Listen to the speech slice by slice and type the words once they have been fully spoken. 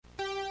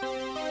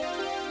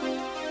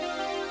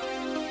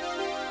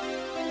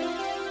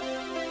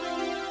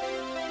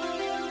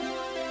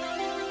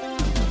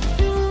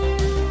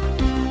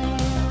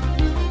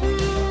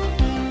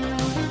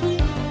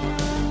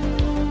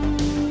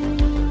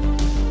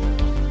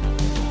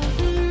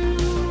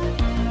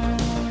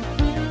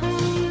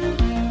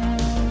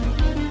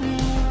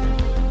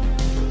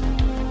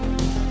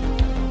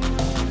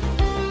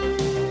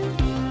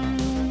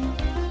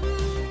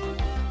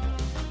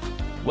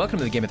Welcome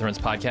to the Game of Thrones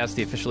podcast,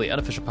 the officially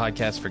unofficial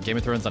podcast for Game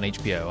of Thrones on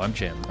HBO. I'm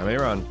Jim. I'm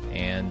Aaron.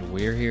 And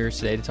we're here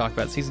today to talk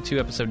about Season 2,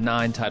 Episode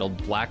 9,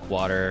 titled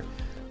Blackwater,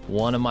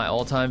 one of my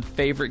all-time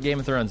favorite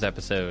Game of Thrones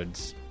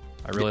episodes.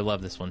 I really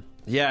love this one.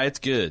 Yeah, it's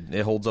good.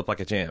 It holds up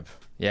like a champ.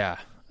 Yeah.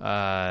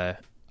 I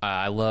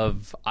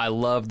love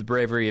the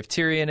bravery of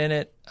Tyrion in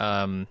it.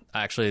 I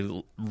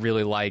actually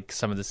really like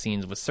some of the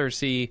scenes with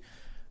Cersei.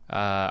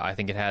 I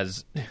think it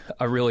has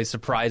a really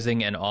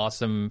surprising and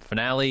awesome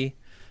finale.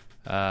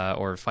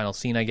 Or final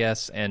scene, I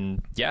guess.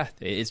 And yeah,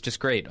 it's just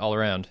great all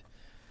around.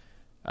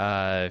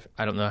 I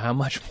don't know how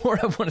much more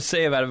I want to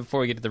say about it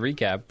before we get to the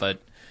recap,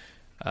 but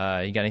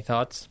you got any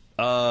thoughts?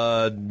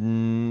 I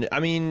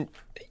mean,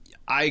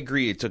 I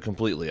agree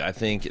completely. I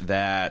think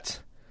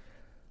that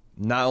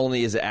not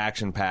only is it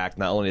action-packed,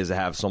 not only does it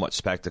have so much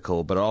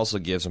spectacle, but it also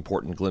gives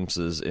important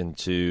glimpses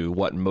into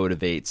what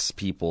motivates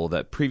people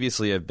that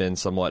previously have been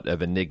somewhat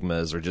of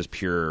enigmas or just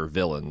pure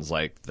villains,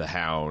 like the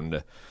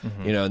Hound.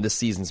 Mm-hmm. You know, and this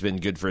season's been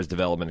good for his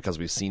development because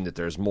we've seen that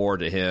there's more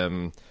to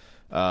him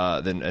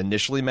than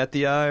initially met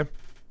the eye.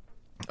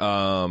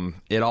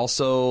 It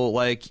also,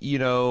 like, you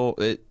know,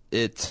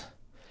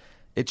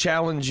 it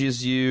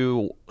challenges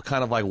you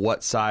kind of like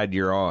what side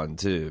you're on,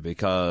 too,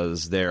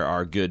 because there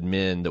are good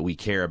men that we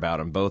care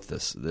about in both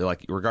this.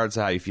 Like, regardless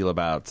of how you feel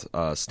about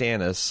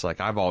Stannis, like,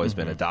 I've always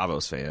been a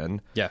Davos fan.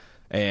 Yeah.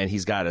 And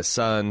he's got a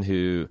son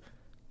who,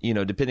 you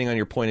know, depending on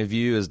your point of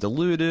view, is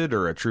deluded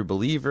or a true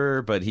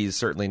believer, but he's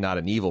certainly not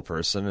an evil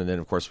person. And then,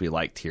 of course, we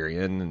like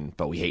Tyrion,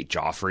 but we hate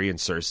Joffrey and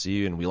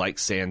Cersei, and we like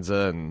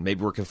Sansa, and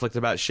maybe we're conflicted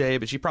about Shay,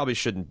 but she probably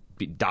shouldn't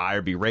die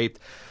or be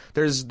raped.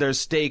 There's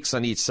stakes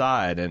on each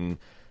side, and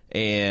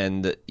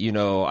you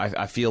know,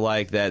 I feel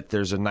like that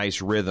there's a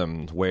nice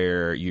rhythm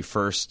where you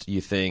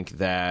think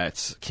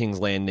that King's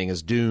Landing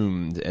is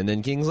doomed, and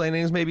then King's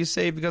Landing is maybe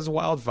saved because of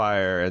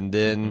wildfire, and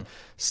then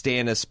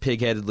Stannis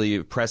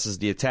pigheadedly presses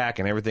the attack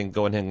and everything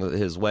going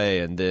his way,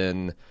 and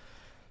then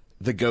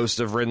the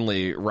ghost of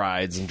Renly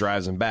rides and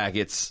drives him back.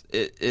 It's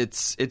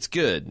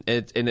good.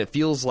 And it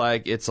feels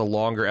like it's a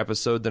longer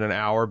episode than an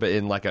hour, but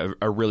in like a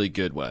really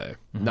good way.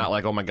 Mm-hmm. Not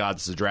like, oh my God,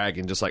 this is a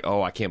dragon, just like,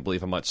 oh, I can't believe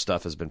how much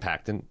stuff has been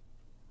packed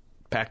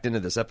into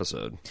this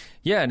episode.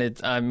 Yeah, and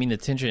the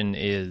tension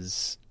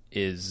is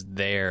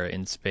there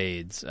in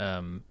spades.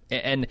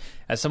 And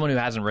as someone who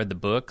hasn't read the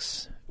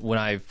books, when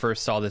I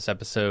first saw this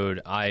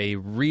episode, I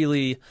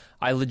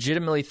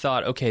legitimately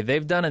thought, okay,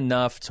 they've done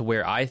enough to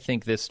where I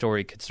think this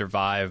story could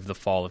survive the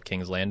fall of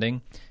King's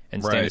Landing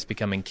and Stannis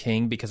becoming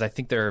king, because I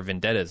think there are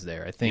vendettas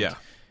there. I think,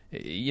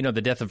 you know,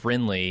 the death of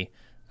Renly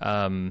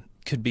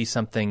could be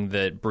something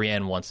that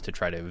Brienne wants to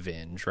try to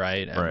avenge,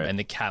 right? And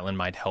that Catelyn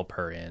might help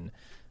her in.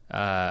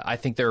 I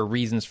think there are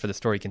reasons for the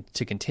story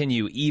to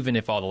continue, even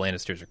if all the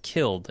Lannisters are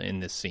killed in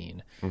this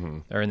scene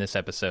or in this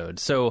episode.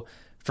 So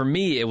for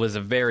me, it was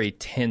a very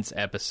tense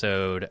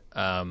episode,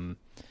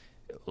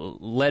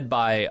 led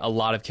by a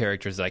lot of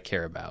characters that I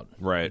care about.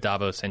 Right,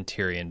 Davos and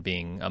Tyrion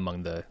being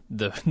among the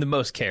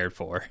most cared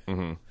for.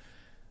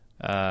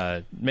 Mm-hmm.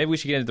 Maybe we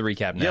should get into the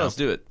recap now. Yeah, let's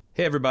do it.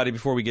 Hey, everybody,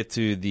 before we get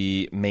to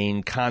the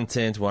main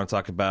content, we want to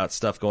talk about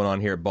stuff going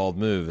on here at Bald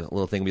Move, a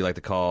little thing we like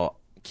to call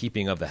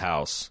Keeping of the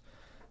House.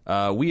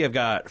 We have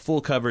got full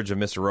coverage of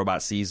Mr.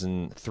 Robot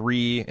Season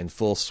 3 in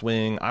full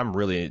swing. I'm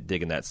really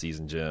digging that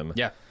season, Jim.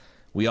 Yeah.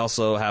 We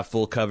also have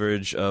full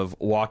coverage of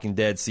Walking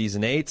Dead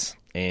Season 8.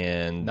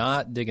 And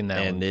not digging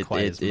that one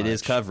quite as much. It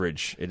is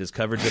coverage. It is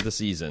coverage of the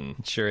season.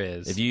 It sure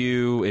is. If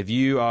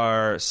you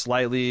are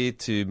slightly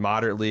to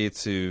moderately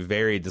to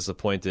very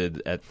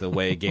disappointed at the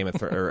way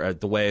at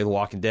the way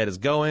Walking Dead is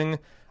going,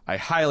 I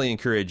highly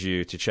encourage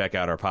you to check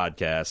out our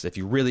podcast. If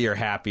you really are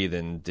happy,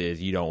 then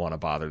you don't want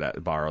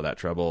to borrow that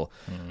trouble.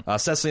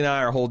 Cecily and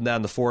I are holding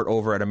down the fort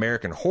over at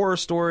American Horror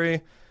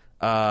Story.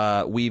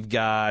 We've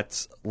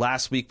got,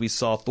 last week we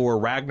saw Thor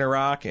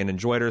Ragnarok and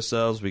enjoyed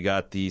ourselves. We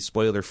got the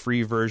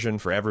spoiler-free version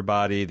for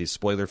everybody, the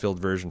spoiler-filled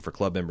version for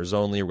club members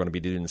only. We're going to be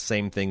doing the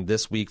same thing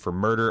this week for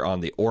Murder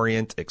on the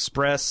Orient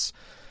Express.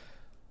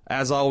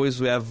 As always,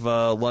 we have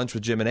lunch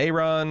with Jim and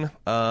Aaron.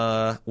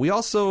 We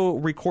also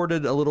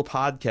recorded a little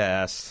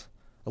podcast,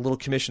 a little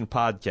commissioned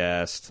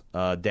podcast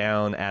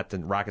down at the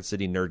Rocket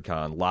City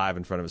NerdCon, live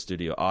in front of a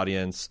studio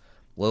audience.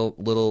 Little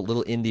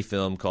indie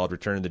film called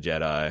Return of the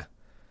Jedi.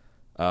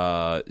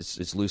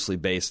 It's loosely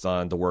based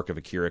on the work of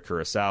Akira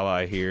Kurosawa,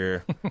 I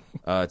hear.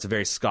 It's a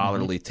very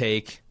scholarly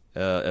take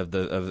of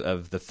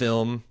the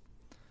film.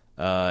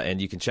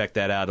 And you can check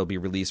that out. It'll be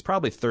released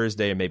probably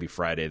Thursday or maybe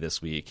Friday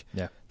this week.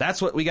 Yeah.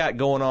 That's what we got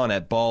going on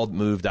at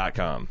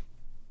baldmove.com.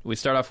 We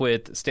start off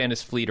with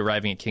Stannis' fleet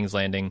arriving at King's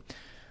Landing.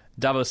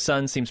 Davos'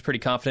 son seems pretty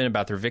confident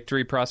about their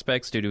victory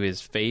prospects due to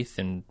his faith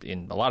in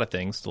a lot of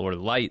things. The Lord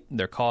of the Light,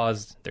 their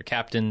cause, their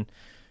captain.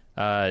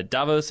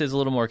 Davos is a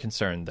little more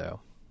concerned, though.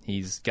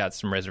 He's got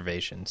some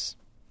reservations.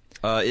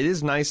 It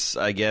is nice,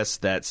 I guess,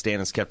 that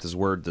Stannis kept his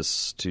word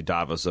to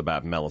Davos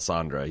about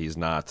Melisandre.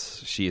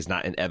 She is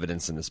not in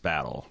evidence in this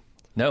battle.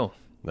 No.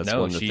 That's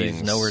one of the she's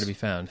things, nowhere to be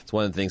found. It's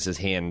one of the things his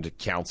hand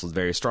counsels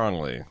very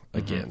strongly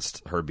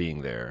against her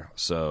being there.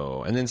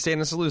 So, and then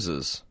Stannis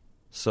loses.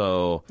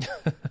 So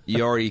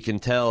you already can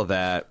tell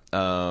that,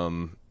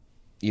 I'm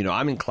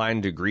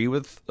inclined to agree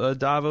with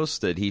Davos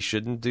that he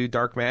shouldn't do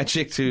dark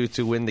magic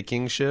to win the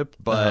kingship.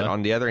 But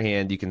on the other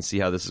hand, you can see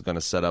how this is going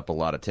to set up a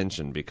lot of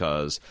tension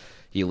because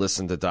he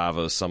listened to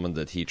Davos, someone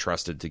that he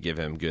trusted to give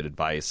him good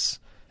advice,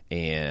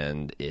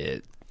 and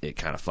it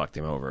kind of fucked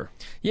him over.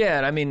 Yeah,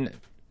 and I mean,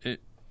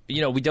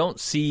 we don't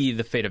see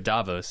the fate of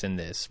Davos in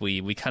this.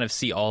 We kind of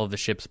see all of the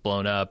ships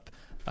blown up.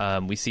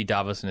 We see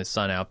Davos and his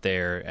son out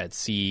there at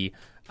sea.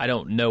 I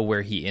don't know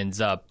where he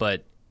ends up,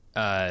 but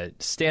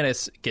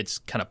Stannis gets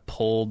kind of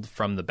pulled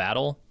from the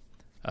battle.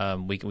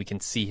 We can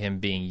see him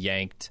being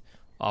yanked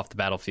off the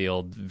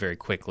battlefield very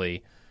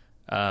quickly.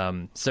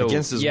 So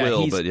against his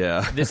will, but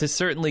this is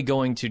certainly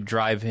going to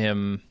drive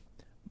him,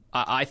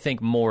 I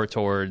think, more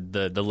toward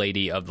the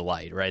Lady of the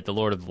Light, right? The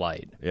Lord of the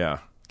Light. Yeah.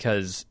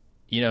 Because,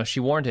 she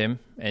warned him,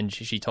 and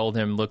she told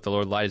him, look, the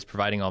Lord of the Light is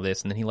providing all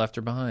this, and then he left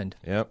her behind.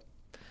 Yep.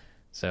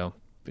 So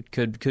it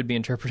could be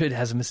interpreted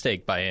as a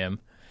mistake by him.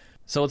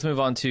 So let's move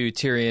on to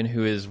Tyrion,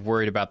 who is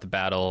worried about the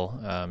battle.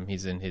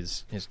 He's in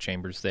his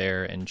chambers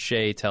there, and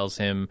Shay tells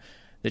him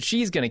that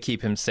she's going to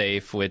keep him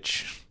safe,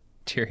 which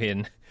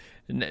Tyrion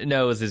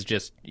knows is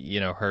just,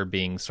 her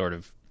being sort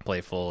of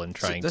playful and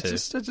trying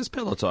that's just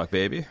pillow talk,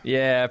 baby.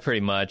 Yeah,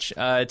 pretty much.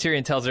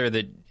 Tyrion tells her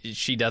that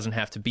she doesn't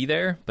have to be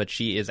there, but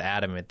she is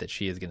adamant that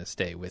she is going to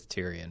stay with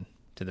Tyrion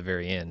to the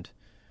very end.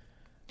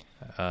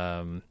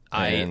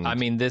 I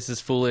mean, this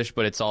is foolish,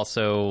 but it's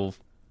also,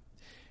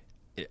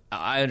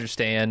 I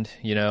understand.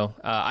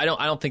 I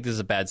don't think this is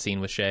a bad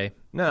scene with Shay.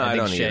 No, I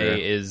don't think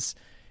Shay either.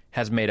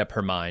 has made up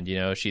her mind.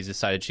 She's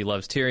decided she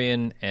loves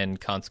Tyrion, and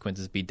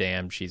consequences be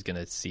damned, she's going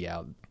to see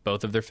out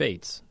both of their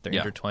fates, their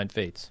intertwined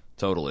fates.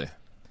 Totally.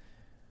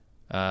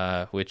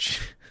 Which,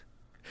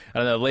 I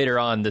don't know, later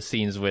on, the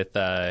scenes with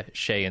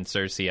Shay and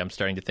Cersei, I'm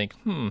starting to think,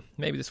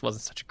 maybe this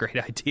wasn't such a great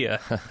idea.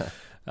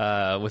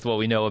 With what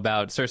we know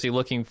about Cersei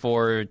looking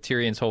for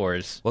Tyrion's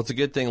whores. Well, it's a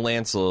good thing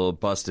Lancel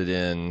busted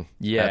in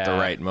at the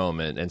right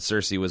moment, and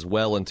Cersei was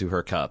well into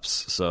her cups.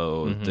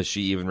 So does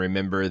she even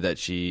remember that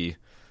she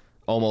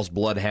almost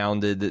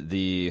bloodhounded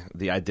the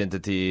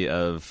identity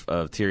of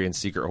Tyrion's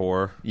secret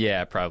whore?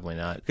 Yeah, probably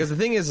not. Because the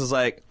thing is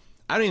like,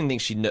 I don't even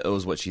think she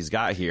knows what she's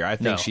got here. I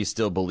think she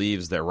still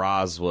believes that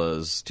Raz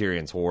was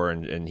Tyrion's whore,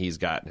 and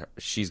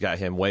she's got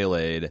him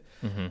waylaid.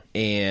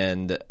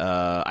 And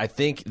I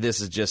think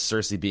this is just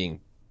Cersei being,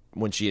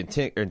 when she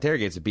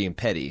interrogates it, being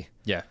petty.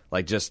 Yeah.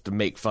 Like, just to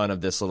make fun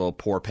of this little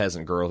poor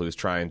peasant girl who's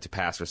trying to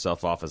pass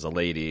herself off as a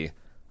lady.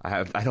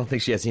 I don't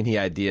think she has any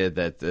idea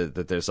that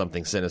there's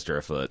something sinister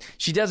afoot.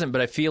 She doesn't, but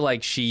I feel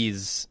like she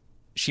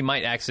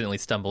might accidentally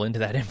stumble into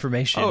that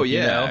information. Oh,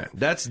 yeah.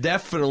 That's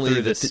definitely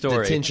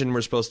the tension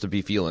we're supposed to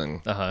be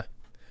feeling. So,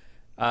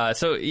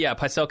 yeah,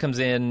 Pycelle comes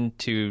in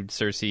to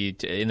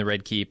Cersei in the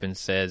Red Keep and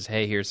says,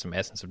 hey, here's some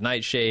Essence of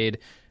Nightshade.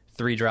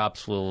 3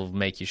 drops will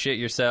make you shit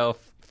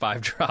yourself.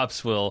 5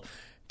 drops will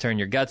turn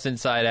your guts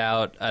inside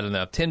out. I don't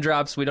know. 10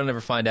 drops, we don't ever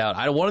find out.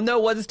 I don't want to know,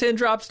 what does 10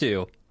 drops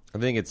do? I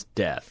think it's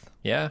death.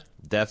 Yeah?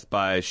 Death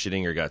by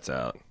shitting your guts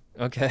out.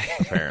 Okay.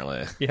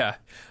 Apparently. Yeah.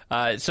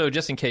 So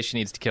just in case she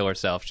needs to kill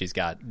herself, she's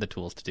got the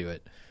tools to do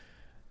it.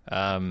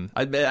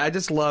 I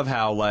just love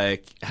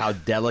how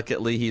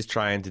delicately he's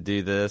trying to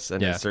do this,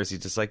 and then Cersei's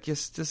just like,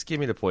 just give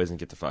me the poison,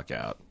 get the fuck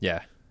out.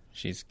 Yeah.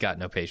 She's got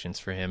no patience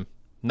for him.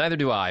 Neither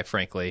do I,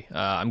 frankly.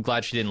 I'm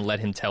glad she didn't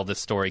let him tell this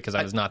story because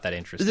I was not that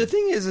interested. The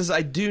thing is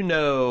I do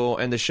know,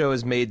 and the show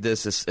has made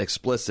this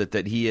explicit,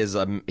 that he's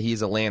a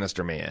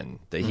Lannister man,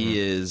 that he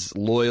is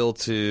loyal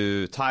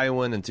to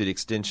Tywin and to the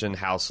extension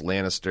House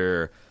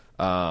Lannister.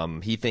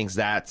 He thinks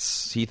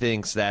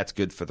that's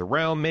good for the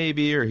realm,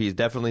 maybe, or he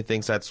definitely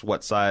thinks that's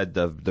what side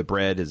the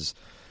bread his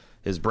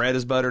bread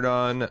is buttered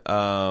on.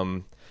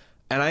 And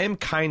I am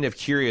kind of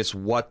curious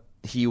what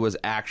he was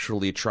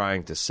actually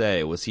trying to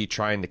say. Was he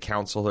trying to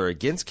counsel her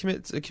against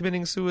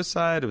committing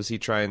suicide? Was he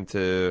trying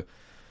to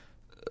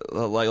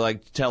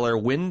like tell her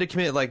when to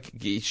commit? Like,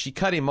 she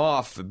cut him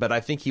off, but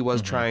I think he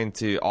was trying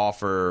to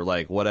offer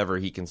like whatever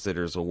he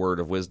considers a word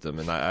of wisdom,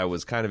 and I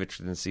was kind of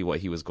interested to see what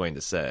he was going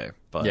to say.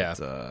 But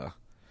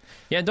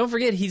yeah, don't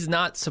forget he's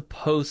not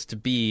supposed to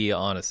be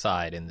on a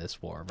side in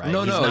this war,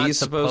 right? He's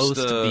supposed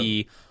to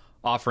be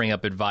offering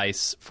up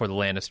advice for the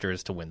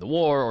Lannisters to win the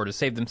war or to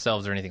save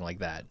themselves or anything like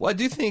that. Well, I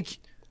do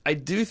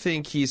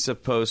think he's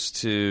supposed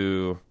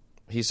to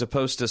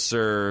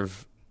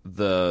serve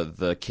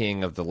the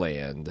king of the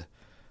land.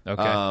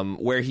 Okay.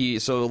 Where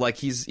he's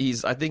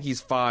I think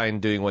he's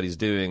fine doing what he's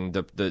doing.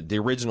 The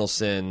original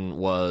sin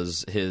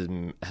was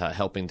him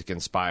helping to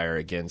conspire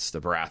against the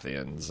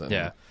Baratheons,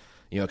 and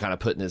kind of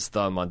putting his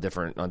thumb on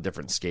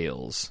different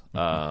scales.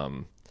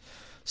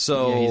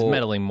 So he's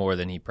meddling more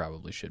than he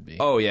probably should be.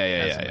 Oh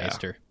as a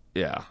maester.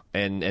 Yeah,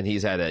 and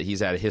he's had a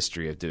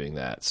history of doing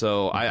that.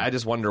 So I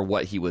just wonder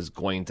what he was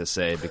going to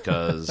say,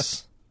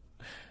 because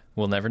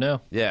we'll never know.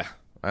 Yeah,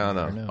 I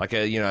don't know. Like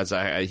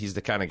he's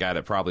the kind of guy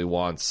that probably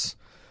wants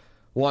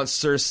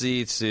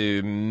Cersei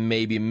to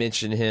maybe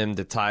mention him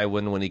to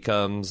Tywin when he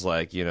comes.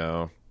 Like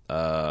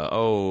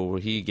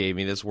he gave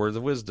me this words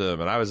of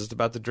wisdom, and I was just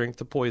about to drink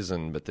the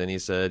poison. But then he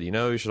said,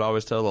 you should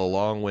always tell a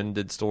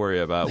long-winded story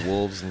about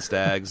wolves and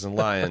stags and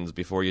lions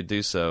before you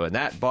do so. And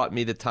that bought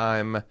me the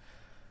time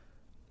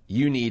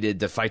you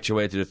needed to fight your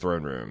way to the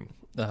throne room.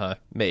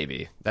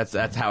 Maybe.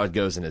 That's how it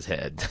goes in his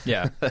head.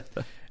 Yeah.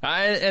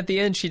 At the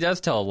end, she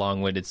does tell a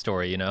long-winded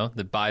story,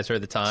 that buys her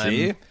the time.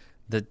 See?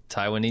 That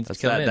Tywin needs to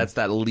come in. That's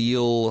that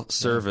leal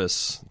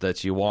service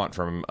that you want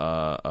from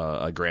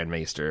a Grand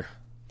Maester.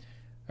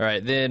 All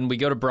right, then we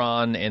go to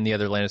Bronn and the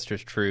other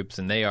Lannister's troops,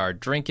 and they are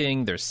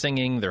drinking, they're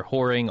singing, they're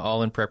whoring,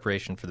 all in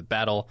preparation for the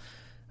battle.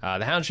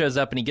 The Hound shows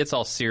up, and he gets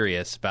all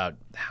serious about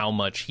how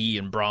much he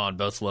and Bronn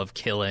both love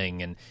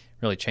killing, and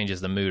really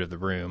changes the mood of the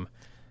room.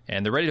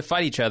 And they're ready to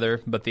fight each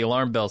other, but the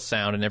alarm bells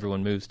sound, and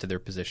everyone moves to their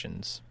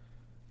positions.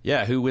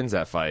 Yeah, who wins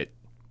that fight?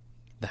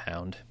 The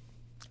Hound.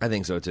 I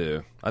think so,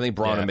 too. I think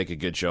Bronn would make a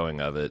good showing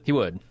of it. He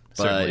would.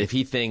 But certainly. if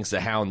he thinks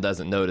the Hound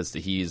doesn't notice that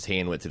his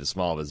hand went to the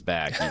small of his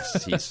back,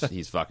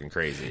 he's fucking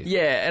crazy.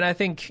 Yeah, and I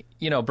think,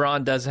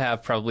 Bronn does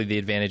have probably the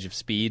advantage of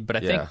speed, but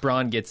I think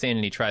Bronn gets in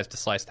and he tries to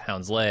slice the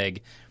Hound's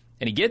leg,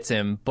 and he gets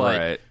him,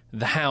 but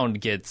the Hound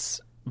gets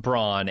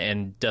Bronn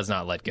and does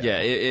not let go.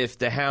 Yeah, if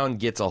the Hound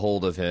gets a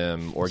hold of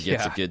him or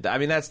gets a good... I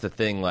mean, that's the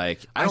thing, I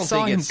don't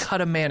saw think him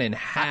cut a man in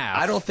half.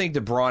 I don't think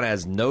that Bronn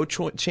has no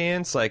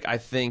chance. I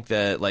think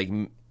that,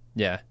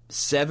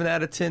 7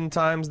 out of 10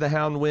 times the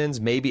Hound wins,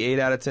 maybe 8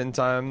 out of 10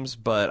 times.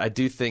 But I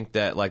do think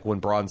that,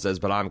 when Bronn says,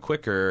 but I'm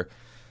quicker,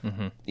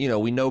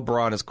 we know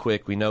Bronn is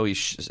quick. We know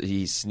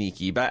he's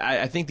sneaky. But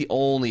I think the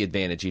only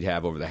advantage he'd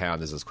have over the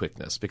Hound is his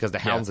quickness, because the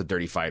Hound's a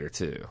dirty fighter,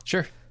 too.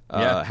 Sure.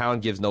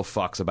 Hound gives no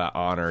fucks about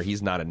honor.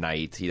 He's not a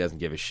knight. He doesn't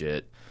give a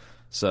shit.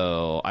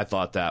 So I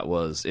thought that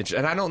was interesting.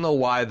 And I don't know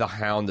why the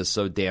Hound is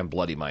so damn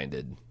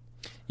bloody-minded.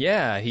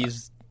 Yeah,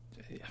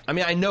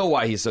 I know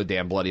why he's so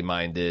damn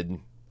bloody-minded.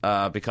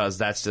 Because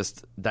that's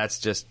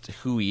just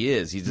who he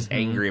is. He's just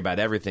angry about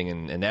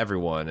everything and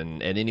everyone,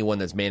 and anyone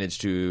that's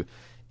managed to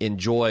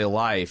enjoy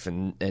life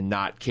and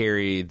not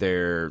carry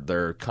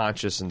their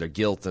conscience and their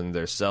guilt and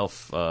their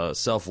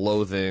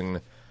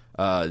self-loathing.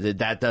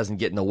 That doesn't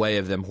get in the way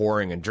of them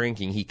whoring and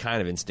drinking. He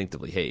kind of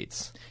instinctively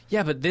hates.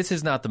 Yeah, but this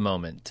is not the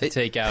moment to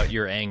take out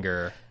your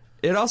anger.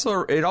 It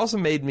also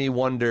made me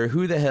wonder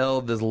who the hell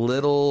this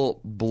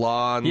little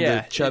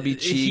blonde, chubby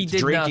cheeked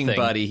drinking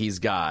buddy he's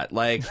got.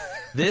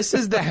 This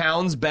is the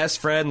Hound's best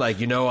friend.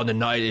 On the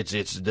night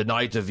it's the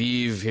night of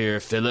eve here,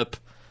 Philip.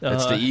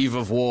 It's the eve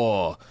of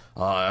war.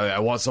 I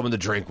want someone to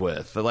drink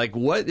with.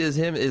 What is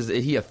him? Is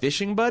he a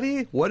fishing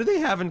buddy? What do they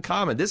have in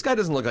common? This guy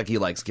doesn't look like he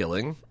likes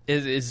killing.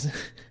 Is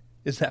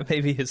that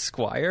maybe his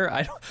squire?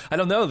 I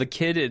don't know. The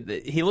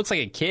kid. He looks like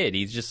a kid.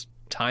 He's just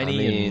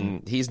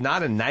tiny. He's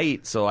not a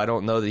knight, so I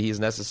don't know that he's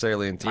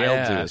necessarily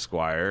entitled to a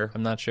squire.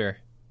 I'm not sure.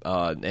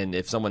 And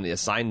if someone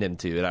assigned him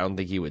to it, I don't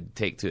think he would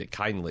take to it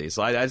kindly.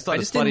 So I just thought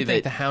it's funny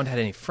that the Hound had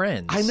any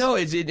friends. I know,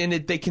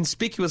 they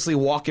conspicuously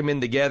walk him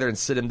in together and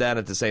sit him down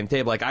at the same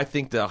table. I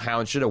think the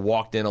Hound should have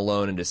walked in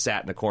alone and just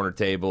sat in a corner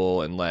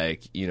table and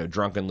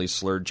drunkenly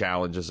slurred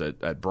challenges at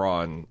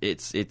Bronn.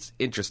 It's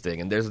interesting,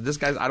 and there's this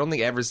guy I don't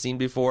think I've ever seen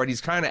before, and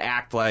he's trying to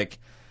act like.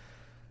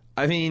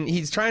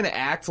 He's trying to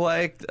act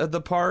like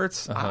the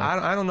parts.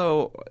 I don't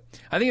know.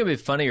 I think it would be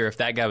funnier if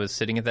that guy was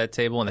sitting at that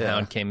table and the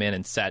Hound came in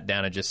and sat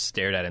down and just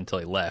stared at him until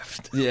he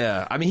left.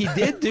 Yeah. He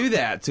did do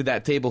that to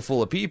that table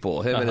full of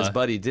people. Him and his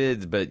buddy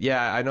did. But,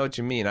 yeah, I know what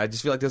you mean. I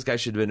just feel like this guy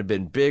should have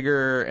been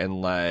bigger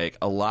and,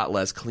 a lot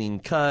less clean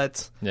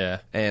cut. Yeah.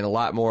 And a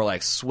lot more,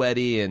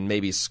 sweaty and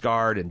maybe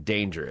scarred and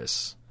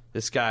dangerous.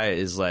 This guy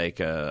is,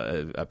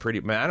 a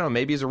pretty... Man, I don't know.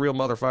 Maybe he's a real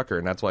motherfucker,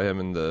 and that's why him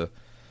and the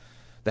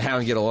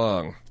Hound get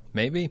along.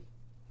 Maybe.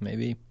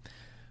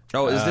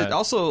 Oh, is it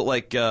also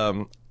I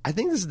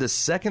think this is the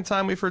second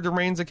time we've heard the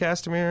Rains of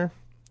Castamere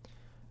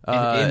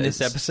in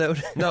this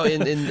episode. No,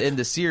 in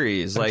the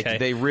series, okay.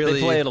 They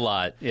play it a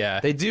lot. Yeah,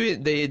 they do.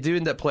 They do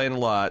end up playing a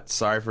lot.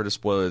 Sorry for the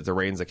spoiler. The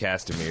Rains of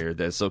Castamere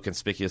that's so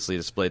conspicuously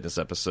displayed in this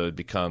episode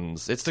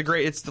becomes it's the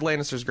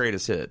Lannisters'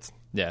 greatest hit.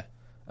 Yeah,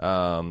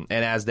 and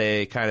as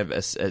they kind of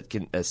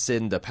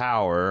ascend to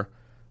power.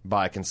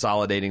 By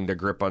consolidating their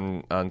grip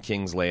on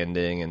King's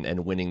Landing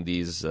and winning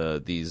this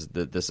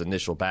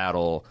initial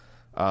battle,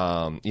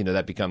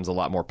 that becomes a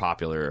lot more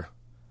popular.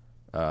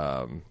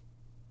 But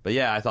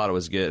yeah, I thought it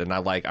was good, and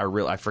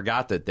I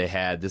forgot that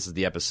this is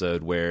the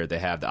episode where they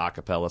have the a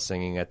cappella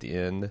singing at the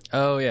end.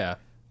 Oh yeah,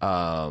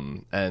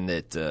 and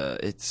it's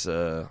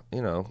a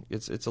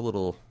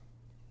little.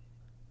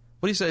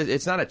 What do you say?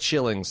 It's not a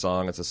chilling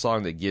song. It's a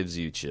song that gives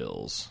you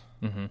chills.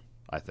 Mm-hmm.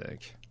 I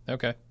think.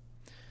 Okay.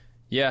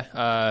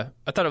 Yeah,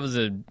 I thought it was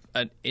an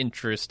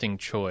interesting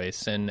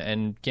choice,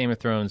 and Game of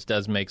Thrones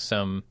does make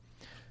some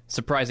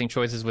surprising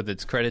choices with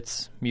its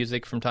credits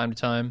music from time to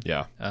time.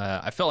 Yeah.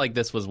 I felt like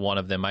this was one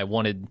of them. I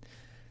wanted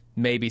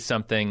maybe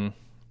something,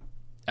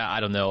 I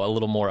don't know, a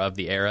little more of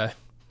the era.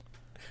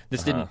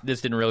 This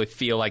didn't really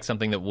feel like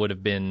something that would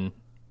have been,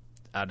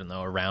 I don't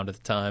know, around at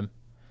the time.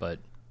 But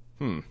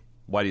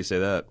why do you say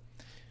that?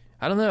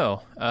 I don't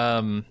know.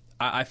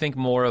 I think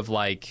more of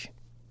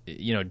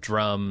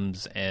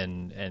drums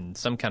and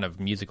some kind of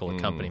musical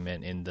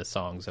accompaniment in the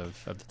songs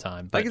of the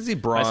time. But I can see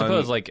Braun. I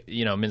suppose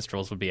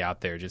minstrels would be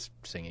out there just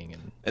singing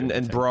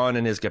and Braun,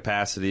 in his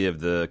capacity of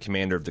the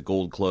commander of the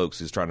Gold Cloaks,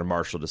 who's trying to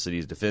marshal the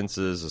city's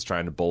defenses, is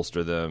trying to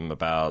bolster them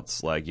about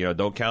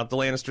don't count the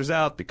Lannisters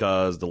out,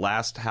 because the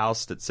last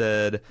house that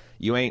said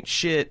you ain't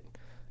shit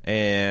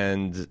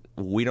and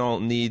we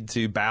don't need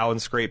to bow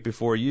and scrape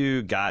before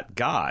you got,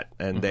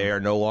 and they are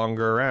no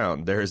longer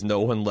around. There is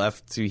no one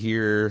left to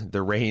hear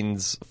the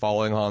rains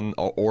falling on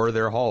or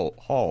their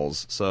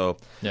halls. So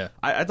yeah,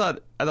 I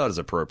thought it was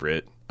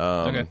appropriate.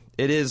 Okay.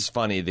 It is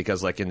funny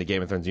because in the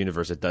Game of Thrones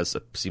universe, it does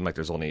seem like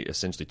there's only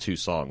essentially 2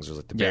 songs.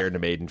 There's the Bear and the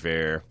Maiden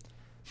Fair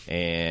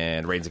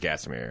and Rains of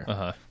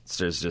Castamere.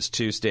 So there's just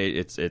 2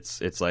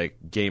 it's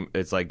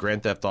like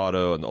Grand Theft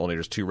Auto, and only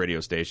there's 2 radio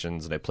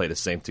stations, and they play the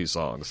same 2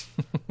 songs.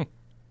 All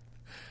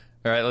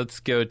right, let's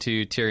go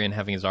to Tyrion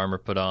having his armor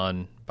put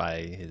on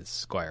by his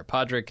squire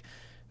Podrick.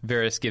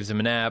 Varys gives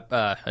him a nap.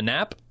 A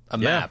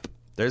map.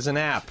 There's an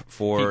app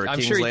for I'm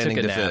King's sure he Landing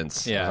took a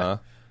defense. Nap. Yeah.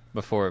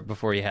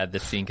 Before he had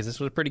this scene, because this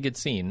was a pretty good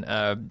scene.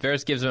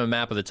 Varys gives him a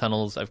map of the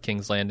tunnels of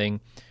King's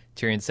Landing.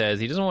 Tyrion says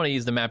he doesn't want to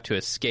use the map to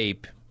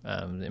escape,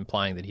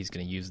 implying that he's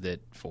going to use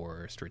it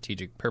for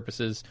strategic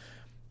purposes.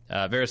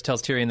 Varys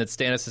tells Tyrion that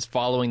Stannis is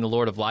following the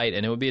Lord of Light,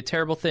 and it would be a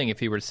terrible thing if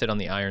he were to sit on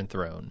the Iron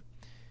Throne.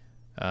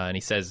 And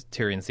he says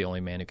Tyrion's the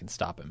only man who can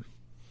stop him.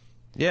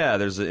 Yeah,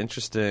 there's a lot of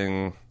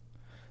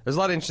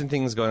interesting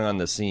things going on in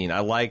the scene.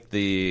 I like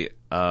the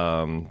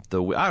I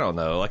don't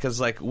know,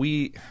 because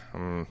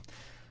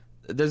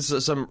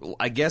there's some,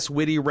 I guess,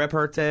 witty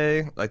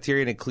repartee. Like,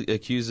 Tyrion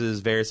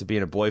accuses Varys of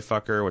being a boy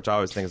fucker, which I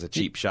always think is a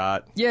cheap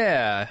shot.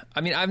 Yeah,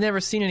 I mean, I've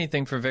never seen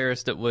anything from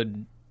Varys that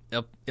would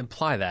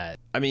imply that.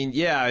 I mean,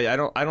 yeah,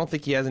 I don't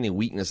think he has any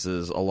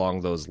weaknesses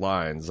along those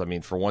lines. I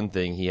mean, for one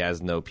thing, he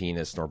has no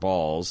penis nor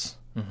balls.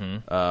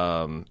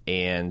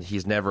 And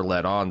he's never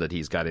let on that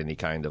he's got any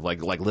kind of like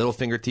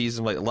Littlefinger teases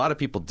him. Like, a lot of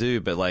people do,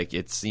 but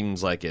it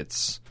seems like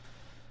it's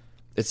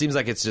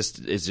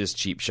just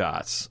cheap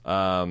shots.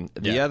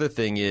 The other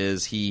thing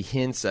is he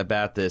hints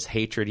about this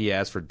hatred he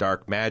has for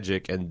dark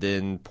magic, and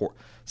then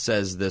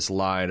says this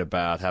line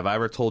about, "Have I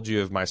ever told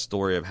you of my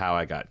story of how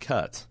I got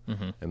cut?"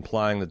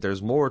 Implying that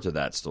there's more to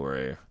that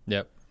story.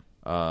 Yep.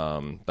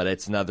 But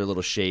it's another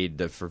little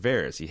shade for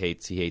Varys. He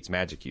hates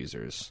magic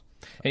users.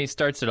 And he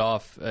starts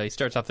off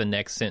the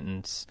next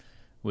sentence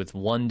with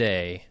 "one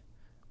day,"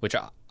 which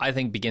I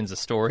think begins a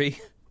story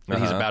that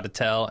he's about to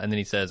tell, and then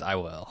he says, "I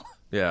will."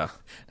 Yeah.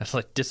 That's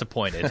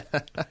disappointed,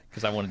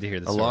 because I wanted to hear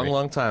the story. A long,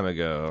 long time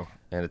ago,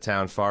 in a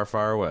town far,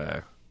 far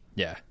away.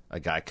 Yeah. A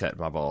guy cut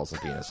my balls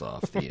and penis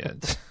off. The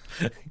end.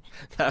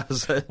 That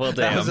was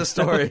the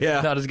story,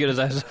 yeah. Not as good as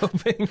I was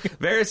hoping.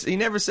 Varys, he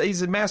never says,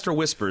 he's a master of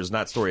whispers,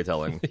 not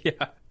storytelling.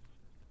 Yeah.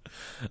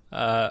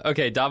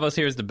 Okay, Davos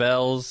hears the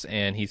bells,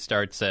 and he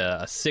starts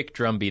a sick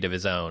drum beat of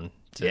his own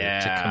to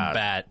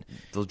combat.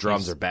 Those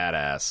drums are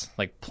badass.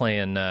 Like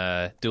playing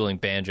dueling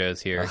banjos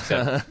here,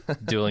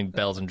 except dueling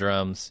bells and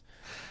drums.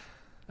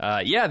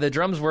 The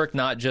drums work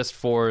not just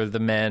for the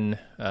men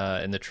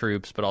and the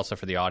troops, but also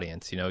for the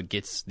audience. It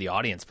gets the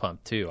audience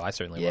pumped, too. I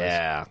certainly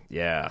was.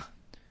 Yeah.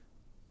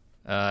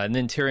 And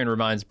then Tyrion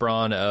reminds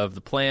Bronn of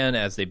the plan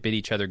as they bid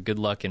each other good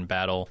luck in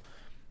battle.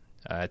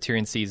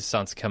 Tyrion sees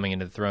Sansa coming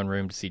into the throne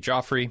room to see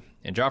Joffrey,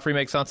 and Joffrey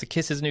makes Sansa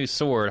kiss his new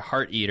sword,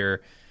 Heart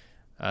Eater.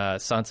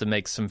 Sansa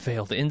makes some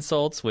veiled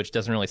insults, which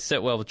doesn't really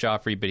sit well with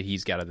Joffrey, but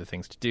he's got other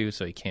things to do,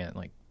 so he can't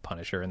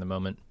punish her in the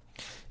moment.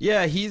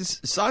 Yeah,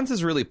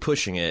 Sansa's really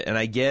pushing it, and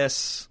I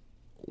guess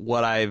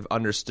what I've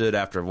understood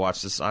after I've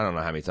watched this, I don't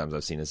know how many times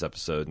I've seen this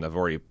episode, and I've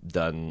already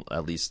done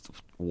at least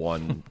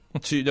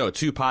two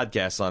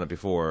podcasts on it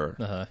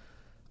before.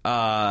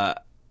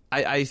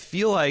 I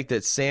feel like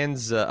that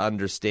Sansa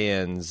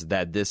understands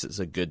that this is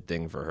a good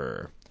thing for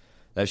her.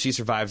 That if she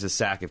survives the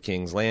sack of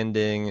King's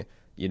Landing,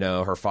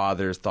 her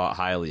father's thought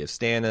highly of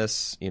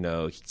Stannis.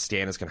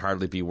 Stannis can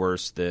hardly be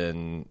worse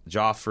than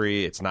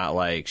Joffrey. It's not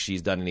like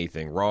she's done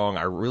anything wrong.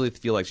 I really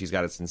feel like she's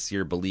got a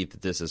sincere belief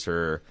that this is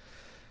her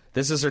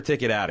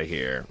ticket out of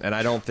here. And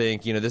I don't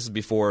think, this is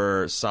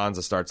before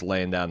Sansa starts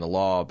laying down the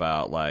law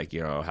about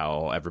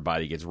how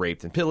everybody gets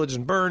raped and pillaged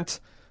and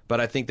burnt. But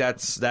I think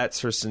that's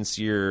her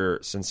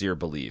sincere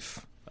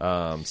belief.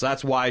 So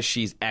that's why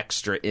she's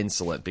extra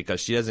insolent, because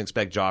she doesn't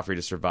expect Joffrey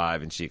to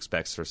survive, and she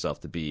expects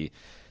herself to be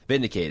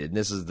vindicated. And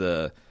this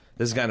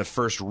is kind of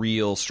first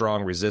real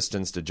strong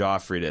resistance to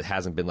Joffrey that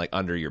hasn't been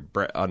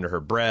under her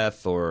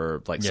breath,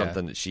 or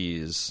something that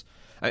she's.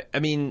 I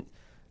mean,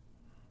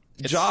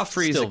 it's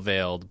Joffrey's still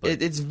veiled.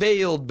 But it's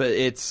veiled, but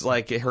it's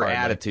like her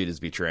attitude is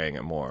betraying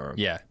it more.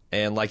 Yeah,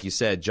 and like you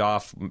said,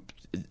 Joff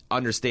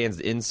understands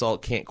the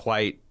insult, can't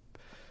quite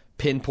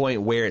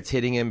pinpoint where it's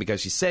hitting him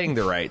because she's saying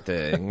the right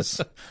things.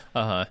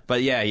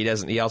 But yeah,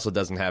 he also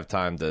doesn't have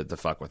time to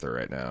fuck with her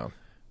right now.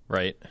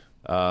 Right.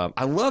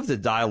 I love the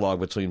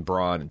dialogue between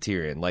Bronn and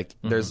Tyrion.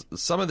 There's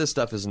some of this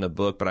stuff is in the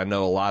book, but I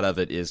know a lot of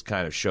it is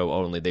kind of show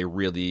only. They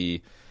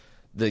really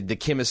the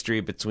chemistry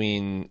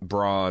between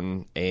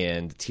Bronn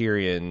and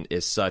Tyrion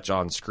is such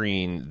on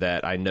screen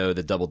that I know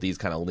that Double D's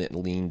kind of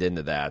leaned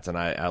into that, and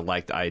I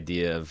like the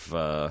idea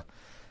of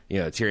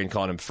Tyrion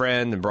calling him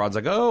friend, and Bronn's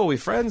like, "Oh, we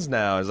friends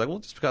now." He's like, "Well,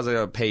 just because I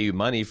don't pay you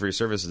money for your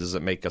services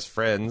doesn't make us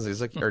friends." He's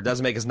like, or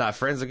doesn't make us not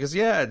friends. Because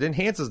it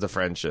enhances the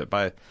friendship.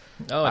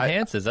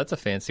 Enhances. That's a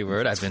fancy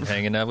word. I've been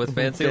hanging out with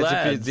fancy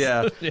lads.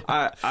 Yeah,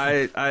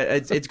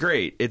 it's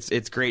great.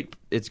 It's great.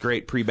 It's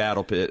great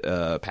pre-battle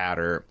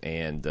patter,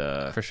 and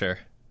for sure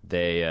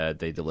they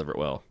deliver it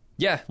well.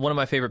 Yeah, one of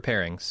my favorite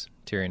pairings,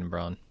 Tyrion and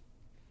Bronn.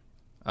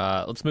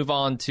 Let's move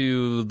on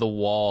to the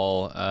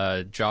Wall.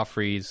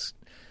 Joffrey's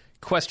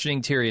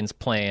questioning Tyrion's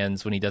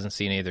plans when he doesn't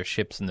see any of their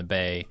ships in the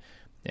bay,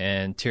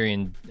 and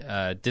Tyrion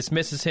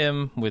dismisses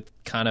him with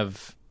kind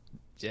of,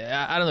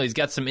 I don't know, he's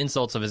got some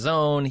insults of his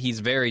own. He's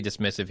very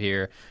dismissive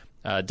here.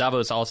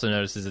 Davos also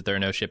notices that there are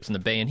no ships in the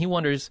bay, and he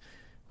wonders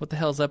what the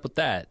hell's up with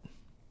that.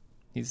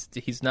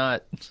 He's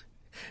not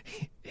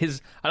I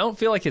don't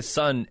feel like his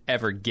son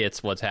ever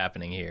gets what's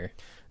happening here.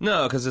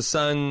 No, because his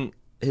son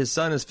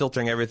is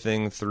filtering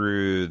everything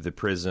through the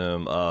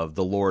prism of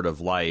the Lord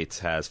of Light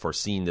has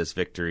foreseen this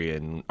victory,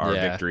 and our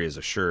victory is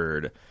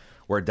assured.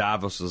 Where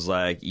Davos was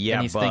like,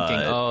 and he's thinking,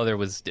 there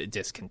was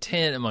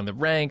discontent among the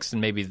ranks,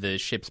 and maybe the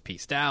ships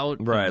pieced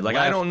out. Right, like,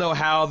 I don't know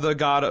how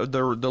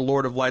the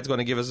Lord of Light's going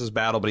to give us his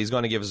battle, but he's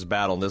going to give us a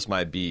battle, and this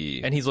might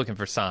be. And he's looking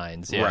for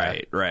signs. Yeah.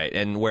 Right.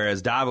 And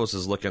whereas Davos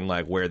is looking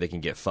like where they can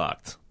get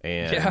fucked,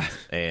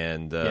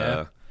 and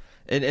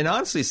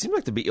honestly, it seemed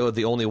like to be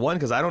the only one,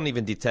 because I don't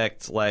even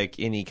detect like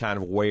any kind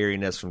of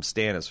wariness from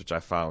Stannis, which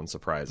I found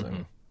surprising.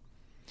 Mm-hmm.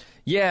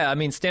 Yeah, I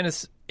mean,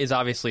 Stannis is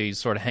obviously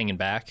sort of hanging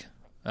back.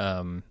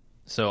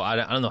 So I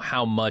don't know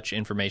how much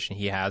information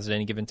he has at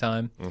any given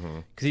time,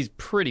 because he's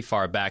pretty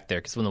far back there.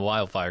 Because when the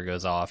wildfire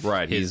goes off,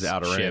 he's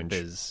out of ship range.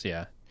 is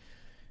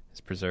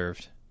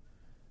preserved.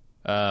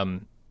 So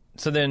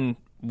then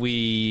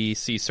we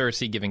see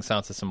Cersei giving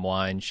Sansa some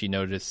wine.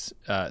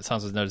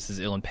 Sansa notices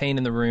Ilan Payne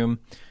in the room.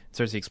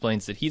 Cersei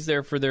explains that he's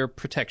there for their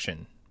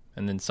protection,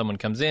 and then someone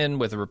comes in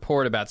with a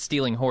report about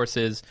stealing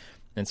horses,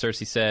 and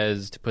Cersei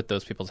says to put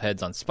those people's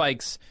heads on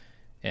spikes,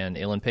 and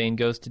Ilan Payne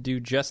goes to do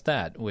just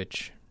that,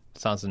 which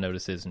Sansa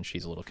notices, and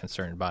she's a little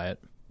concerned by it.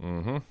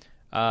 Mm-hmm.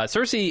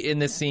 Cersei in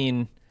this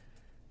scene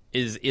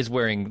is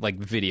wearing like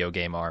video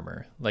game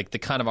armor, like the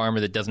kind of armor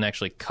that doesn't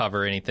actually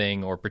cover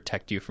anything or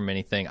protect you from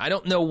anything. I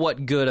don't know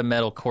what good a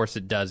metal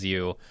corset does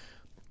you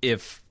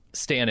if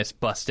Stannis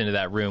busts into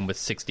that room with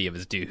 60 of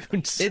his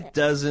dudes. It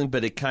doesn't,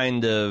 but it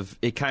kind of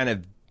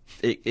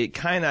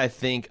I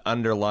think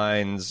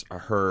underlines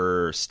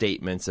her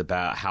statements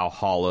about how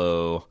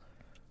hollow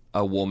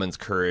a woman's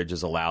courage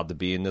is allowed to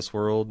be in this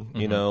world.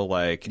 You know,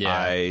 like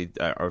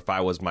or if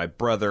I was my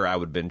brother, I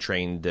would have been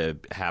trained to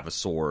have a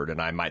sword,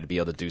 and I might be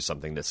able to do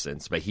something this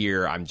sense. But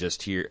here, I'm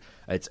just here.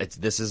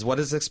 This is what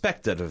is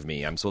expected of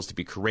me. I'm supposed to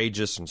be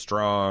courageous and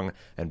strong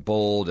and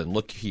bold. And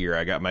look here,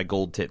 I got my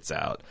gold tits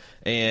out.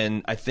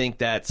 And I think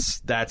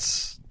that's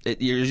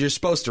it. You're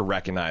supposed to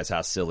recognize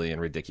how silly and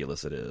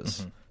ridiculous it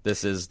is.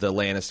 This is the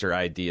Lannister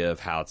idea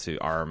of how to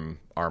arm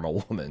a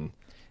woman.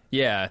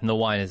 Yeah, and the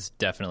wine is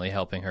definitely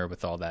helping her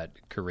with all that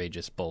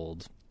courageous,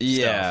 bold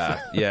stuff.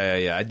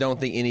 Yeah. I don't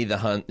think any of the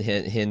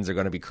hens are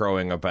going to be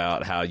crowing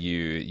about how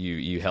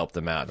you helped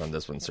them out on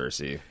this one,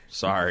 Cersei.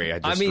 Sorry, I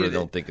really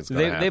don't think it's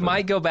going to happen. They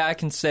might go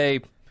back and say,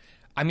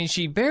 I mean,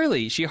 she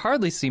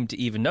hardly seemed to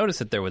even notice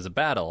that there was a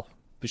battle,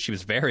 but she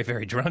was very,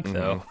 very drunk,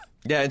 though.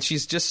 Yeah, and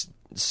she's just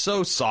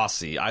so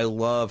saucy. I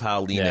love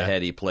how Lena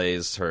Headey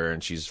plays her,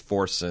 and she's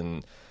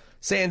forcing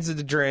Sansa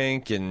to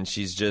drink, and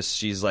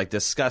she's like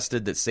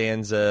disgusted that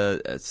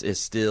Sansa is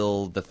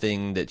still the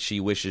thing that she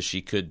wishes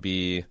she could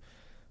be,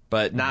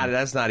 but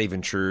that's not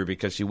even true,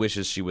 because she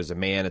wishes she was a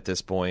man at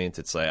this point.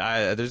 It's like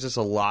there's just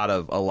a lot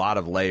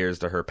of layers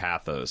to her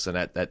pathos, and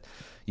that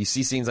you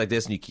see scenes like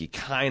this, and you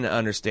kind of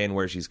understand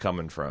where she's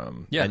coming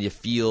from, and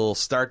you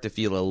start to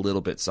feel a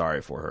little bit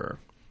sorry for her,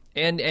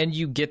 and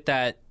you get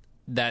that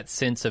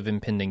sense of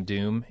impending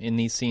doom in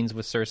these scenes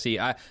with Cersei.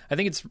 I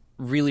think it's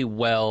really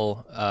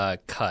well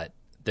cut,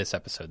 this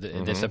episode.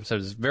 This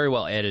episode is very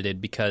well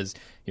edited, because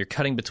you're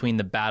cutting between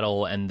the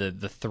battle and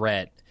the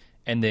threat,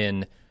 and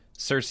then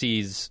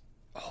Cersei's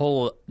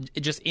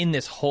just in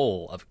this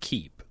hole of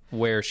keep,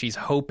 where she's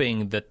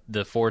hoping that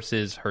the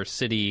forces her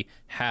city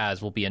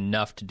has will be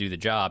enough to do the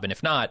job, and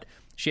if not,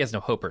 she has no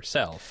hope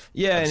herself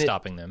of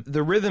stopping them.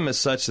 The rhythm is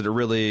such that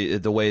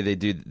the way they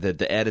do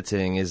the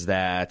editing is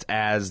that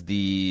as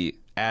the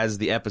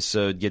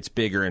episode gets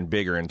bigger and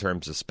bigger in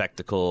terms of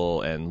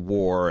spectacle and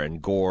war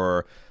and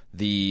gore,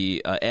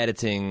 the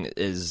editing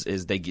is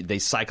they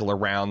cycle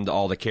around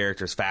all the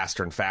characters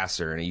faster and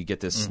faster, and you get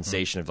this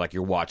sensation of like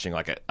you're watching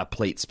like a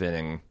plate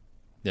spinning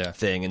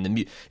thing,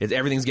 and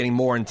everything's getting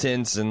more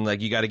intense, and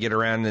like you got to get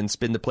around and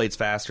spin the plates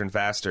faster and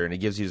faster, and it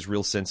gives you this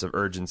real sense of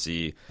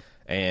urgency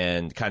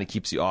and kind of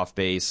keeps you off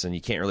base, and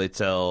you can't really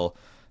tell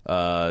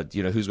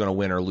who's going to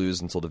win or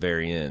lose until the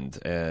very end.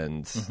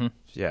 And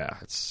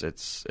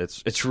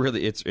it's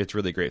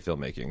really great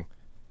filmmaking.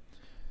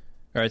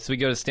 All right, so we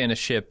go to Stannis'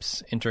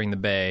 ships entering the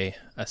bay.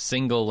 A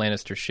single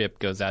Lannister ship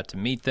goes out to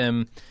meet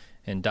them,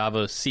 and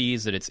Davos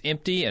sees that it's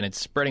empty and it's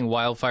spreading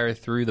wildfire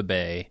through the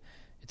bay.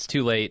 It's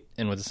too late,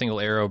 and with a single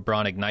arrow,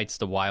 Bronn ignites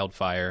the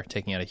wildfire,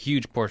 taking out a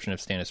huge portion of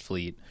Stannis'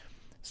 fleet.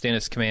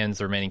 Stannis commands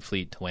the remaining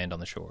fleet to land on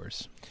the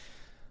shores.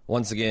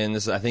 Once again,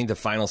 this is, I think, the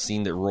final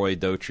scene that Roy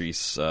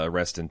Dotrice,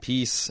 rest in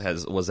peace,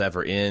 was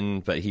ever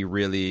in. But he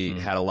really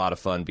had a lot of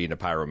fun being a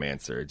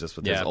pyromancer, just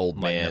with his old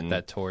man. Up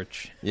that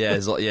torch. Yeah,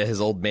 his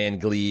old man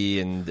glee,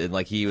 and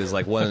like he was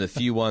like one of the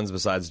few ones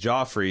besides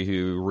Joffrey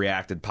who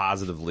reacted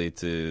positively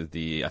to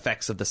the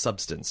effects of the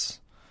substance.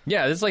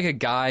 Yeah, this is like a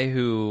guy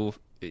who,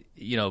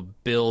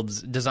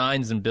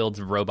 designs and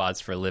builds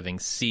robots for a living,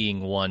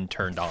 seeing one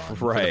turned on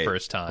for the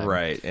first time.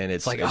 Right, and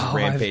it's like,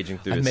 rampaging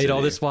through I've the made city.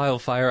 all this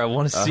wildfire. I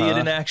want to see it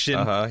in action.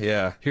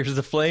 Yeah. Here's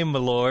the flame, my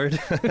lord.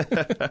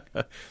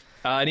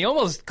 And he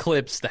almost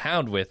clips the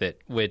Hound with it,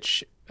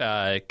 which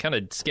kind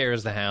of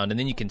scares the Hound. And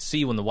then you can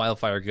see when the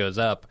wildfire goes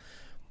up,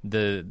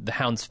 the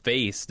Hound's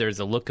face, there's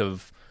a look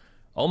of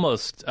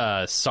almost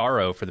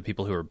sorrow for the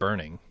people who are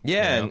burning.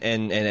 Yeah,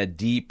 and a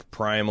deep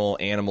primal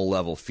animal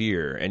level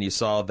fear. And you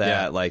saw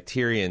that like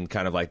Tyrion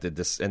kind of like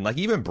and like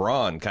even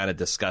Bronn kind of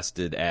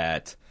disgusted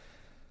at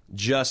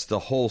just the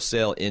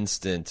wholesale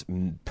instant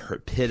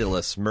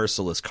pitiless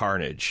merciless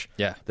carnage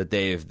that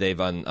they've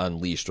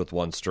unleashed with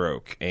one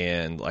stroke.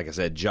 And like I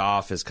said,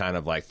 Joff is kind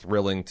of like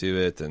thrilling to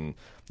it, and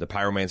the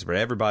pyromancer, but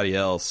everybody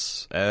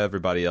else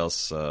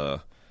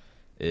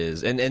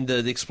is, and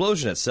the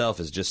explosion itself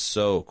is just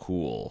so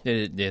cool.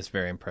 It is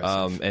very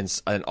impressive,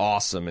 and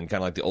awesome, and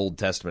kind of like the Old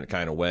Testament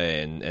kind of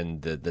way, and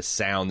the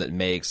sound that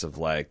makes of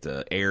like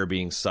the air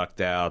being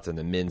sucked out and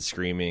the men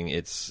screaming.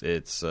 It's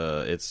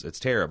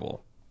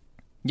terrible.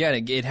 Yeah,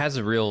 it has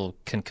a real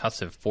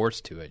concussive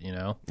force to it.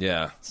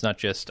 Yeah, it's not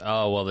just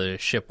the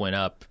ship went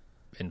up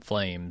in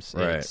flames.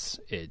 Right.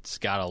 It's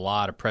got a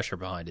lot of pressure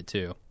behind it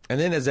too. And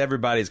then as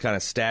everybody's kind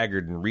of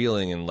staggered and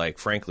reeling and, like,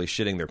 frankly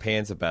shitting their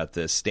pants about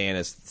this,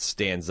 Stannis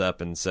stands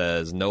up and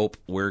says, nope,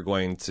 we're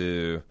going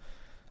to...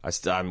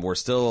 we're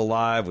still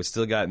alive. We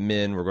still got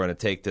men. We're going to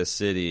take this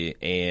city.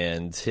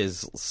 And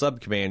his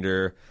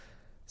sub-commander...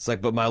 It's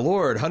like, but my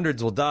lord,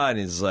 hundreds will die, and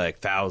he's like,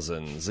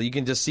 thousands. So you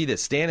can just see that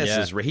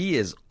Stannis he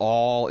is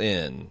all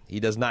in.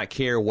 He does not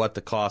care what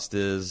the cost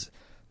is.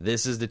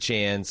 This is the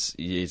chance.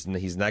 He's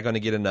not going to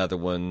get another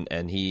one,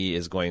 and he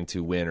is going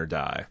to win or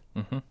die.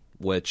 Mm-hmm.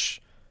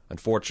 Which,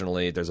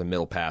 unfortunately, there's a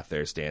middle path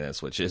there,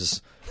 Stannis, which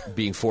is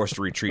being forced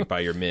to retreat by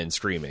your men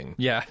screaming.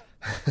 Yeah.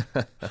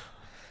 If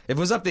it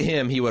was up to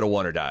him, he would have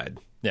won or died.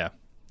 Yeah.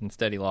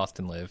 Instead, he lost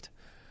and lived.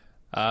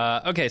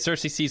 Okay,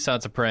 Cersei sees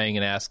Sansa praying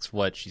and asks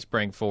what she's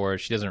praying for.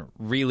 She doesn't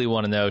really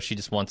want to know. She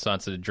just wants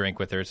Sansa to drink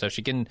with her so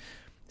she can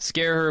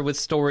scare her with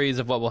stories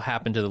of what will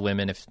happen to the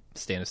women if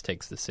Stannis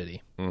takes the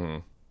city.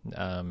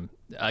 Mm-hmm.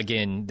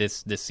 Again,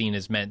 this scene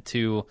is meant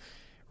to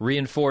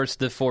reinforce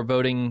the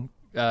foreboding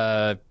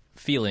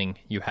feeling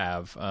you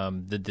have,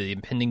 the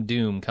impending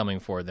doom coming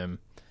for them.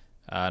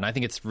 And I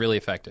think it's really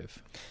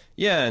effective.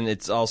 Yeah, and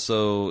it's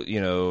also,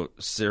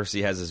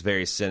 Cersei has this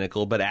very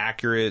cynical but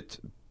accurate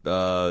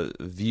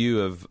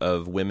view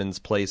of women's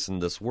place in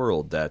this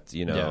world, that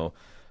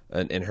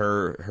in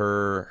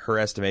her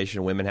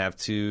estimation, women have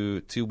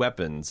two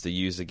weapons to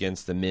use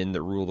against the men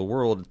that rule the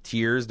world: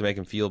 tears to make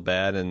them feel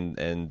bad,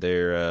 and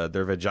their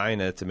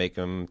vagina to make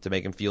them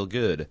feel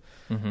good.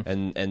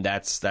 Mm-hmm. And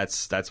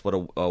that's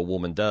what a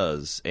woman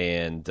does.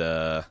 And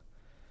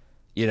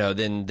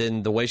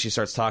then the way she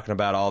starts talking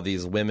about all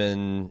these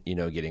women,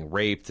 getting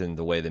raped, and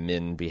the way the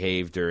men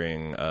behave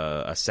during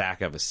a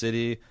sack of a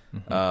city,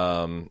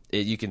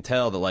 you can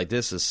tell that, like,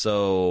 this is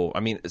so...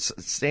 I mean,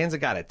 Sansa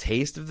got a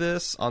taste of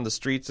this on the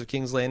streets of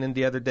King's Landing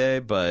the other day,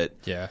 but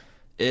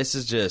this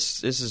is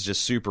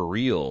just super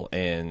real,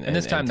 and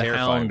this time the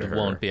Hound her.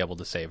 won't be able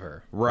to save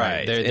her.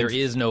 Right. There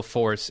is no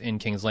force in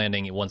King's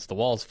Landing once the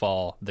walls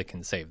fall that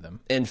can save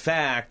them. In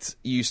fact,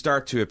 you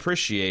start to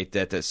appreciate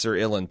that Sir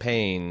Ilan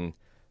Payne,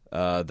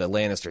 the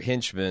Lannister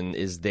henchman,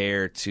 is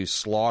there to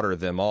slaughter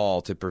them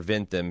all to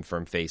prevent them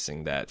from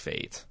facing that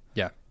fate.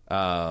 Yeah.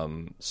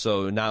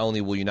 So not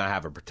only will you not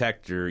have a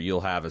protector,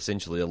 you'll have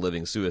essentially a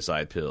living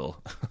suicide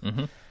pill.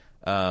 Mm-hmm.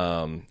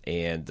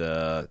 And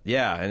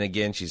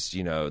again, she's,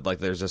 like,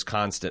 there's this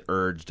constant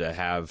urge to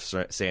have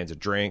Sansa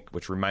drink,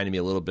 which reminded me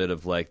a little bit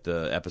of, like,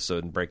 the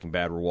episode in Breaking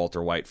Bad where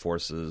Walter White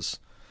forces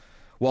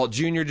Walt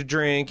Jr. to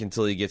drink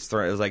until he gets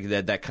thrown. It was like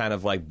that kind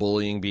of, like,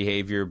 bullying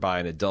behavior by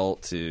an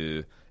adult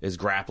is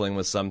grappling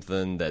with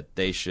something that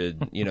they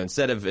should,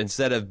 instead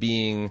of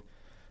being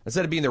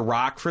the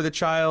rock for the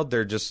child,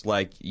 they're just,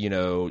 like,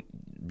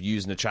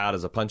 using the child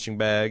as a punching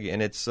bag,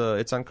 and it's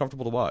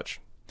uncomfortable to watch.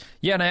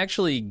 Yeah, and I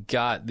actually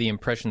got the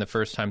impression the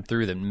first time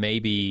through that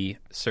maybe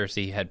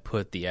Cersei had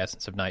put the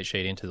essence of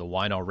Nightshade into the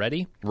wine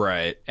already.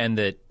 Right. And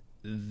that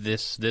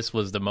this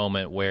was the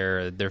moment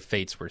where their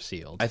fates were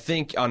sealed. I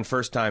think on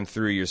first time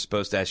through, you're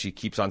supposed to, as she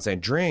keeps on saying,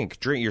 drink,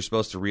 you're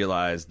supposed to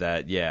realize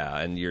that,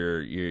 and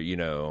you're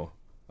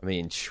I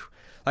mean,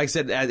 like I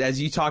said,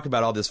 as you talk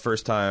about all this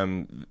first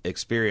time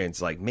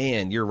experience, like,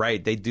 man, you're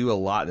right. They do a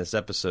lot in this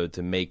episode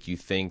to make you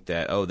think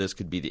that, oh, this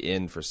could be the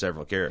end for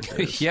several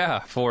characters. Yeah,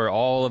 for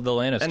all of the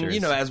Lannisters.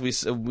 And as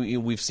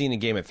we've seen in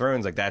Game of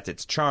Thrones, like that's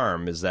its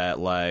charm, is that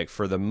like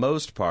for the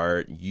most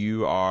part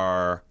you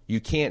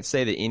can't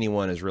say that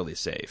anyone is really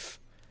safe.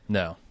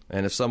 No.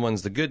 And if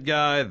someone's the good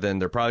guy, then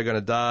they're probably going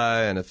to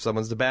die. And if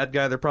someone's the bad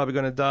guy, they're probably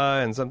going to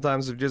die. And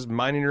sometimes if you're just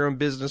minding your own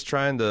business,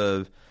 trying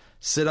to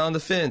sit on the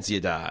fence, you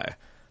die.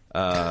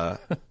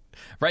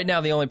 Right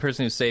now, the only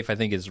person who's safe, I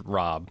think, is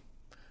Robb.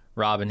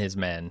 Robb and his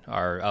men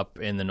are up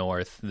in the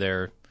north.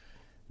 They're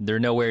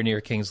nowhere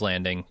near King's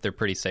Landing. They're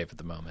pretty safe at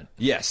the moment.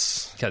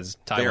 Yes, because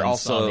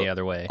Tywin's on the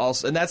other way.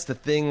 Also, and that's the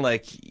thing.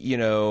 Like,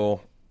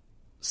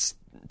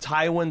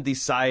 Tywin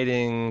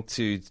deciding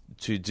to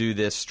do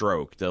this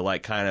stroke, to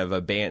like kind of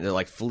abandon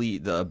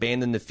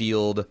the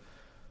field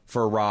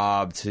for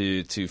Robb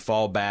to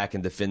fall back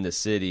and defend the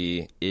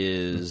city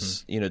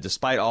is,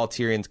 despite all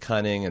Tyrion's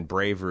cunning and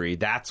bravery,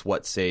 that's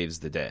what saves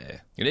the day.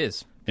 It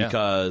is. Yeah.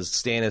 Because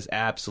Stannis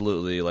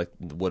absolutely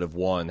would have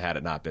won had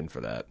it not been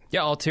for that.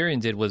 Yeah, all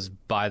Tyrion did was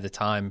buy the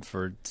time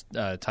for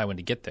Tywin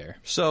to get there.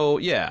 So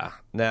yeah,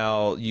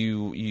 now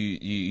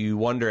you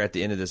wonder at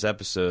the end of this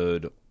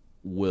episode,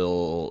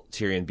 will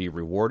Tyrion be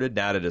rewarded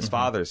now that his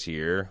father's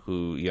here?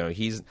 Who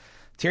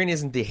Tyrion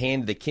isn't the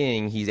hand of the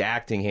king; he's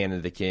acting hand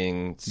of the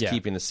king,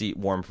 keeping the seat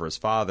warm for his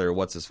father.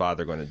 What's his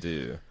father going to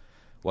do?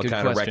 What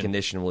kind of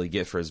recognition will he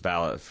get for his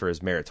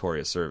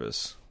meritorious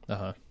service?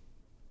 So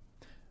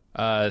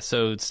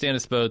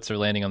Stannis' boats are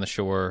landing on the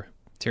shore.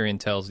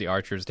 Tyrion tells the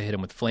archers to hit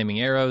him with flaming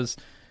arrows.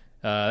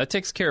 That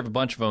takes care of a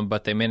bunch of them,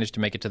 but they manage to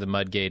make it to the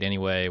mud gate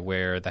anyway,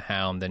 where the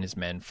Hound and his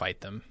men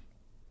fight them.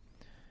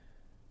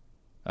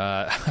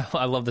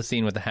 I love the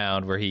scene with the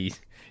Hound where he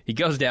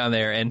goes down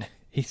there and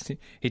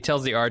he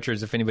tells the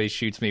archers, if anybody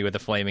shoots me with a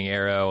flaming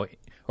arrow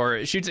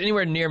or shoots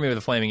anywhere near me with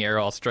a flaming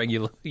arrow, I'll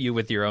strangle you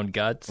with your own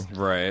guts.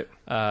 Right.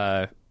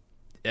 Yeah,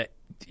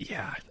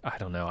 I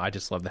don't know. I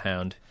just love the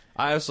Hound.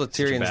 I also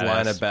Tyrion's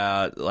line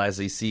about as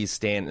he sees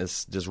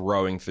Stannis just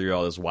rowing through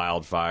all this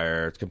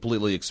wildfire,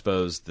 completely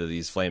exposed to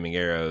these flaming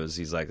arrows.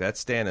 He's like, that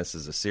Stannis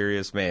is a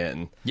serious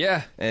man.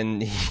 Yeah.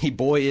 And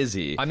boy, is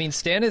he. I mean,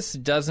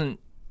 Stannis doesn't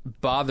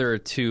bother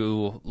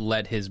to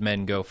let his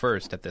men go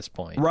first at this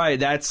point. Right,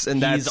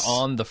 he's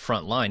on the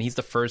front line. He's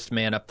the first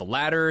man up the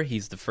ladder.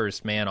 He's the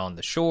first man on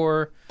the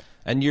shore.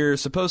 And you're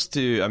supposed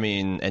to,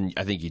 and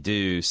I think you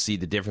do, see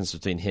the difference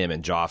between him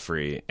and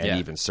Joffrey and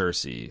even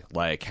Cersei,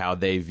 like how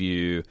they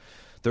view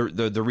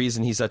the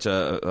reason he's such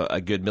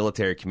a good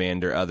military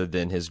commander, other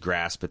than his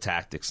grasp of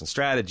tactics and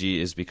strategy,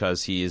 is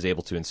because he is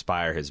able to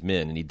inspire his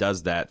men, and he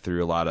does that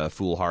through a lot of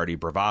foolhardy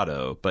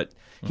bravado. But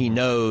he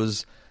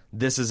knows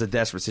this is a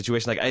desperate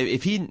situation. Like,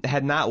 if he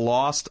had not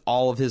lost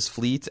all of his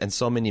fleet and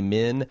so many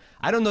men,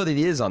 I don't know that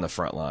he is on the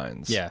front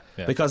lines. Yeah.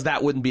 Because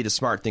that wouldn't be the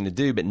smart thing to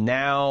do. But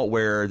now,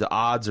 where the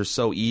odds are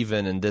so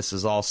even and this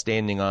is all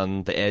standing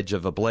on the edge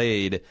of a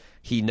blade,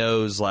 he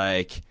knows,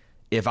 like,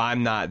 if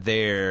I'm not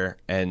there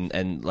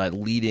and like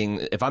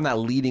if I'm not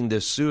leading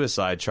this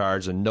suicide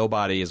charge, then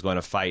nobody is going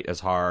to fight as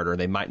hard, or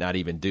they might not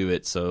even do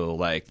it. So,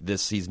 like,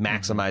 he's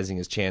maximizing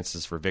his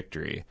chances for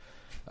victory.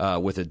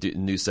 With a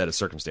new set of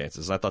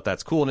circumstances. I thought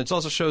that's cool. And it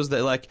also shows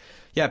that, like,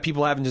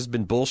 people haven't just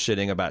been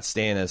bullshitting about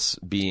Stannis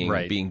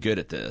being good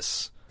at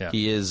this. Yeah.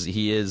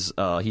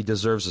 He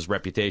deserves his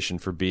reputation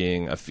for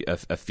being a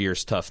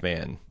fierce, tough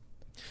man.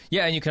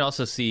 Yeah, and you can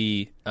also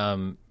see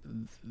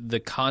the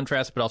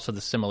contrast, but also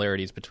the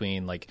similarities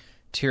between, like,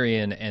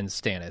 Tyrion and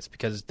Stannis,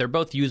 because they're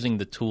both using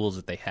the tools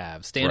that they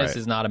have. Stannis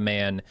is not a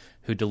man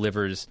who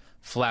delivers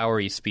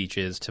flowery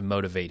speeches to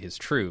motivate his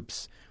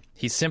troops.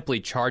 He simply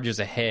charges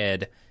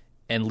ahead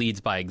and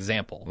leads by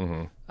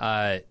example.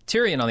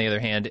 Tyrion, on the other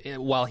hand,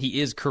 while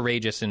he is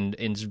courageous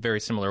in very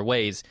similar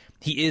ways,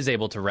 he is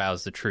able to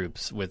rouse the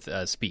troops with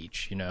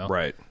speech,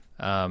 Right.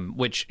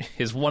 Which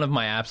is one of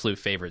my absolute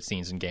favorite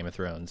scenes in Game of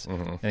Thrones.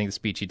 I think the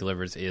speech he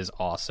delivers is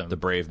awesome. The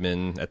brave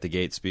men at the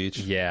gate speech.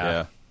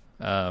 Yeah.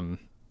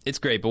 It's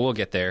great, but we'll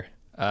get there.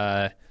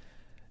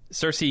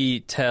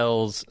 Cersei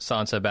tells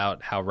Sansa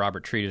about how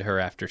Robert treated her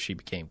after she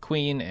became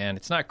queen, and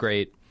it's not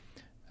great.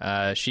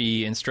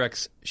 She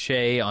instructs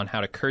Shae on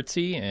how to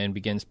curtsy and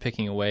begins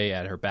picking away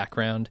at her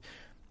background,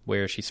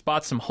 where she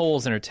spots some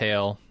holes in her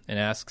tail and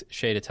asks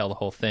Shae to tell the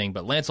whole thing.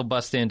 But Lancel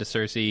busts into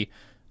Cersei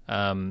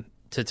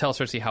to tell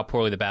Cersei how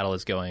poorly the battle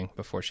is going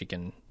before she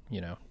can,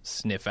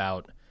 sniff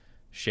out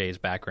Shae's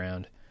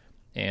background.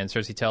 And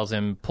Cersei tells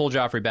him, pull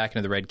Joffrey back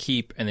into the Red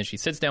Keep, and then she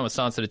sits down with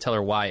Sansa to tell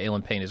her why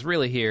Aelin Payne is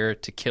really here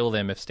to kill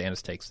them if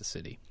Stannis takes the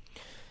city.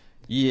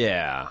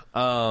 Yeah.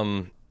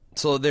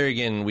 So there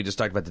again, we just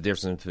talked about the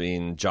difference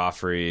between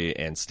Joffrey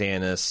and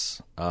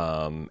Stannis,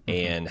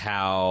 and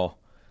how,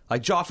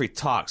 like, Joffrey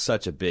talks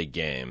such a big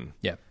game.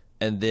 Yeah.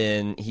 And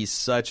then he's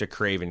such a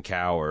craven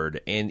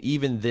coward. And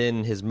even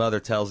then his mother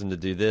tells him to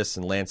do this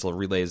and Lancel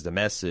relays the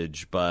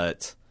message,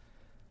 but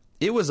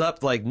it was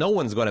up, like, no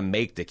one's going to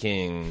make the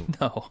king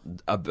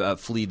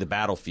flee the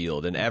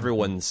battlefield. And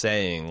everyone's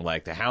saying,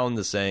 like, the Hound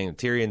is saying,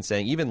 Tyrion's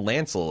saying, even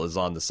Lancel is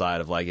on the side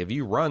of, like, if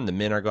you run, the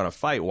men are going to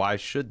fight. Why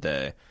should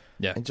they?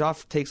 Yeah. And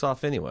Joffrey takes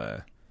off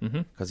anyway.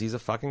 Because he's a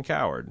fucking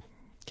coward.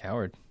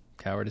 Coward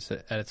is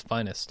at its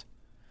finest.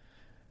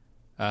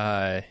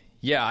 I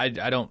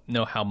don't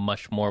know how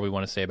much more we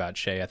want to say about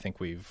Shay. I think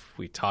we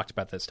talked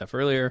about that stuff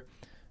earlier.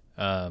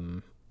 We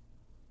can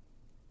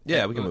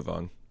move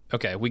on.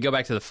 Okay, we go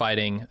back to the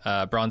fighting.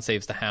 Bronn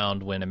saves the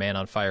Hound when a man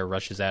on fire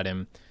rushes at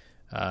him,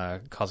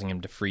 causing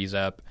him to freeze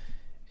up.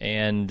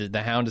 And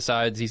the Hound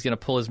decides he's going to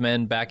pull his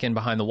men back in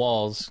behind the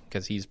walls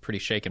because he's pretty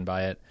shaken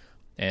by it.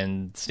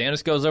 And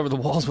Stannis goes over the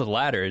walls with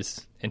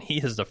ladders, and he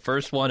is the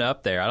first one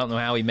up there. I don't know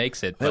how he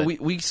makes it. But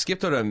we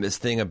skipped over this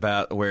thing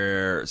about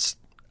where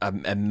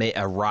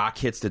a rock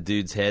hits the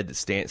dude's head that's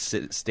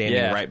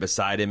standing right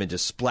beside him and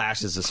just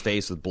splashes his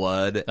face with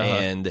blood.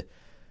 And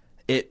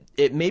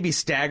it maybe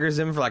staggers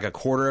him for like a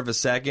quarter of a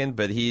second,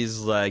 but he's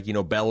like,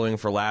 bellowing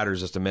for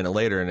ladders just a minute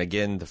later. And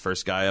again, the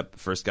first guy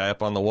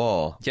up on the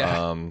wall.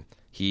 Yeah.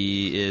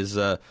 He is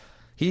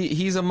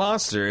he's a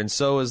monster, and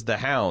so is the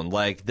Hound.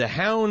 Like, the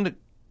Hound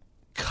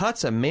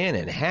cuts a man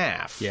in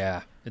half.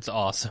 Yeah, it's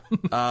awesome.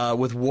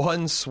 With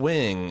one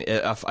swing,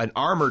 an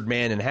armored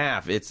man in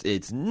half.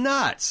 It's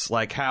nuts,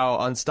 like how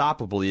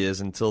unstoppable he is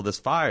until this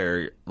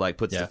fire like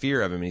puts the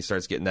fear of him, and he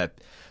starts getting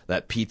that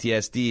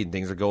PTSD, and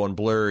things are going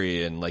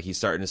blurry, and like he's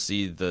starting to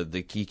see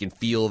he can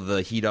feel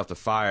the heat off the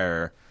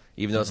fire,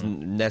 even though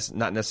it's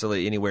not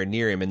necessarily anywhere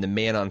near him, and the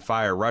man on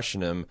fire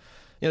rushing him.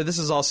 This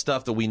is all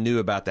stuff that we knew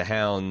about the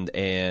Hound,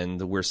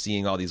 and we're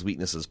seeing all these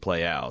weaknesses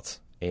play out.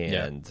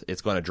 And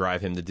it's going to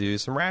drive him to do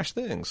some rash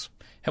things.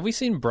 Have we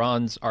seen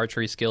Bronn's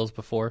archery skills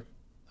before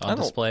on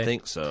display? I don't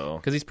think so.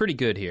 Because he's pretty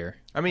good here.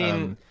 I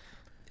mean,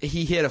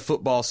 he hit a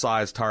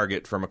football-sized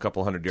target from a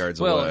couple hundred yards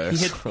away. Well,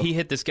 he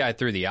hit this guy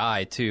through the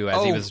eye, too,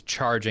 as he was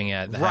charging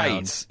at the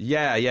Hound.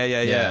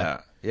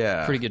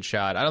 Yeah. Pretty good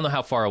shot. I don't know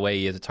how far away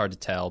he is. It's hard to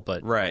tell,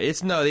 but... Right.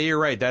 You're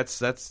right.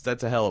 That's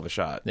a hell of a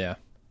shot. Yeah.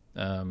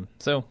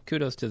 So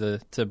kudos to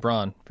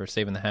Bronn for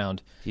saving the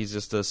Hound. He's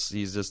just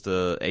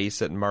a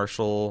ace at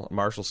martial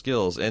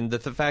skills, and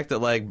the fact that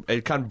like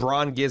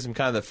Bronn gives him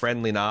kind of the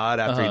friendly nod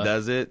after he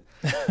does it,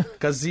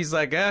 because he's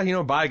like,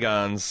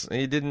 bygones.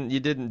 You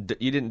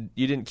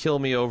didn't kill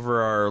me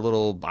over our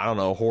little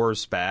horror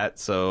spat,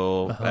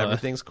 so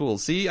everything's cool.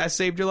 See, I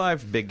saved your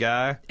life, big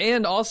guy.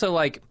 And also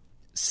like.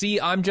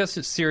 See, I'm just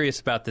as serious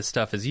about this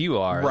stuff as you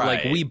are.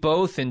 Right. Like, we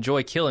both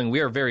enjoy killing. We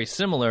are very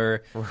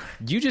similar.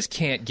 You just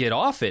can't get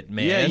off it,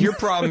 man. Yeah, your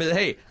problem is,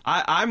 hey,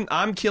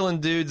 I'm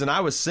killing dudes, and I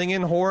was singing,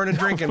 whoring, and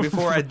drinking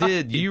before I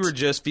did. You were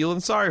just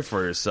feeling sorry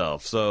for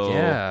yourself.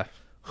 So,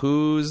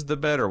 who's the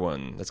better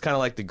one? It's kind of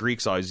like the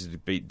Greeks always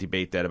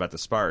debate that about the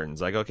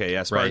Spartans. Like, okay,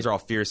 yeah, Spartans are all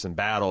fierce in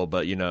battle,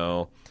 but,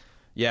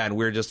 yeah, and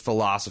we're just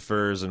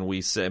philosophers, and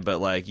we say,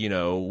 but like we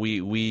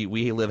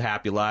live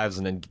happy lives,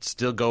 and then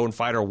still go and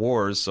fight our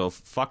wars. So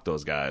fuck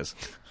those guys.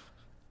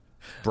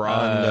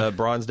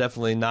 Bronn's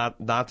definitely not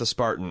the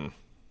Spartan.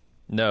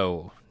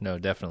 No,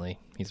 definitely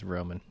he's a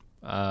Roman.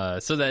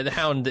 So the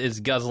Hound is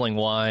guzzling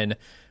wine.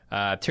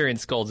 Tyrion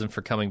scolds him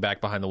for coming back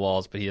behind the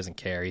walls, but he doesn't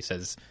care. He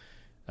says,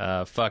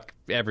 "Fuck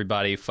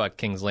everybody, fuck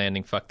King's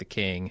Landing, fuck the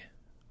king,"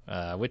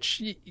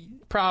 which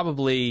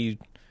probably.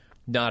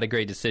 Not a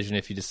great decision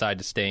if you decide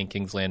to stay in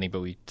King's Landing, but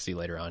we see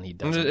later on he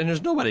doesn't. And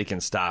there's nobody can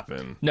stop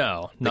him.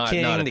 No, not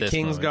at this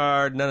King's moment.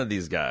 Guard, none of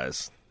these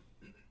guys.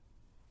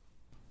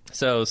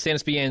 So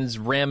Stannis begins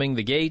ramming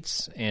the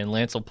gates, and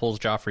Lancel pulls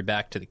Joffrey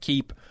back to the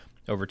keep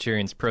over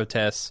Tyrion's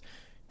protests.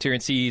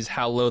 Tyrion sees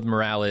how low the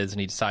morale is,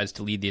 and he decides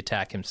to lead the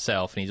attack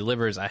himself, and he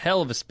delivers a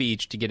hell of a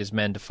speech to get his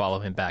men to follow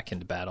him back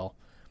into battle.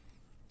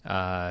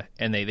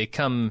 And they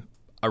come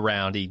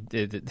around.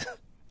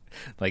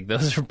 Like,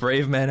 those are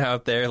brave men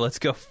out there. Let's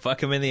go fuck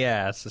them in the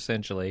ass,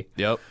 essentially.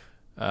 Yep.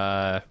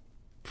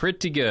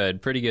 Pretty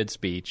good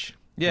speech.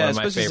 Yeah, one of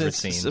my favorite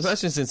scenes.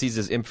 Especially since he's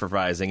just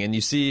improvising, and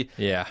you see,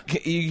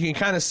 you can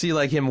kind of see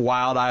like him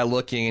wild-eyed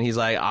looking, and he's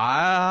like,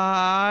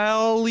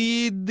 "I'll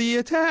lead the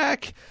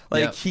attack."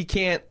 Like he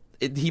can't.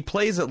 He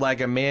plays it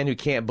like a man who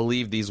can't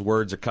believe these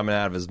words are coming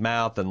out of his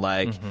mouth, and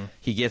like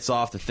he gets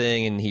off the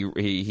thing, and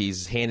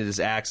he's handed his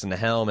axe and the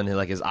helm, and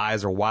like his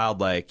eyes are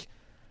wild, like.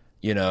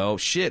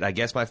 Shit, I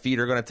guess my feet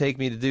are going to take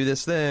me to do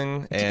this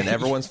thing, and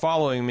everyone's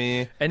following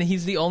me. And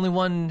he's the only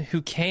one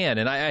who can.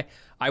 And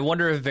I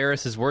wonder if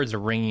Varys' words are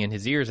ringing in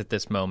his ears at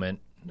this moment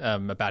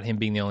about him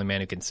being the only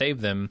man who can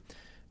save them.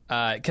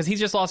 Because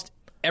he's just lost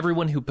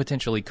everyone who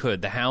potentially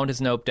could. The Hound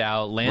has noped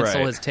out.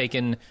 Lancel has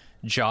taken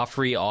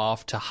Joffrey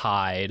off to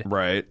hide.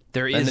 Right.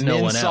 There is no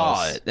one else.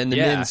 Saw it, and the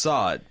men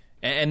saw it.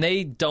 And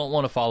they don't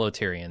want to follow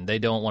Tyrion. They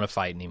don't want to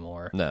fight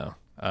anymore. No.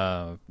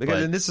 And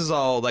this is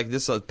all like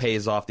this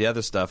pays off the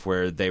other stuff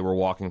where they were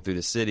walking through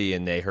the city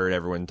and they heard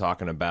everyone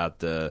talking about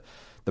the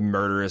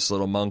murderous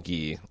little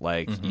monkey.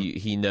 Like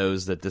he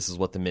knows that this is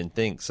what the men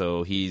think,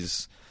 so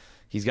he's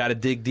got to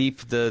dig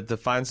deep to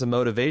find some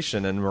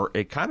motivation, and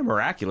it kind of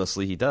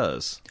miraculously he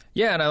does.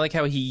 Yeah, and I like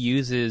how he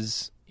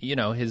uses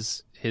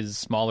his his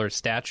smaller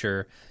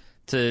stature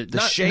to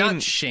shame,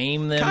 not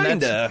shame them.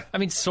 Kinda. I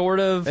mean, sort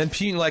of. And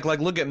Putin, like,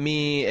 look at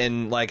me,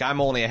 and, like,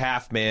 I'm only a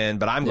half man,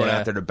 but I'm going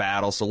out there to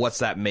battle, so what's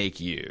that make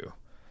you?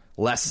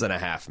 Less than a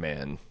half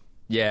man.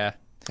 Yeah.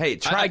 Hey,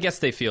 I guess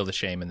they feel the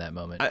shame in that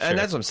moment. And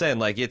that's what I'm saying.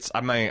 Like,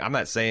 I'm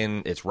not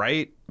saying it's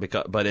right,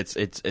 but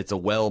it's a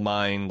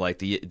well-mined, like,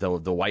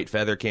 the White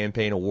Feather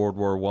campaign of World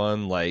War I.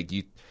 Like,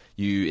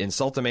 you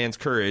insult a man's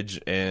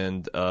courage,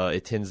 and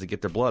it tends to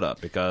get their blood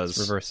up because... It's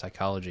reverse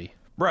psychology.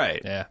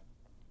 Right. Yeah.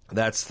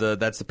 That's the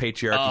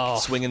patriarchy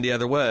swinging the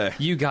other way.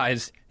 You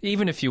guys,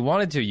 even if you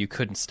wanted to, you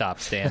couldn't stop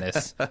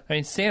Stannis. I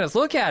mean, Stannis,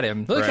 look at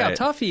him. Look how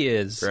tough he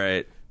is.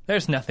 Right.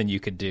 There's nothing you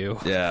could do.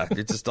 Yeah,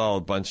 you're just all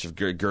a bunch of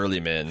girly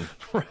men.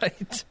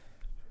 Right.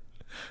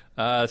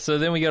 So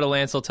then we go to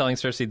Lancel telling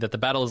Cersei that the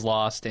battle is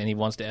lost, and he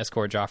wants to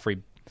escort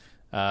Joffrey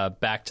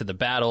back to the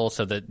battle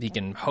so that he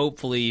can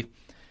hopefully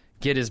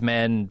get his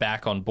men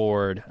back on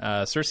board.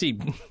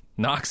 Cersei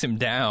knocks him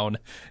down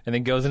and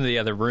then goes into the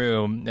other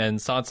room, and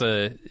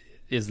Sansa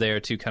is there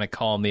to kind of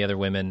calm the other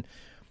women.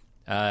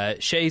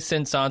 Shay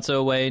sends Sansa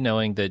away,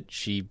 knowing that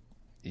she,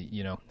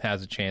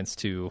 has a chance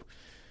to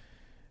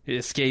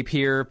escape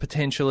here,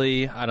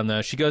 potentially. I don't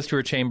know. She goes to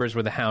her chambers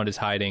where the Hound is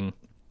hiding,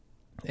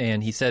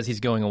 and he says he's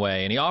going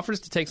away, and he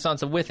offers to take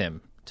Sansa with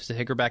him, to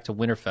take her back to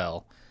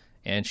Winterfell,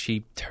 and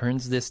she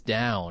turns this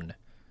down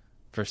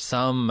for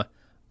some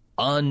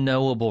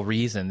unknowable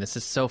reason. This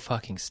is so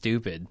fucking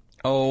stupid.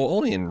 Oh,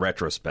 only in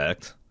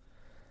retrospect.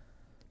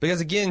 Because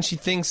again, she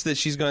thinks that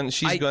she's going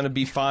to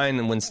be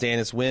fine when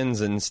Stannis wins,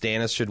 and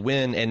Stannis should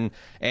win,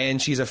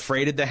 and she's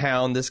afraid of the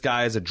Hound. This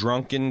guy is a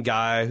drunken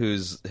guy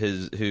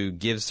who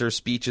gives her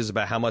speeches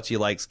about how much he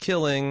likes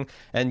killing,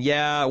 and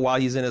while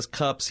he's in his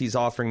cups, he's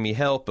offering me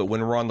help. But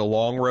when we're on the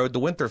long road to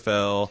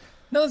Winterfell,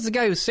 no, that's the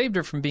guy who saved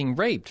her from being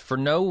raped for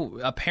no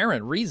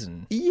apparent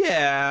reason.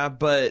 Yeah,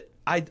 but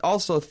I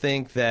also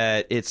think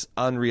that it's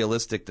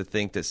unrealistic to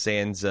think that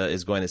Sansa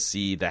is going to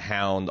see the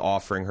Hound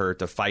offering her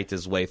to fight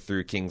his way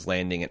through King's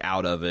Landing and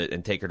out of it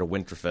and take her to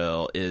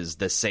Winterfell is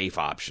the safe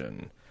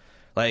option.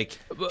 Like,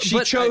 she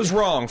chose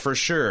wrong for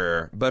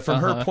sure, but from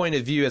her point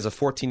of view as a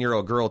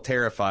 14-year-old girl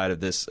terrified of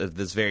this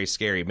very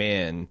scary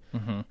man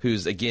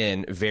who's,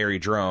 again, very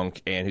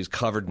drunk and who's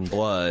covered in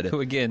blood. Who,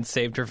 again,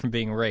 saved her from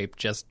being raped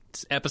just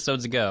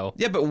episodes ago.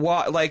 Yeah, but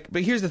why?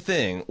 But here's the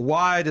thing.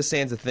 Why does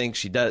Sansa think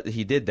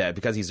he did that?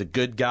 Because he's a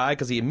good guy?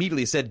 Because he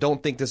immediately said,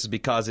 don't think this is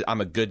because I'm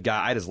a good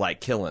guy. I just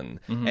like killing.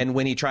 And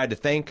when he tried to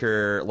thank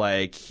her,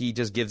 like, he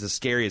just gives the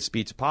scariest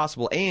speech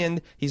possible.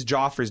 And he's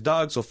Joffrey's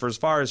dog, so for as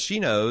far as she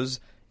knows,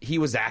 he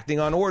was acting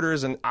on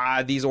orders, and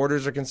these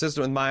orders are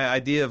consistent with my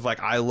idea of, like,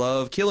 I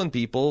love killing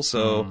people.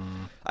 So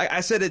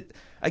I said it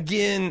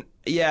again.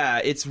 Yeah,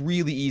 it's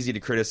really easy to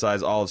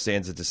criticize all of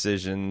Sansa's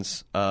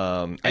decisions.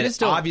 And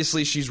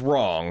obviously she's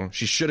wrong.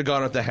 She should have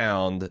gone with the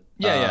Hound,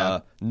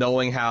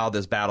 knowing how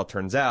this battle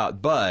turns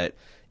out. But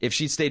if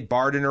she stayed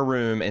barred in her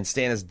room and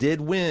Stannis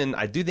did win,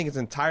 I do think it's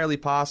entirely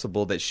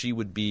possible that she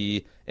would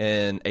be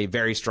in a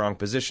very strong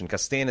position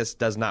because Stannis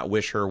does not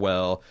wish her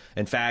well.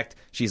 In fact,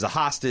 she's a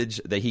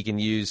hostage that he can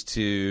use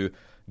to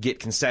get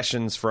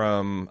concessions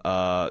from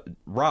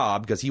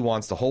Robb because he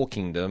wants the whole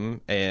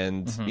kingdom,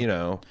 and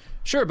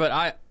Sure,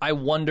 but I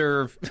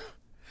wonder.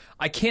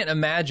 I can't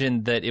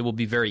imagine that it will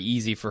be very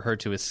easy for her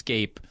to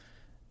escape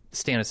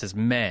Stannis'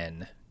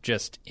 men.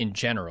 Just in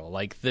general,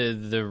 like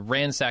the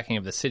ransacking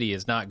of the city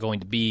is not going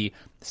to be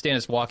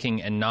Stannis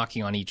walking and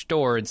knocking on each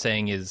door and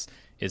saying, "Is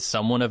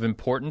someone of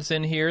importance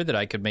in here that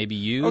I could maybe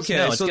use?" Okay,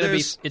 no, so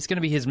it's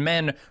gonna be his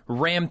men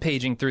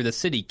rampaging through the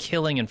city,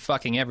 killing and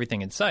fucking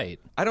everything in sight.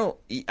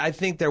 I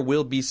think there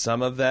will be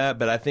some of that,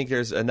 but I think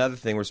there's another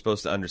thing we're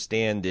supposed to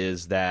understand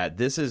is that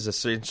this is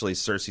essentially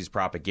Cersei's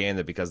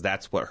propaganda because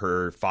that's what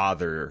her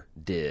father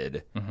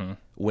did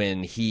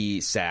when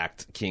he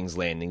sacked King's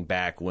Landing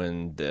back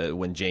when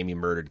Jaime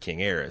murdered King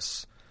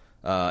Aerys.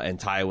 And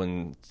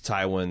Tywin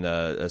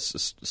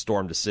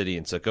stormed the city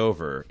and took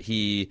over.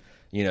 He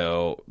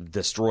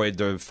destroyed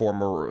the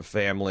former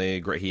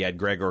family. He had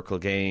Gregor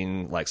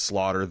Clegane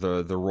slaughter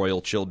the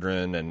royal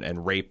children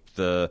and rape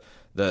the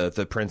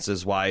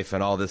prince's wife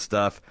and all this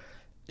stuff.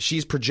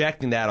 She's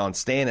projecting that on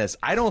Stannis.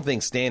 I don't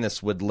think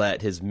Stannis would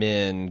let his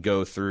men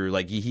go through.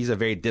 He's a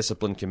very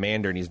disciplined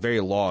commander and he's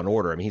very law and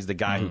order. I mean, he's the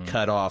guy who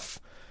cut off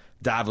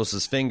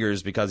Davos's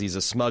fingers because he's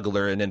a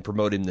smuggler and then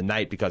promoted him to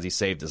knight because he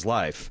saved his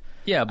life.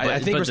 Yeah, but I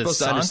think we're supposed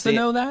to understand.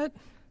 Know that?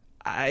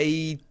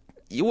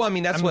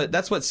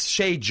 That's what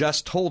Shay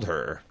just told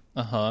her.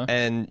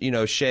 And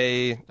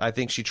Shay, I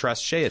think she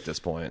trusts Shay at this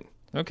point.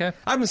 Okay.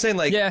 I'm saying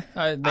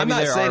I'm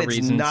not saying it's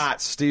reasons.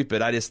 Not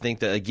stupid. I just think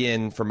that,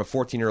 again, from a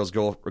 14-year-old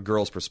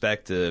girl's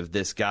perspective,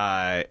 this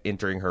guy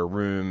entering her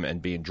room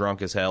and being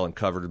drunk as hell and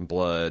covered in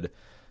blood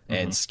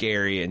and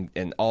scary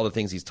and all the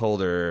things he's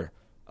told her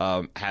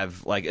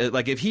have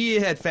if he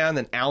had found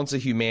an ounce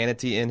of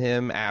humanity in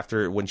him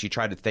when she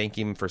tried to thank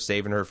him for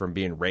saving her from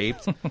being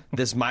raped,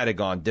 this might have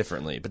gone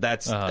differently. But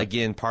that's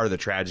again part of the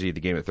tragedy of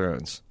the Game of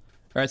Thrones.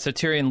 All right, so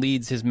Tyrion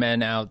leads his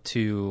men out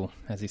to,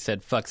 as he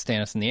said, fuck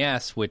Stannis in the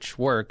ass, which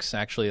works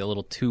actually a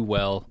little too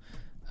well.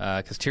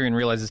 because Tyrion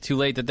realizes too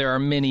late that there are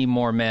many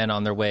more men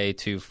on their way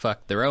to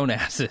fuck their own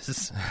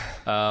asses.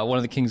 One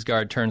of the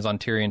Kingsguard turns on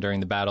Tyrion during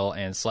the battle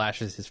and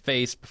slashes his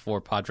face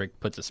before Podrick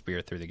puts a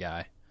spear through the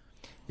guy.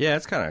 Yeah,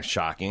 it's kind of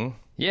shocking.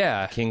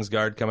 Yeah.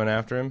 Kingsguard coming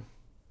after him.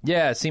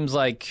 Yeah, it seems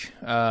like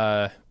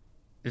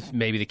if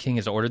maybe the king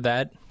has ordered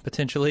that,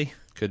 potentially.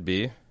 Could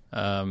be.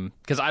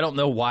 Because I don't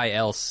know why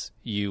else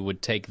you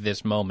would take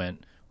this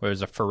moment where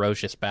there's a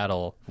ferocious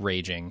battle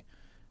raging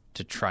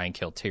to try and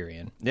kill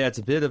Tyrion. Yeah, it's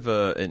a bit of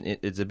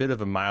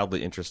a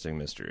mildly interesting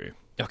mystery.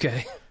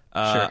 Okay,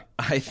 sure.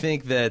 I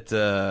think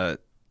that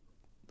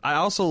I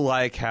also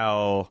like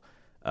how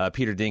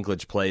Peter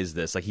Dinklage plays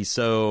this. Like he's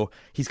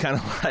kind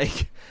of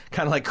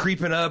like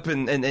creeping up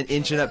and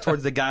inching up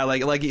towards the guy.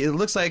 Like it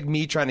looks like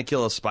me trying to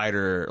kill a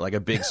spider, like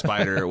a big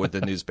spider with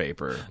a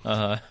newspaper.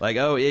 Like,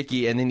 oh,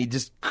 icky. And then he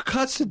just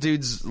cuts the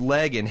dude's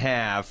leg in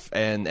half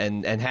and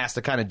has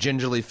to kind of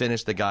gingerly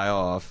finish the guy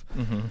off.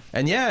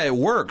 And yeah, it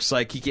works.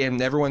 Like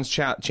everyone's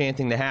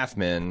chanting the half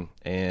men,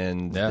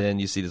 and then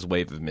you see this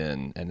wave of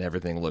men, and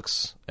everything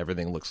looks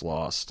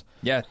lost.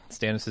 Yeah,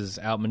 Stannis has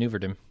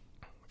outmaneuvered him.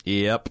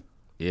 Yep.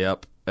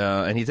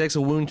 And he takes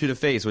a wound to the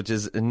face, which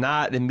is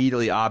not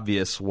immediately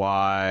obvious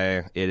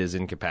why it is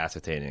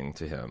incapacitating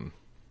to him.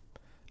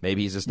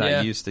 Maybe he's just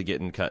not used to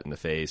getting cut in the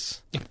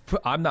face.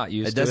 I'm not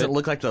used to it. It doesn't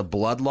look like the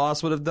blood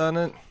loss would have done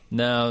it.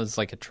 No, it's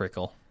like a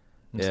trickle.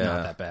 It's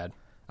not that bad.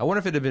 I wonder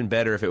if it'd have been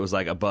better if it was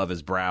like above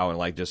his brow and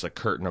like just a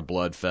curtain of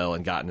blood fell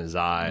and got in his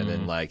eye, and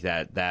then like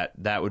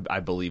that would,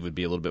 I believe, would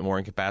be a little bit more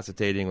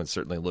incapacitating. Would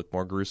certainly look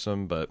more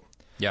gruesome, but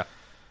yeah.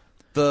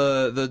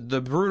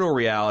 The brutal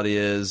reality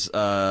is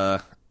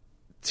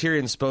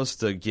Tyrion's supposed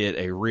to get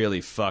a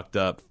really fucked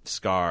up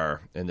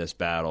scar in this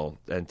battle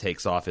and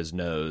takes off his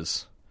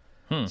nose.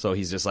 So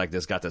he's just like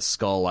this, got this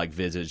skull-like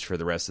visage for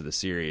the rest of the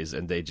series,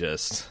 and they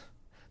just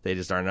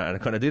are not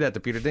going to do that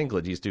to Peter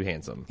Dinklage. He's too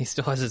handsome. He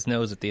still has his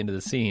nose at the end of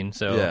the scene,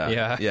 so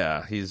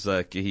yeah. He's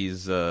but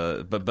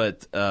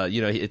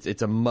you know,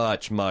 it's a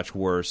much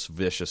worse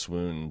vicious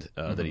wound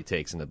that he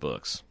takes in the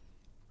books.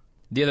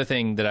 The other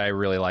thing that I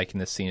really like in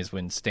this scene is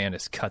when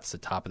Stannis cuts the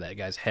top of that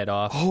guy's head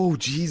off. Oh,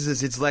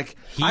 Jesus. It's like,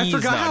 I He's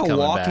forgot not how coming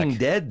Walking back.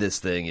 Dead this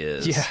thing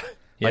is. Yeah.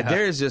 Like,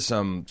 there's just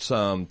some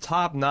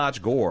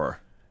top-notch gore.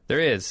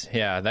 There is.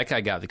 Yeah, that guy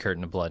got the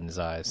curtain of blood in his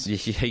eyes.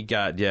 He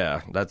got,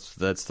 that's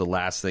the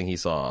last thing he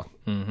saw.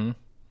 So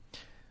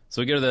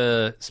we go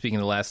to speaking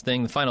of the last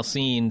thing, the final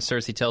scene,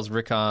 Cersei tells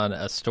Rickon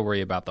a story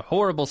about the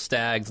horrible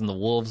stags and the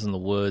wolves in the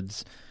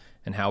woods,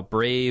 and how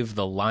brave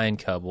the lion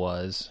cub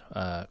was.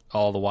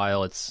 All the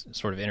while, it's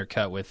sort of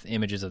intercut with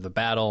images of the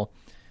battle.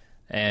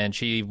 And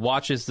she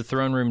watches the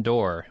throne room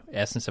door,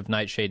 essence of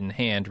Nightshade in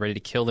hand, ready to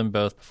kill them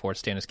both before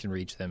Stannis can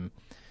reach them.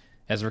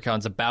 As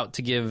Rickon's about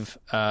to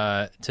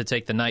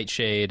take the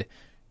Nightshade,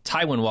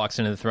 Tywin walks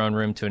into the throne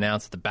room to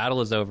announce that the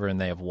battle is over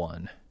and they have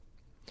won.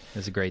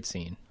 It's a great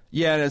scene.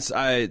 Yeah,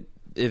 and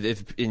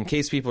if in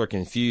case people are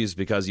confused,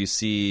 because you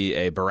see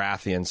a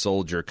Baratheon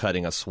soldier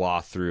cutting a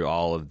swath through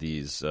all of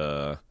these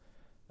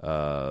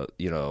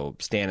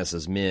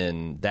Stannis's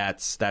men,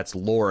 that's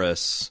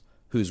Loras,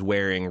 who's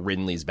wearing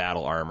Renly's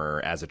battle armor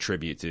as a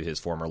tribute to his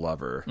former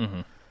lover.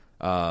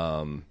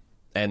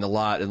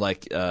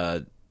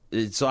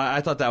 So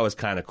I thought that was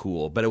kind of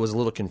cool, but it was a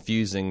little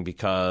confusing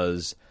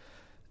because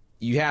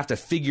you have to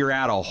figure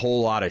out a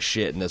whole lot of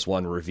shit in this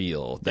one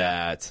reveal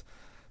that,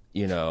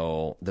 you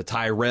know, the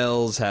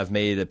Tyrells have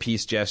made a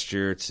peace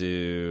gesture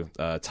to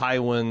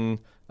Tywin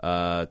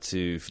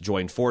to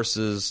join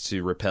forces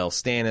to repel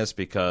Stannis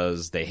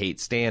because they hate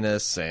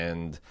Stannis.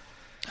 And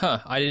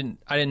I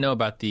didn't know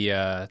about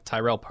the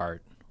Tyrell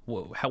part.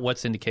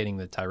 What's indicating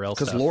the Tyrell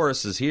stuff? Because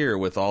Loras is here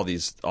with all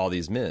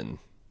these men.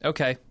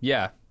 Okay,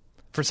 yeah.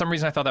 For some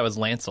reason, I thought that was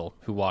Lancel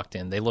who walked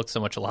in. They look so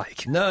much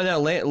alike. No,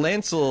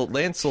 Lancel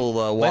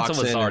walks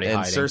in and hiding,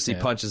 Cersei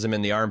punches him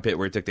in the armpit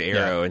where he took the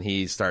arrow, and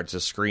he starts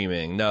just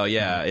screaming. No,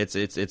 it's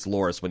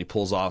Loras when he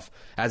pulls off.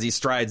 As he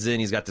strides in,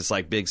 he's got this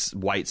like big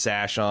white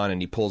sash on,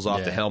 and he pulls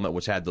off the helmet,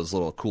 which had those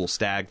little cool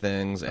stag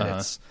things, and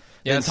it's...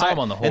 Yeah, and Ty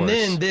on the horse.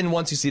 And then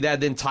once you see that,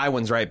 then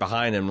Tywin's right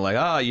behind him. Like,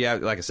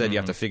 like I said, you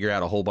have to figure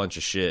out a whole bunch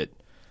of shit.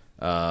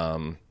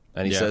 And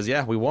he says,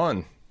 we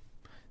won.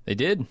 They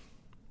did.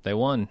 They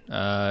won.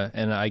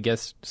 And I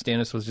guess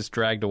Stannis was just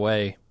dragged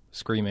away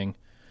screaming.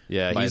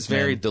 Yeah, he's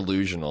very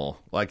delusional.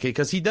 Like,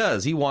 because he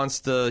does. He wants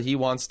to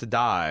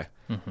die.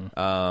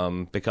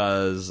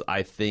 Because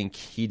I think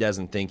he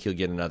doesn't think he'll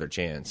get another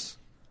chance.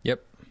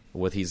 Yep.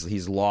 With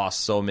he's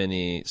lost so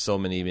many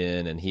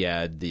men, and he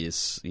had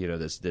this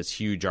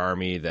huge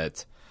army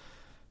that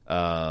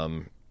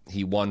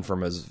he won from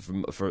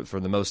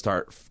the most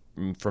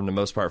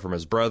part from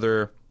his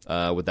brother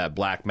with that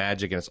black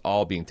magic, and it's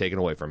all being taken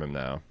away from him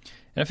now.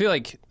 And I feel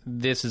like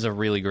this is a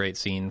really great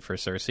scene for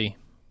Cersei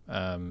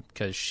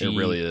because it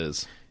really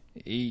is.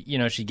 You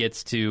know, she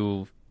gets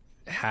to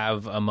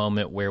have a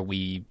moment where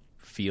we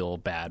feel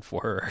bad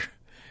for her.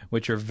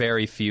 Which are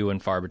very few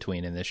and far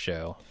between in this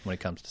show when it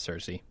comes to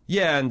Cersei.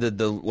 Yeah, and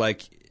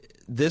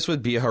this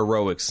would be a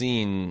heroic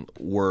scene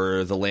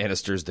were the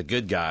Lannisters the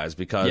good guys,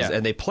 because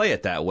and they play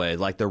it that way,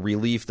 like the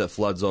relief that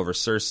floods over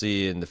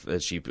Cersei,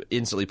 and she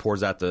instantly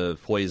pours out the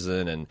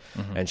poison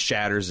and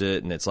shatters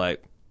it, and it's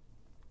like,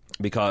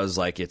 because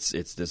like it's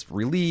this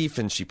relief,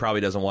 and she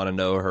probably doesn't want to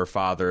know her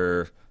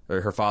father,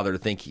 or her father to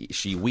think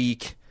she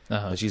weak,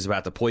 and she's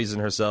about to poison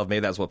herself. Maybe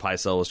that's what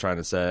Pycelle was trying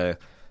to say.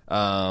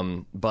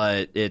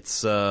 But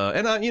it's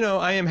and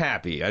I am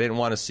happy. I didn't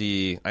want to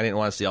see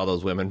all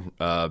those women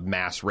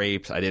mass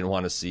raped. I didn't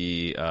want to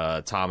see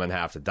Tommen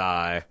have to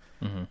die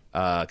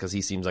because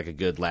he seems like a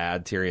good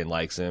lad. Tyrion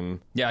likes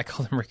him. Yeah, I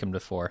called him Rickon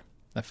before.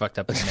 I fucked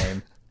up his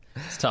name.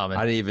 It's Tommen.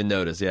 I didn't even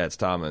notice. Yeah, it's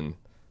Tommen.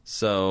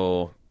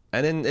 So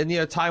and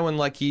Tywin,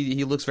 like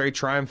he looks very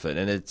triumphant,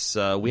 and it's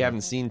we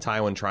haven't seen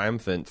Tywin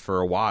triumphant for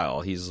a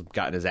while. He's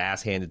gotten his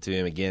ass handed to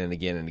him again and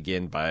again and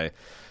again by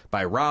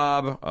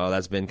Robb.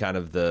 That's been kind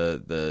of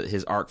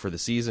his arc for the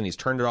season. He's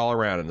turned it all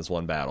around in this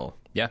one battle.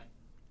 Yeah.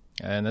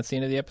 And that's the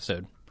end of the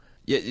episode.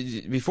 Yeah.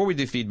 Before we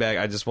do feedback,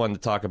 I just wanted to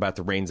talk about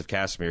the Reigns of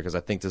Castamere, because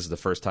I think this is the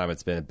first time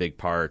it's been a big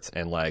part.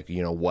 And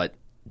what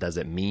does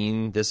it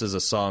mean? This is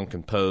a song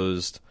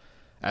composed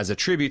as a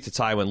tribute to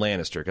Tywin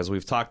Lannister, because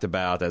we've talked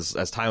about, as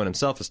Tywin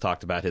himself has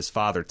talked about, his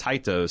father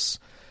Tytos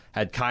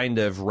had kind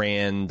of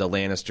ran the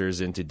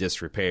Lannisters into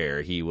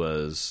disrepair. He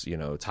was,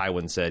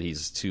 Tywin said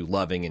he's too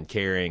loving and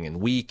caring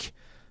and weak.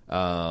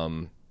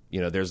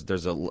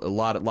 There's a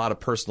lot of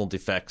personal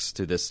defects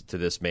to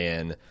this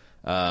man.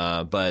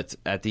 But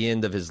at the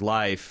end of his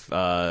life,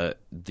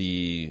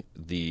 the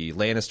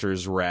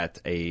Lannisters were at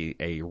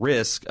a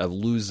risk of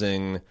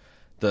losing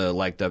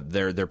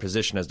their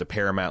position as the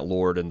paramount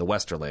lord in the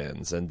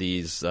Westerlands, and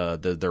these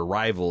their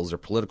rivals, their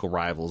political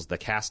rivals, the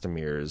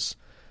Castameres,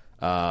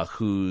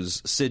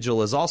 whose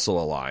sigil is also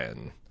a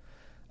lion.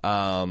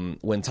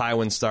 When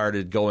Tywin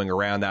started going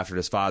around after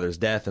his father's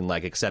death and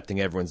accepting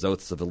everyone's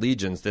oaths of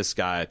allegiance, this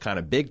guy kind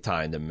of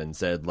big-timed him and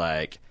said,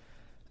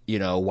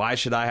 why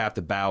should I have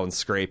to bow and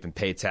scrape and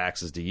pay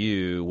taxes to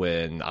you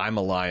when I'm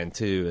a lion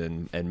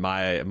too, and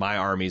my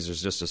armies are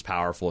just as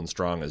powerful and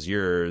strong as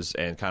yours,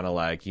 and kind of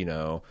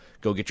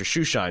go get your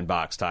shoe shine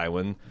box,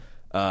 Tywin.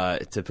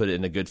 To put it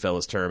in a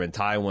Goodfellas term, and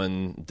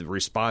Tywin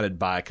responded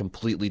by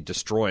completely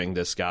destroying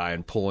this guy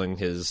and pulling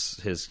his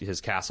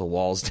castle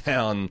walls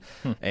down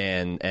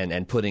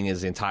and putting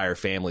his entire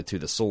family to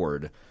the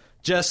sword,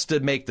 just to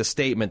make the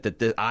statement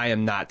that I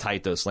am not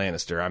Tytos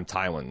Lannister, I'm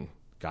Tywin.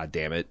 God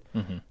damn it.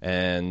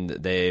 And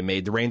they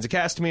made the Reigns of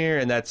Castamere,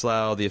 and that's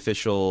now the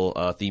official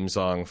theme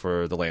song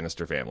for the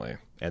Lannister family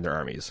and their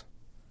armies.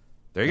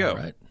 There you go.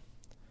 Right.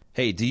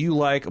 Hey, do you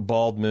like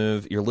Bald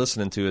Move? You're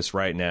listening to us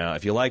right now.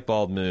 If you like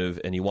Bald Move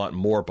and you want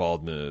more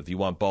Bald Move, you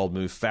want Bald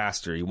Move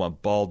faster, you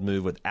want Bald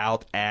Move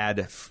without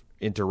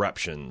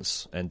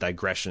interruptions and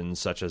digressions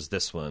such as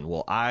this one,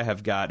 well, I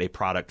have got a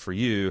product for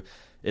you.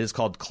 It is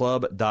called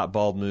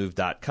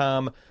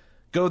club.baldmove.com.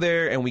 Go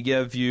there and we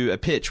give you a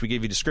pitch. We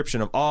give you a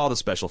description of all the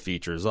special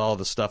features, all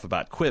the stuff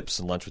about quips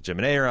and Lunch with Jim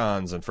and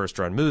Aarons and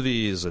first-run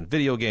movies and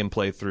video game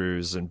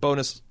playthroughs and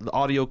bonus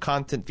audio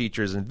content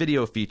features and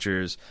video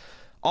features,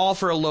 all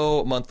for a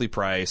low monthly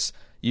price.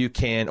 You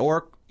can,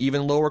 or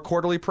even lower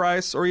quarterly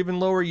price, or even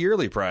lower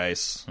yearly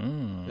price.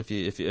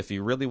 If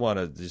you really want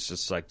to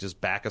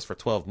just back us for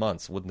 12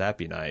 months, wouldn't that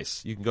be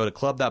nice? You can go to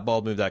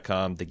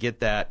club.baldmove.com to get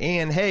that,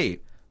 and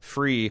hey,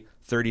 free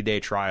 30-day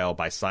trial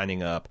by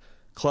signing up.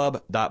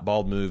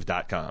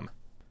 Club.baldmove.com.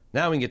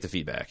 Now we can get to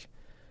feedback.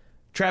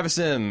 Travis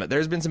M.,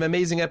 there's been some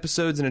amazing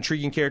episodes and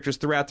intriguing characters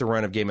throughout the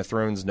run of Game of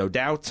Thrones, no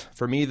doubt.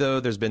 For me, though,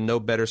 there's been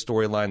no better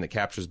storyline that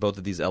captures both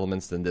of these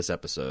elements than this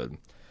episode.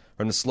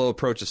 From the slow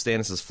approach of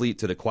Stannis' fleet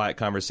to the quiet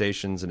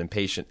conversations and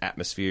impatient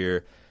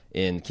atmosphere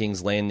in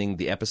King's Landing,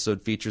 the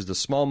episode features the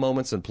small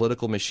moments and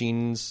political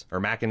machines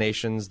or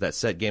machinations that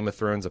set Game of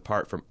Thrones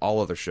apart from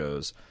all other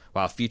shows,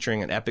 while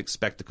featuring an epic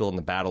spectacle in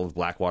the Battle of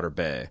Blackwater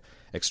Bay.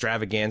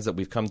 Extravaganza that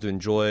we've come to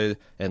enjoy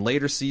in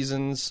later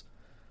seasons.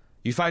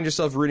 You find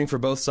yourself rooting for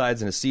both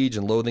sides in a siege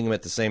and loathing them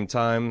at the same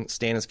time.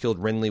 Stannis killed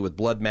Renly with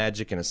blood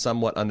magic and is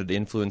somewhat under the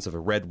influence of a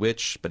red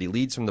witch, but he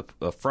leads from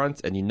the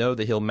front, and you know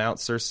that he'll mount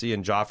Cersei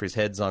and Joffrey's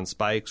heads on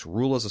spikes,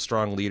 rule as a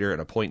strong leader,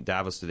 and appoint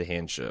Davos to the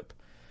handship.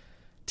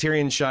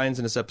 Tyrion shines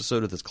in this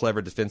episode with his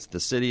clever defense of the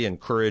city and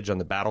courage on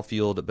the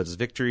battlefield, but his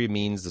victory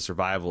means the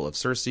survival of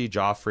Cersei,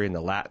 Joffrey, and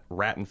the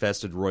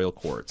rat-infested royal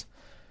court.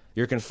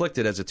 You're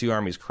conflicted as the two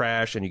armies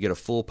crash, and you get a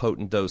full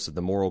potent dose of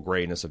the moral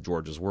grayness of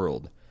George's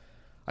world.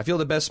 I feel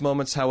the best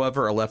moments,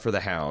 however, are left for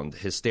the Hound.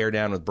 His stare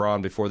down with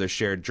Bronn before their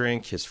shared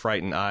drink, his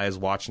frightened eyes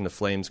watching the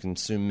flames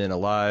consume men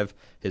alive,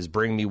 his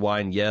bring me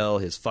wine yell,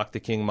 his fuck the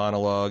king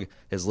monologue,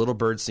 his little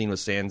bird scene with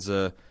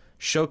Sansa,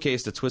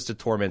 showcased the twisted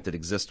torment that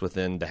exists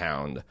within the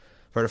Hound.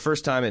 For the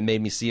first time, it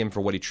made me see him for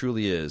what he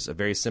truly is, a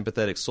very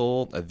sympathetic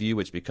soul, a view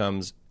which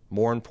becomes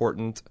more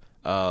important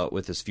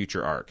with his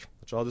future arc.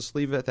 Which I'll just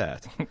leave it at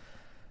that.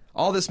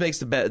 All this makes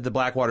the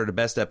Blackwater the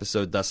best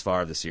episode thus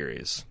far of the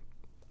series.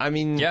 I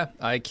mean... Yeah,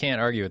 I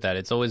can't argue with that.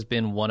 It's always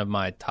been one of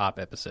my top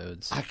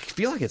episodes. I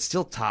feel like it's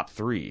still top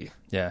 3.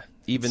 Yeah.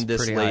 Even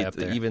this late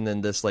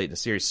in the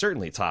series.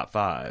 Certainly top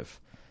 5.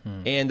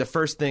 and the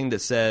first thing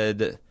that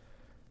said,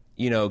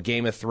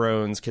 Game of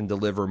Thrones can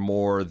deliver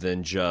more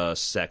than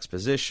just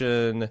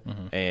sexposition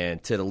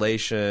and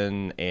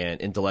titillation and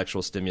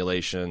intellectual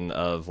stimulation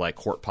of like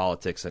court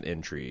politics and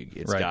intrigue.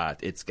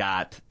 It's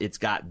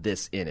got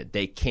this in it.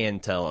 They can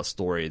tell a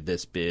story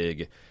this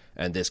big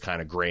and this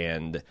kind of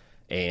grand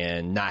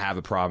and not have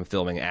a problem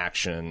filming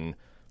action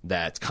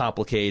that's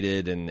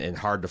complicated and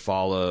hard to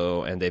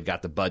follow, and they've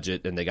got the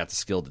budget and they got the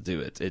skill to do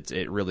it.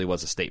 It really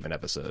was a statement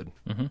episode.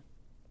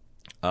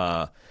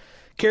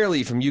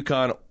 Carolee from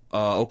Yukon,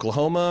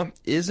 Oklahoma.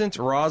 Isn't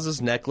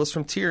Roz's necklace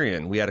from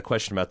Tyrion? We had a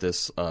question about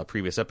this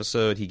previous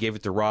episode. He gave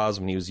it to Roz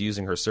when he was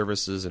using her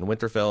services in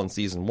Winterfell in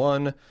Season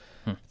 1.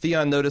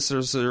 Theon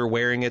notices her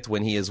wearing it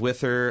when he is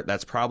with her.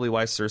 That's probably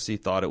why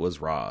Cersei thought it was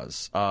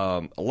Roz.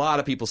 A lot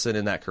of people sent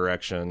in that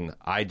correction.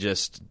 I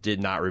just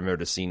did not remember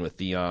the scene with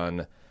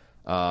Theon.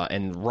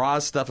 And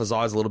Roz stuff is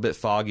always a little bit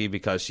foggy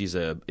because she's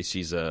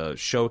a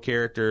show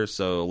character.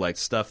 So like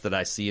stuff that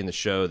I see in the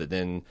show that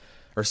then...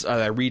 or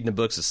I read in the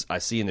books, I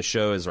see in the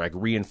show is like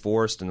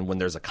reinforced, and when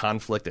there's a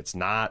conflict, it's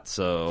not.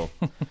 So,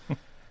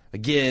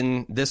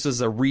 again, this is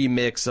a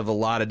remix of a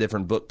lot of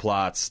different book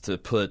plots to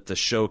put the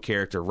show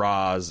character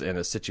Roz in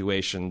a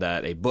situation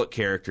that a book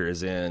character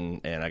is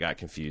in, and I got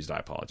confused. I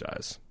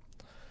apologize.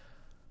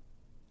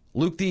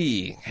 Luke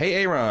D. Hey,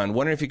 Aaron.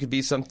 Wondering if you could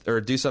do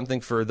something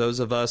for those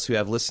of us who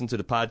have listened to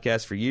the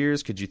podcast for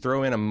years. Could you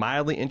throw in a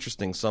mildly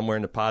interesting somewhere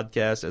in the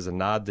podcast as a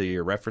nod to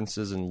your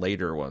references in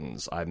later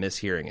ones? I miss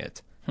hearing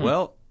it.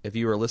 Well, if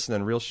you were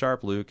listening real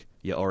sharp, Luke,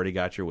 you already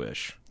got your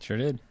wish. Sure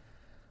did.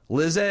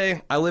 Liz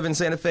A., I live in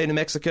Santa Fe, New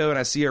Mexico, and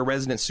I see our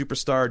resident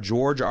superstar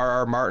George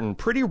R.R. Martin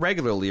pretty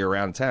regularly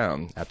around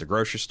town, at the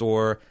grocery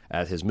store,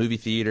 at his movie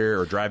theater,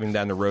 or driving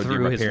down the road through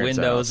near my his parents'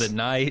 windows house. at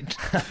night.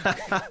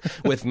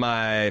 With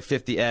my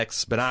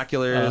 50X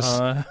binoculars,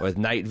 with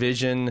night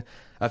vision.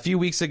 A few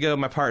weeks ago,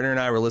 my partner and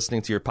I were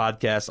listening to your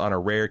podcast on a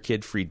rare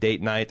kid-free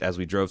date night as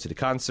we drove to the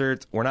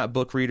concert. We're not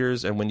book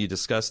readers, and when you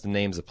discussed the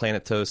names of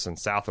Planetos and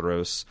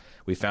Southaros,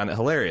 we found it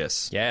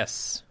hilarious.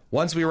 Yes.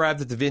 Once we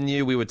arrived at the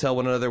venue, we would tell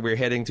one another we were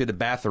heading to the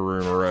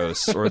bathroom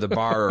Aros or the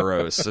bar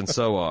Aros, and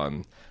so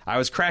on. I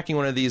was cracking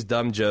one of these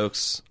dumb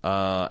jokes,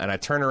 and I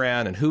turn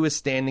around, and who is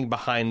standing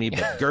behind me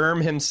but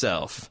Gurm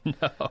himself?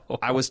 No.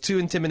 I was too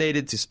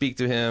intimidated to speak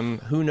to him.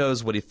 Who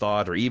knows what he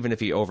thought or even if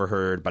he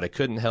overheard, but I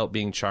couldn't help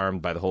being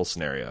charmed by the whole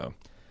scenario.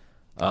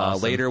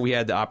 Awesome. Later, we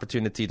had the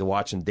opportunity to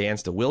watch him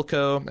dance to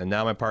Wilco, and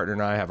now my partner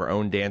and I have our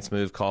own dance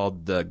move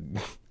called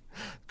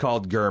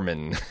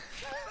Gurman.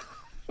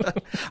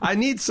 I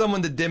need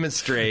someone to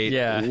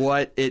demonstrate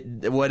what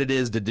it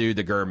is to do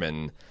to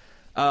Gurman.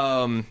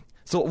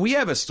 So we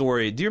have a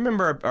story. Do you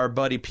remember our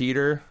buddy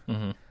Peter?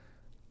 Mm-hmm.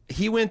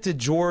 He went to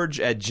George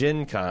at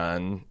Gen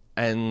Con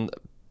and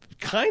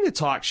kind of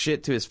talked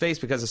shit to his face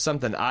because of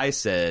something I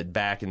said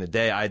back in the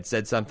day. I'd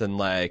said something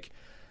like,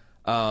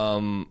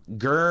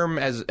 Gurm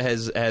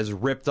has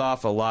ripped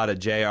off a lot of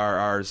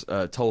J.R.R.'s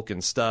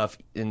Tolkien stuff.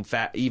 In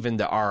fact, even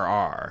the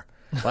R.R.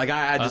 Like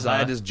I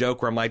had this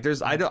joke where I'm like,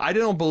 I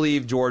don't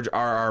believe George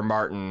R.R.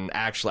 Martin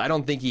actually. I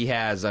don't think he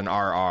has an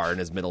R.R. in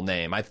his middle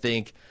name. I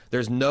think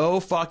there's no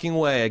fucking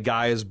way a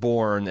guy is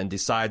born and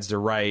decides to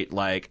write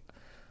like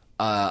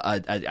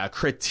a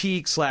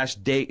critique /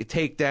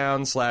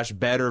 takedown /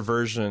 better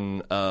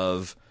version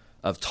of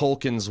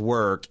Tolkien's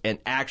work and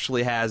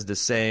actually has the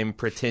same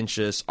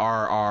pretentious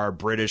R.R.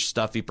 British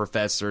stuffy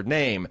professor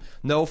name.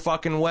 No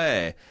fucking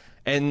way.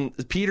 And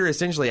Peter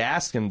essentially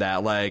asked him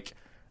that, like,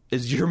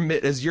 Is your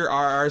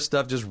RR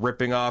stuff just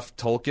ripping off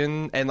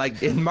Tolkien? And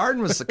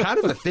Martin was kind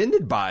of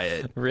offended by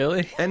it.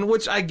 Really? And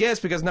which I guess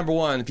because number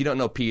one, if you don't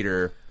know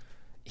Peter,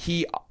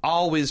 he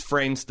always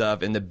frames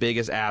stuff in the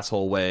biggest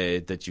asshole way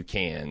that you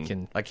can. He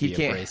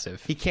can't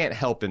abrasive. He can't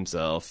help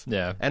himself.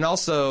 Yeah. And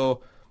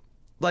also,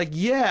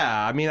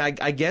 I mean,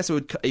 I guess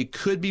it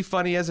could be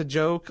funny as a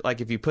joke,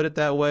 like if you put it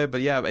that way.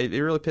 But yeah, it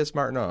really pissed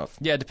Martin off.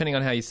 Yeah, depending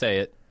on how you say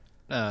it.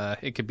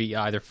 It could be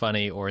either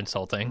funny or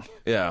insulting.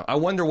 Yeah, I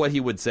wonder what he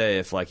would say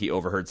if he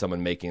overheard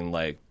someone making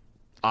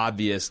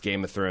obvious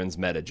Game of Thrones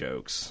meta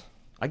jokes.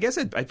 I guess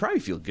I'd probably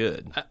feel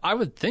good. I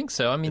would think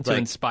so. I mean, to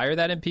inspire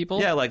that in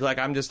people. Yeah,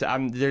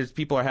 there's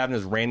people are having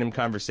this random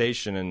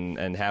conversation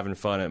and having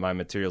fun at my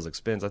material's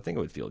expense. I think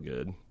it would feel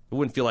good. It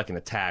wouldn't feel like an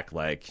attack,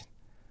 like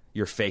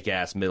your fake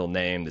ass middle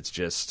name that's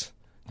just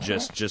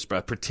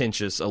a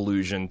pretentious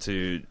allusion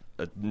to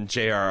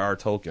J.R.R.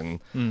 Tolkien.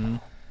 Mm-hmm.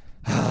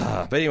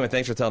 But anyway,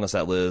 thanks for telling us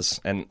that, Liz.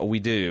 And we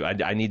do.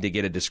 I need to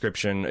get a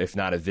description, if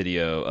not a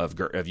video,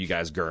 of you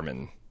guys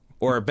Gurman.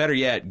 Or better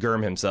yet,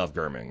 Gurm himself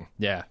Gurming.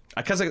 Yeah.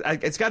 Because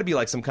it's got to be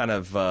like some kind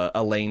of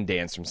Elaine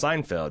dance from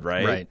Seinfeld,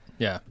 right? Right,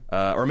 yeah.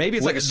 Or maybe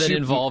it's that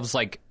involves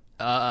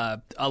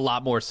a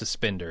lot more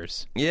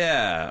suspenders.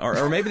 Yeah,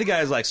 or maybe the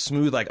guy's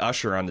smooth like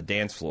Usher on the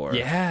dance floor.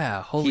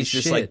 Yeah, holy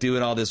shit. He's just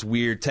doing all this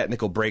weird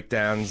technical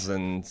breakdowns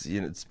and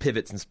it's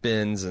pivots and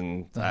spins,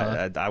 and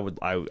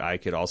I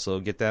could also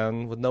get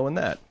down with knowing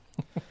that.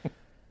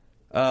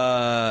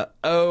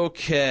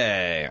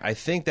 Okay. I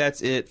think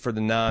that's it for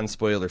the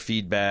non-spoiler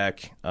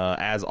feedback.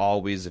 As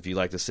always, if you'd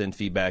like to send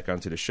feedback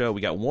onto the show,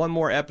 we got one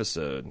more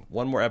episode.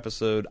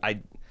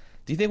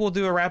 Do you think we'll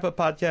do a wrap-up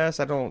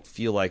podcast? I don't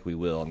feel like we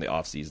will on the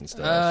off-season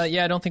stuff.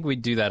 Yeah, I don't think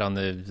we'd do that on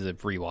the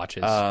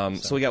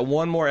rewatches. So we got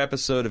one more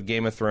episode of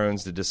Game of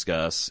Thrones to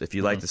discuss. If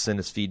you'd like to send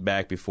us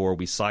feedback before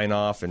we sign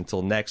off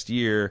until next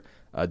year,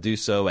 do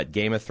so at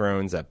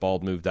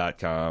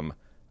gameofthrones@baldmove.com.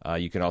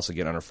 You can also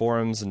get on our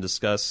forums and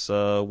discuss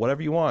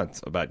whatever you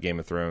want about Game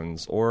of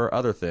Thrones or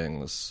other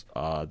things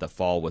that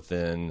fall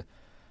within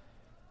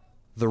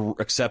the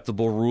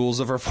acceptable rules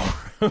of our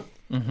forum.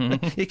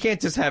 You can't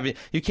just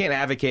you can't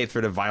advocate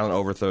for the violent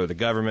overthrow of the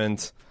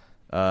government.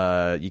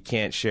 You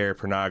can't share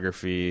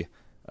pornography.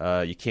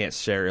 You can't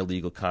share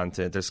illegal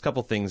content. There's a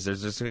couple things.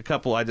 There's just a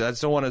couple. I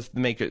just don't want to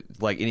make it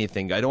like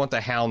anything. I don't want the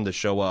Hound to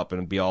show up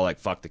and be all like,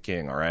 fuck the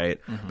king, all right?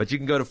 But you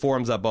can go to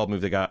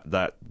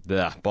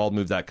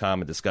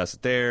forums.baldmove.com and discuss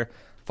it there.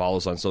 Follow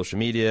us on social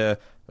media.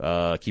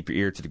 Keep your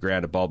ear to the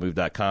ground at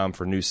baldmove.com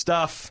for new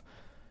stuff.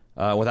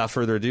 Without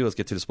further ado, let's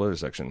get to the spoiler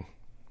section.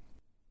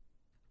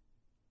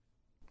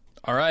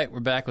 All right, we're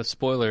back with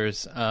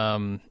spoilers.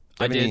 You have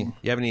any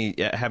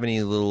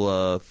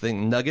little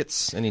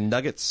nuggets? Any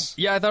nuggets?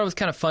 Yeah, I thought it was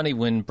kind of funny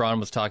when Bronn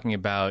was talking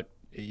about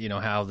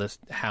how the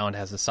Hound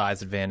has a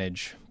size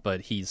advantage,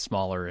 but he's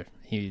smaller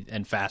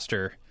and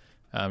faster.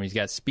 He's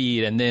got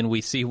speed, and then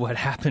we see what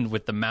happened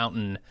with the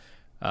Mountain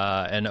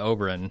and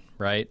Oberyn,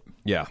 right?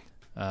 Yeah.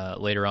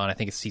 Later on, I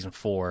think it's season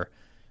 4.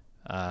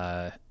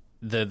 The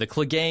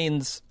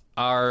Cleganes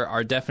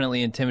are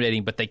definitely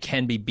intimidating, but they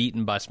can be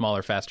beaten by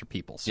smaller, faster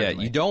people. Certainly.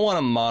 Yeah, you don't want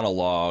to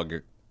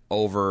monologue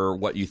over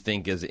what you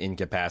think is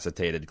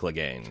incapacitated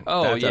Clegane.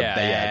 Oh, that's yeah,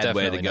 a bad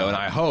way to go. Not. And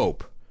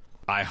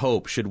I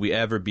hope, should we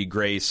ever be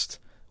graced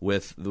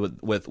with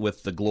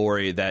the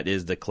glory that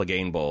is the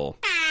Clegane Bowl,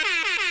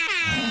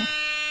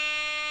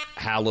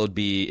 hallowed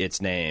be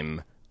its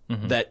name.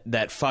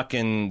 That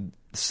fucking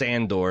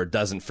Sandor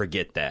doesn't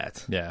forget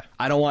that. Yeah,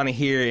 I don't want to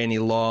hear any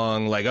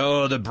long like,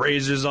 oh, the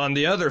Brazer's on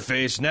the other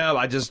face now.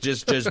 I just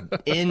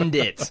end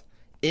it.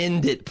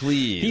 End it,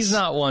 please. He's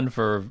not one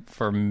for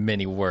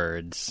many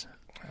words.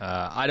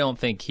 I don't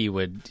think he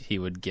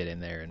would get in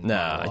there and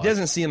monologue. It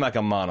doesn't seem like a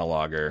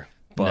monologuer,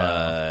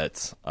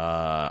 but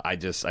I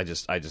just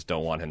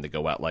don't want him to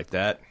go out like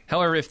that.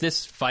 However, if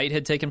this fight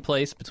had taken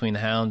place between the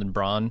Hound and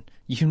Bronn,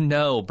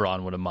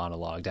 Bronn would have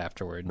monologued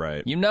afterward.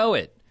 Right. You know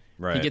it.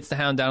 Right. He gets the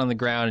Hound down on the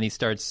ground and he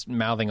starts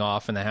mouthing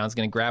off, and the Hound's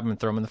going to grab him and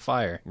throw him in the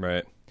fire.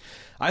 Right.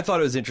 I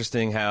thought it was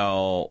interesting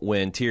how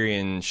when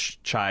Tyrion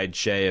chid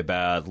Shay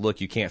about,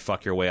 look, you can't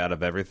fuck your way out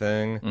of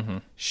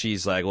everything,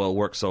 she's like, well, it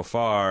worked so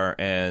far.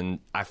 And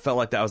I felt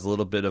like that was a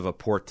little bit of a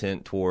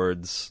portent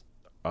towards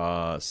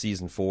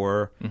season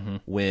 4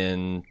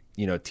 when,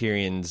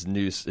 Tyrion's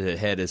noose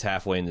head is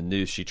halfway in the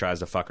noose. She tries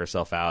to fuck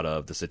herself out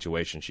of the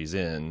situation she's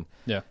in.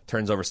 Yeah.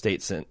 Turns over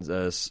state's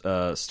evidence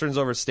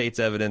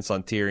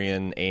on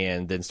Tyrion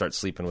and then starts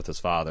sleeping with his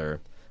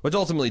father, which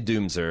ultimately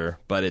dooms her.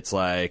 But it's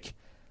like,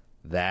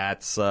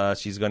 that's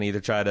she's going to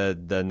either try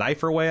to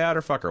knife her way out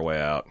or fuck her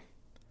way out.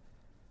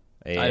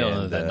 And, I don't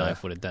know that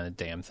knife would have done a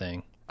damn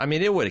thing. I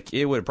mean, it would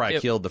have probably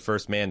killed the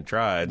first man who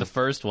tried. The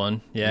first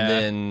one, yeah.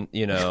 And then,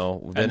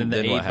 and then the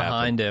 8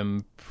 behind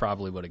him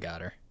probably would have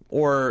got her.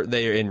 Or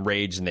they're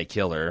enraged and they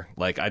kill her.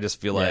 Like, I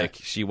just feel like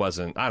she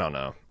wasn't. I don't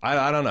know.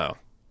 I don't know.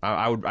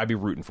 I'd be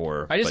rooting for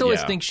her. I just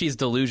always think she's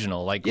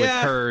delusional, like with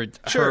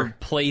her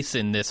place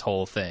in this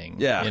whole thing.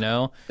 Yeah,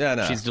 Yeah,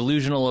 no. She's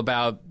delusional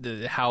about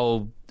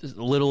how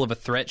little of a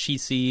threat she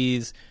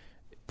sees,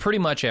 pretty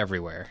much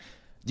everywhere.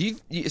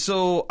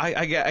 So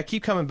I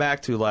keep coming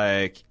back to,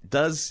 like,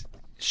 does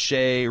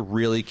Shay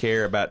really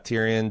care about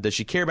Tyrion? Does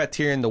she care about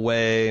Tyrion the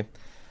way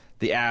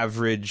the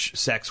average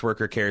sex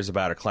worker cares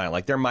about her client?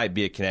 Like, there might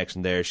be a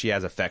connection there. She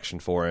has affection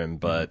for him,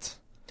 but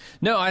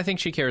no, I think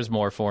she cares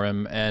more for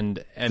him,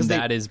 and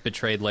that is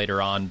betrayed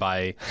later on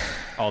by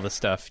all the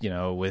stuff,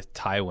 with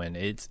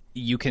Tywin.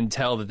 You can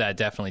tell that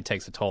definitely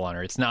takes a toll on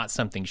her. It's not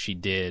something she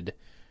did.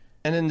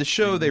 And in the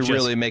show, they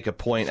really make a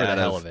point out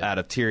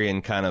of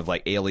Tyrion kind of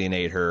like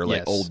alienate her,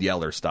 like Old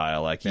Yeller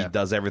style. Like, he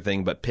does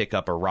everything but pick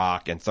up a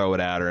rock and throw it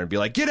at her and be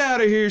like, "Get out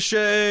of here,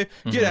 Shay!"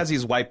 As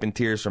he's wiping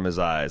tears from his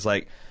eyes.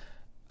 Like,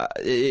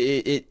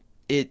 I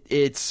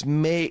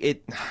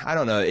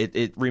don't know.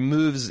 It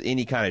removes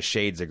any kind of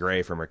shades of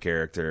gray from her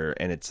character,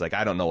 and it's like,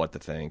 I don't know what to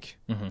think.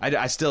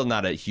 I still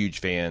not a huge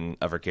fan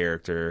of her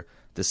character.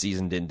 The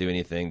season didn't do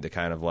anything to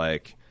kind of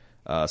like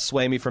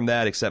sway me from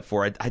that, except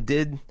for I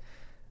did.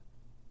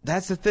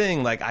 That's the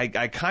thing. Like,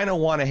 I kind of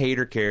want to hate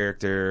her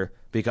character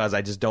because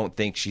I just don't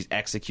think she's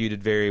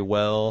executed very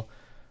well.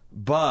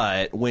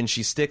 But when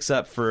she sticks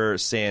up for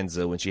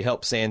Sansa, when she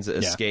helps Sansa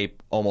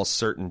escape almost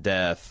certain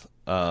death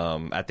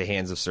at the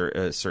hands of Sir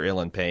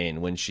Ilyn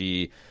Payne, when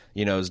she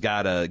has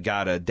got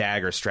a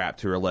dagger strapped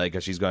to her leg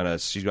because she's gonna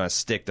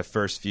stick the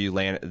first few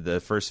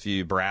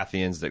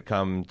Baratheons that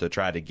come to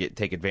try to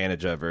take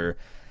advantage of her,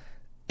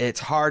 it's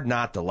hard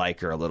not to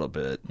like her a little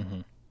bit.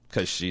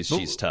 because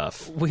she's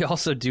tough. We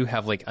also do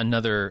have like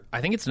another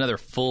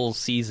full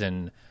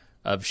season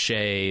of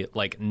Shay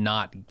like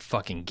not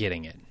fucking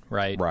getting it.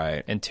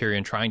 Right. And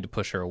Tyrion trying to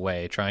push her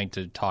away, trying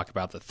to talk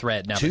about the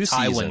threat. Now that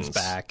Tywin's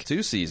back.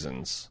 2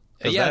 seasons.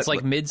 Yeah, it's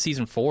like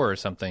mid-season 4 or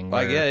something.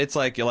 Like, yeah, it's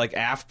like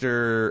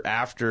after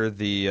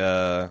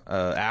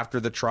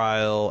the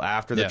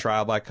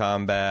trial by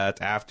combat,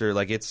 after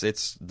like it's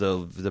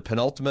the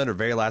penultimate or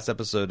very last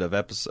episode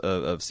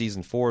of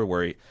season 4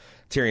 where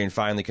Tyrion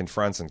finally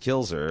confronts and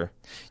kills her.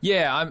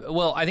 Yeah,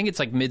 I think it's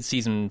like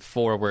mid-season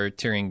 4 where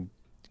Tyrion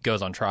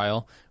goes on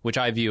trial, which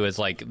I view as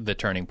like the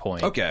turning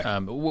point. Okay.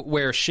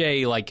 Where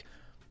Shay, like,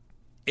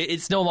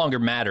 it's no longer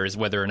matters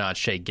whether or not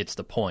Shay gets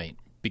the point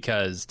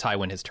because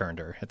Tywin has turned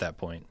her at that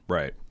point.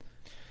 Right.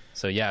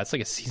 So yeah, it's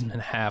like a season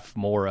and a half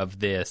more of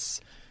this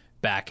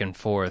back and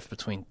forth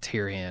between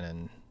Tyrion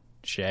and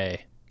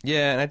Shay.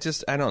 Yeah, and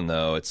I don't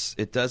know.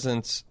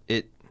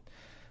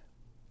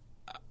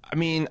 I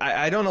mean,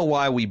 I don't know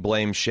why we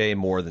blame Shay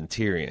more than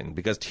Tyrion,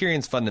 because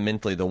Tyrion's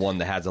fundamentally the one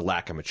that has a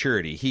lack of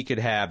maturity. He could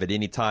have, at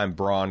any time,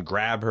 Bronn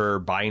grab her,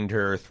 bind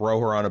her,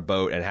 throw her on a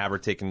boat, and have her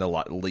taken to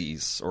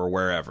Lys or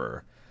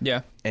wherever.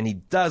 Yeah. And he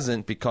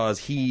doesn't because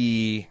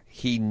he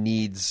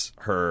needs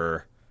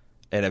her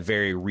in a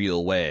very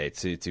real way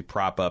to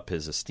prop up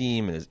his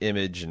esteem and his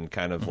image and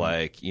kind of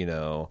like,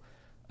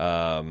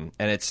 and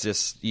it's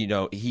just,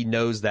 he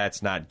knows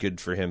that's not good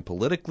for him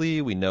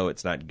politically. We know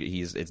it's not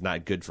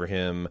good for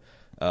him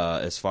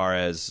as far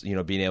as,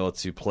 being able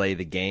to play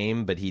the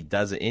game, but he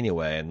does it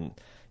anyway. And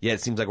yeah,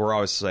 it seems like we're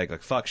always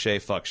like fuck Shay,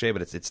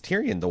 but it's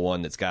Tyrion the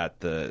one that's got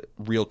the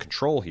real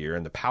control here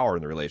and the power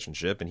in the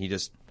relationship, and he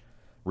just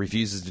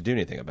refuses to do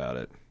anything about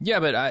it. Yeah,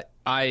 but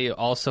I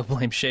also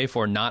blame Shay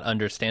for not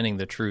understanding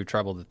the true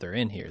trouble that they're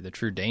in here, the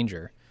true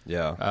danger.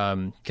 Yeah.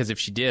 Because if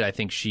she did, I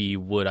think she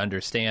would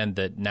understand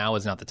that now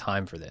is not the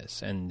time for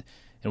this, and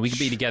we could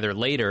be together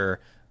later,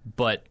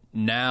 but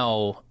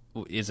now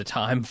is a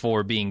time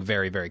for being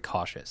very, very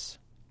cautious.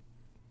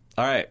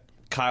 All right.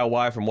 Kyle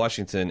Y. from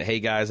Washington. Hey,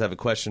 guys, I have a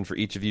question for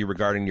each of you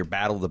regarding your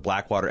Battle of the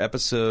Blackwater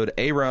episode.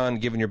 Aaron,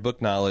 given your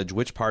book knowledge,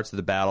 which parts of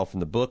the battle from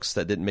the books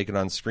that didn't make it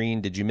on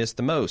screen did you miss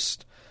the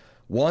most?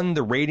 1,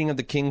 the raiding of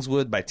the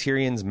Kingswood by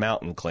Tyrion's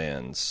mountain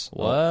clans.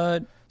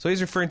 What? So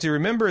he's referring to,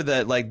 remember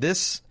that, like,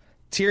 this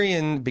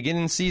Tyrion,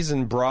 beginning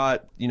season,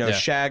 brought,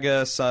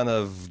 Shagga, son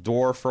of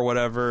Dwarf or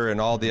whatever, and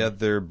all the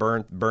other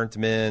burnt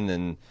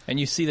men. And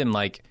you see them,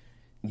 like,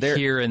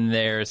 here and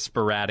there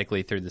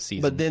sporadically through the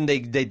season. But then they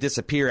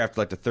disappear after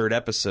like the 3rd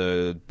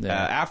episode. Yeah.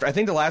 After I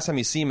think the last time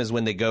you see him is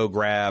when they go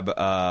grab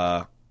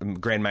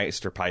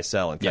Grandmaster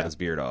Pycelle and cut his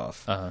beard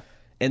off. Uh-huh.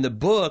 In the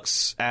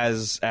books,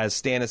 as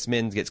Stannis'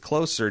 men gets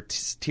closer,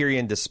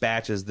 Tyrion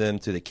dispatches them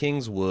to the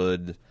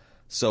Kingswood.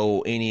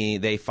 So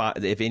if they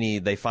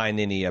find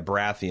any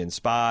Baratheon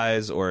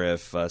spies, or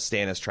if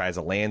Stannis tries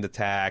a land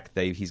attack,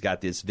 he's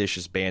got this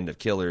vicious band of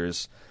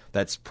killers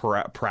that's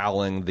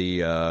prowling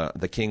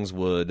the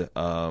Kingswood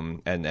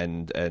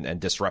and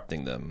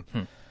disrupting them.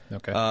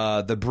 Okay.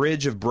 The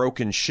Bridge of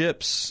Broken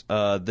Ships.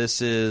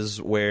 This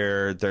is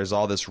where there's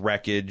all this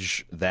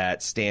wreckage that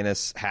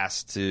Stannis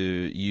has to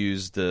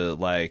use to,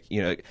 like,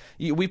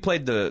 we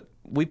played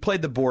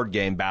the board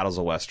game Battles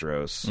of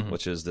Westeros,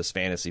 which is this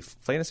fantasy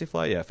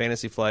flight. Yeah,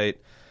 fantasy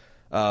flight.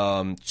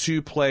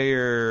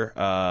 2-player.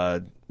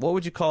 What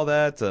would you call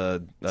that?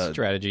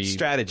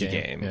 Strategy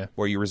game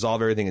where you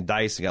resolve everything in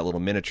dice. You got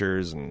little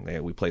miniatures,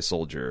 and we play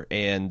soldier.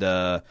 And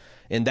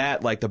in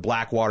that, like, the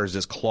Blackwater is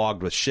just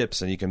clogged with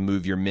ships, and you can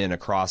move your men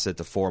across it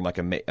to form like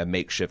a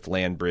makeshift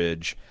land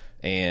bridge.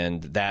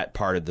 And that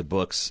part of the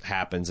books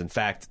happens. In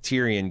fact,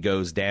 Tyrion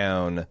goes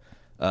down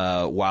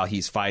while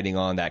he's fighting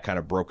on that kind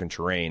of broken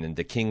terrain. And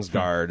the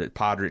Kingsguard,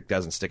 Podrick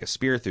doesn't stick a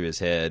spear through his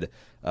head.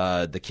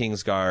 The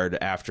Kingsguard,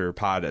 after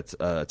Pod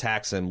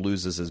attacks him,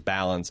 loses his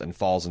balance and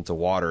falls into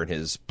water, and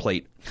his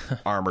plate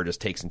armor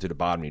just takes him to the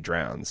bottom and he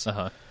drowns.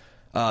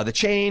 The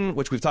Chain,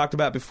 which we've talked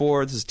about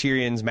before, this is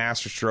Tyrion's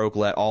masterstroke.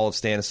 Let all of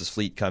Stannis'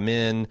 fleet come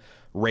in,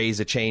 raise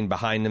a chain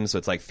behind them so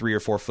it's like 3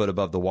 or 4 foot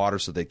above the water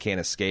so they can't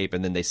escape,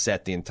 and then they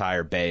set the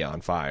entire bay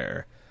on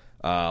fire.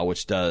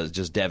 Which does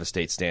just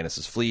devastate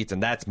Stannis' fleet,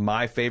 and that's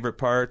my favorite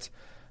part.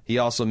 He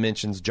also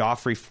mentions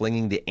Joffrey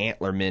flinging the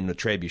antlermen with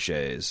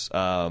trebuchets.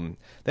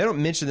 They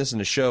don't mention this in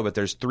the show, but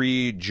there's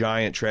 3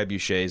 giant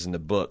trebuchets in the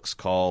books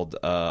called,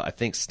 I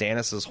think,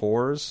 Stannis'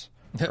 Whores,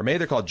 or maybe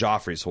they're called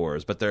Joffrey's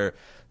Whores, but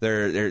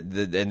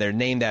they're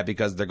named that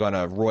because they're going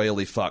to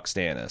royally fuck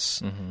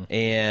Stannis.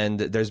 And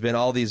there's been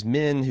all these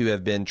men who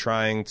have been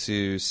trying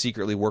to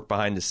secretly work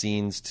behind the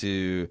scenes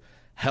to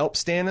help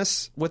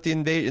Stannis with the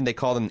invasion. They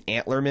call them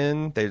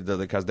Antlermen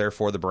because they're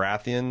for the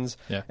Baratheons.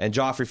 Yeah. And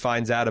Joffrey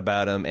finds out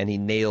about them, and he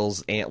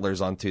nails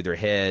antlers onto their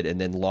head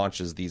and then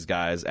launches these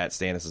guys at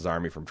Stannis'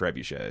 army from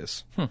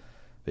trebuchets.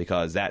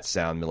 Because that's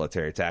sound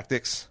military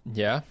tactics.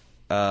 Yeah.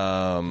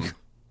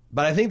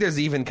 But I think there's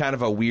even kind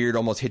of a weird,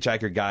 almost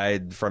Hitchhiker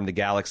Guide from the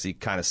Galaxy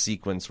kind of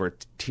sequence where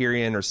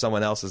Tyrion or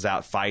someone else is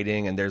out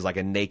fighting, and there's like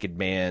a naked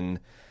man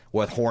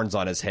with horns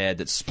on his head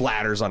that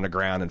splatters on the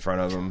ground in front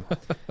of him.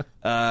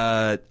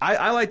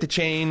 I like the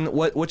chain.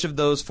 Which of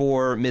those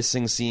 4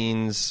 missing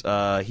scenes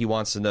he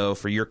wants to know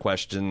for your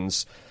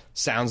questions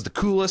sounds the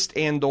coolest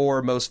and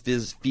or most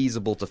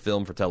feasible to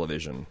film for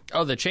television?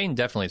 Oh, the chain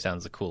definitely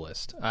sounds the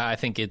coolest. I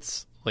think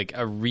it's like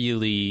a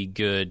really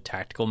good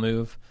tactical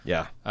move.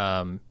 Yeah.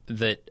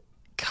 That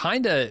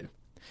kind of,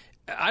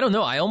 I don't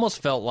know, I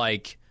almost felt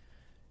like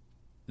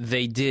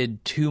they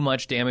did too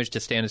much damage to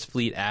Stannis'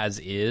 fleet as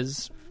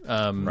is.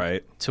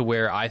 Right. To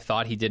where I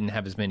thought he didn't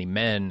have as many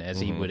men as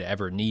he would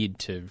ever need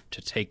to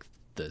take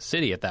the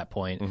city at that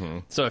point.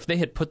 So if they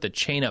had put the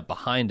chain up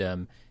behind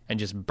him and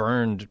just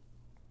burned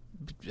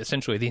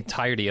essentially the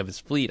entirety of his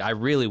fleet, I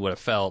really would have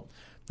felt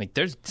like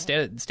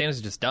Stannis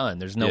is just done.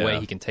 There's no way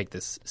he can take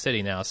this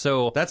city now.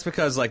 So that's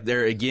because like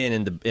there again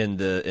in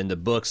the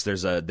books there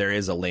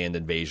is a land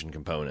invasion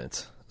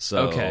component.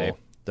 So okay.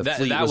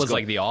 That was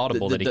like the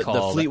audible that he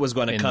called. The fleet was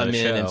going to come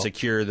in and show.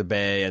 secure the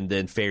bay and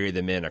then ferry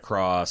them in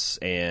across,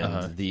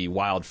 and the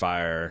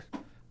wildfire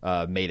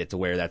made it to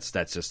where that's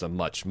just a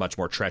much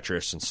more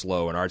treacherous and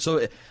slow and hard.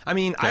 So I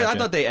mean, Gotcha. I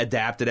thought they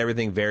adapted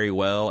everything very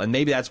well, and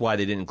maybe that's why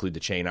they didn't include the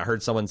chain. I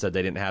heard someone said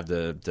they didn't have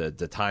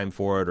the time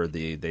for it, or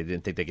they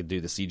didn't think they could do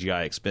the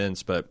CGI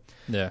expense, but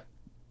yeah.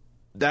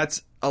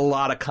 That's a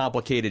lot of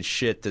complicated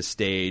shit to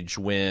stage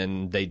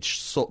when they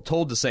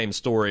told the same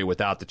story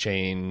without the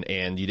chain,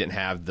 and you didn't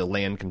have the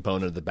land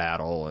component of the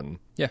battle, and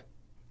Yeah.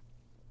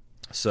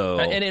 so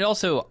And it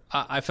also,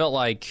 I felt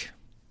like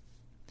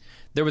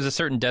there was a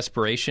certain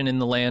desperation in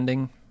the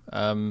landing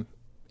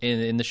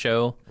in the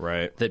show.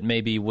 Right. That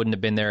maybe wouldn't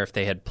have been there if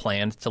they had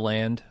planned to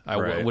land. I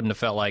Right. wouldn't have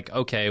felt like,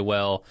 okay,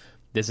 well,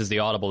 this is the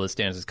audible that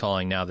Stannis is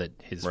calling now that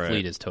his Right.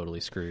 fleet is totally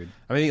screwed.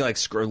 I mean,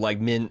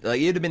 like men, like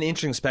it'd have been an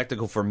interesting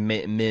spectacle for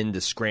men to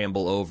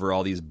scramble over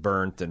all these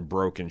burnt and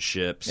broken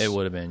ships. It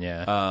would have been,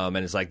 yeah. And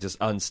it's like just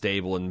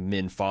unstable and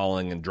men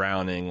falling and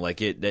drowning.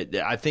 Like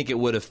I think it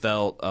would have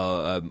felt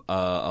a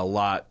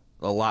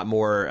lot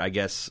more, I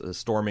guess,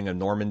 storming of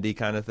Normandy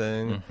kind of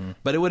thing.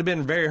 But it would have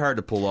been very hard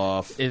to pull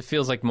off. It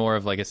feels like more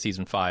of like a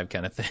season 5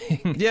 kind of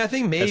thing. Yeah, I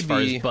think maybe as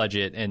far as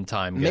budget and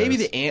time goes. maybe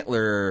the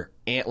antler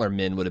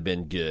men would have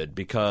been good,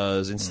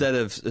 because instead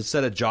of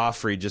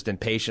Joffrey just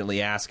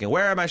impatiently asking,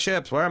 "Where are my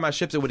ships? Where are my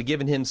ships?" it would have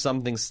given him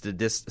something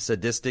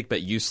sadistic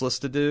but useless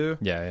to do.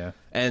 Yeah.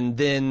 And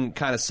then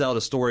kind of sell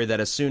the story that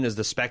as soon as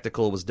the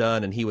spectacle was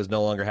done and he was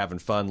no longer having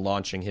fun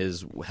launching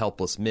his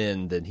helpless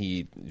men, then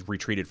he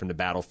retreated from the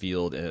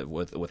battlefield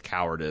with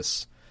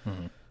cowardice.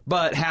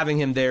 But having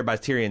him there by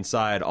Tyrion's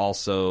side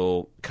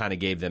also kind of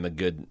gave them a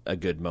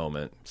good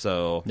moment.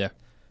 So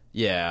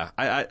yeah,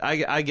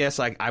 I guess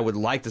I would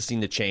like to see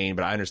the chain,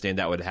 but I understand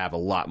that would have a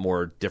lot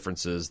more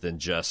differences than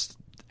just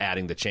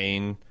adding the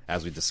chain,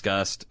 as we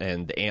discussed.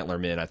 And the antler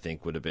men, I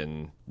think, would have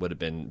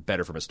been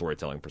better from a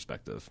storytelling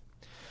perspective.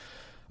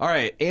 All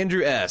right,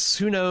 Andrew S.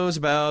 Who knows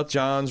about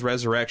Jon's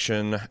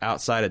resurrection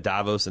outside of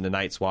Davos and the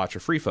Night's Watch or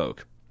Free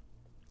Folk?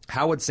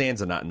 How would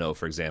Sansa not know,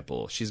 for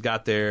example? She's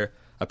got there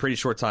a pretty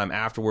short time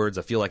afterwards.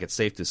 I feel like it's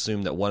safe to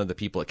assume that one of the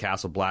people at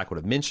Castle Black would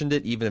have mentioned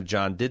it, even if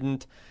Jon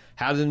didn't.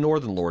 How did the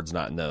Northern Lords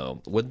not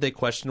know? Wouldn't they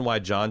question why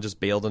Jon just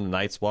bailed on the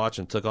Night's Watch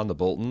and took on the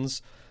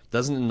Boltons?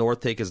 Doesn't the North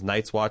take his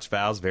Night's Watch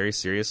vows very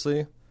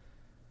seriously?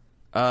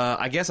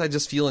 I guess I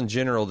just feel in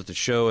general that the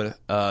show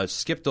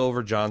skipped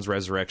over Jon's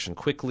resurrection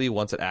quickly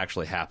once it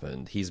actually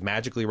happened. He's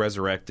magically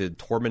resurrected,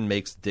 Tormund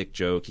makes the dick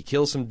joke, he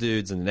kills some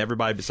dudes, and then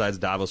everybody besides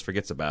Davos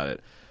forgets about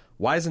it.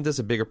 Why isn't this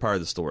a bigger part of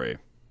the story?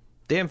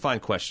 Damn fine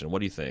question. What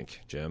do you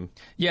think, Jim?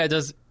 Yeah, it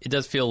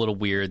does feel a little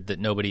weird that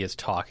nobody is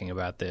talking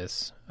about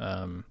this.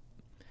 And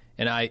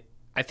I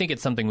think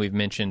it's something we've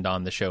mentioned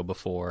on the show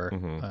before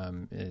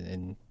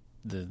in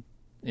the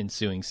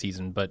ensuing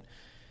season. But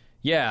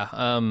yeah,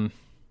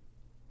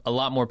 a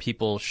lot more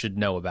people should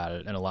know about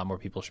it, and a lot more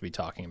people should be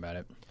talking about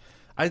it.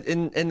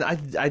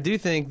 I do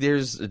think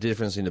there's a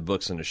difference in the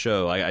books and the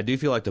show. I do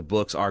feel like the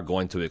books are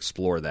going to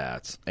explore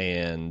that,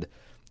 and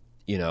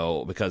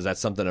because that's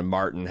something that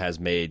Martin has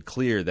made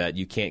clear, that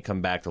you can't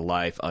come back to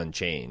life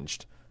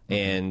unchanged.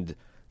 And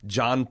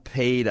Jon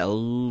paid a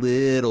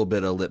little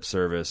bit of lip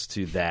service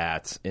to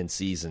that in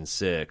season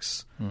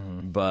 6,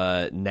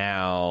 but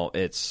now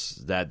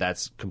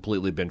that's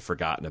completely been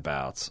forgotten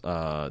about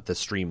to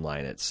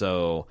streamline it.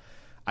 So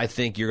I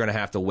think you're going to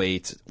have to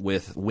wait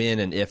with when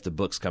and if the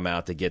books come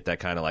out to get that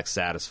kind of like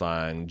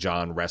satisfying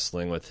Jon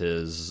wrestling with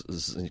his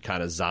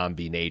kind of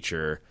zombie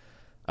nature,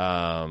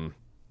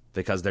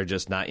 because they're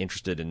just not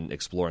interested in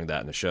exploring that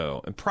in the show.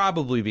 And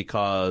probably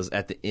because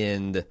at the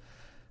end,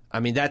 I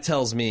mean, that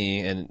tells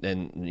me,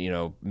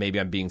 and maybe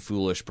I'm being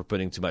foolish for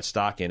putting too much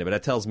stock in it, but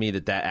that tells me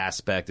that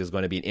aspect is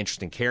going to be an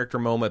interesting character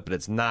moment, but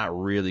it's not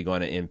really going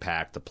to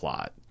impact the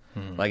plot.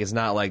 Like, it's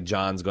not like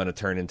Jon's going to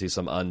turn into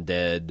some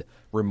undead,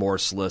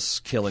 remorseless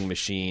killing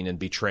machine and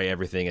betray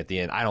everything at the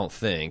end. I don't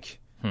think.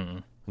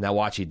 Now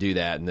watch you do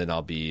that, and then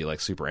I'll be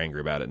like super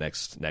angry about it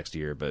next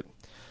year. But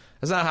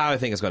that's not how I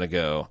think it's going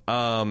to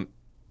go.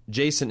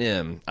 Jason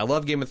M. I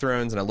love Game of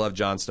Thrones, and I love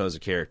Jon Snow as a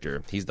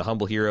character. He's the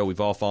humble hero we've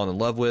all fallen in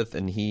love with,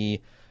 and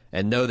he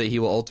and know that he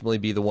will ultimately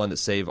be the one that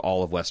save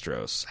all of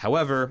Westeros.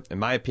 However, in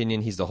my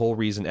opinion, he's the whole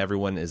reason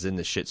everyone is in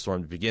this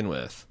shitstorm to begin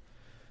with.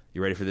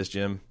 You ready for this,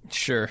 Jim?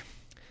 Sure.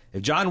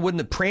 If Jon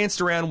wouldn't have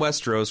pranced around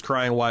Westeros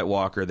crying White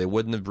Walker, they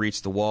wouldn't have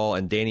breached the wall,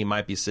 and Dany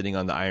might be sitting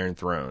on the Iron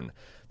Throne.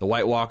 The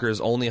White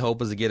Walkers' only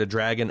hope is to get a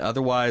dragon,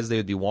 otherwise they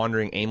would be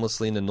wandering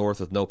aimlessly in the north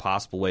with no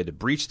possible way to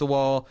breach the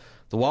wall.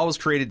 The wall was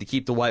created to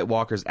keep the White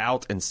Walkers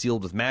out and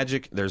sealed with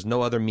magic. There's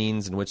no other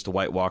means in which the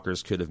White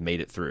Walkers could have made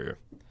it through.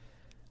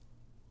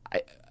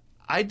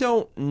 I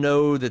don't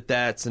know that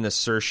that's an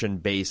assertion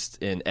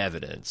based in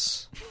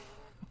evidence.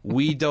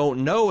 We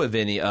don't know of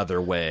any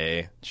other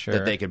way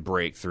that they could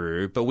break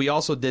through, but we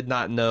also did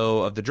not know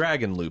of the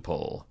dragon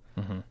loophole.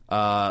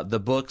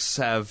 The books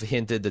have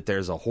hinted that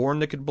there's a horn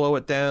that could blow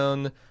it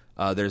down.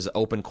 There's an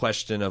open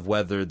question of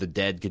whether the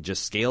dead could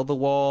just scale the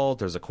wall.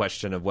 There's a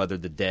question of whether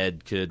the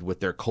dead could,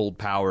 with their cold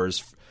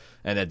powers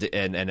and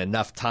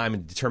enough time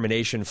and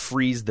determination,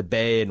 freeze the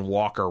bay and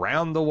walk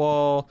around the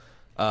wall.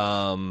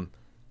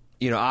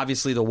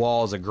 Obviously the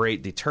wall is a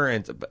great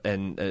deterrent,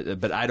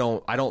 but I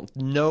don't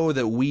know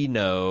that we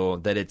know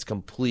that it's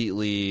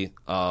completely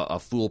a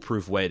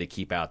foolproof way to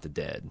keep out the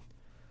dead.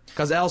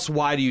 Because else,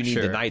 why do you need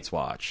the Night's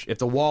Watch? If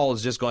the wall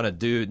is just going to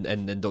do,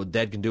 and the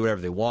dead can do whatever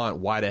they want,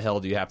 why the hell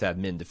do you have to have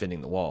men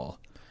defending the wall?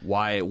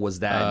 Why was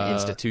that an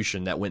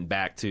institution that went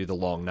back to the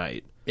Long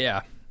Night?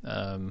 Yeah,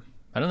 I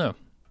don't know.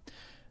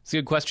 It's a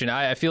good question.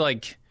 I feel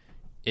like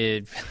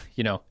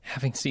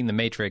having seen The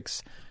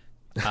Matrix,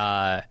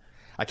 I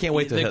can't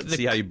wait to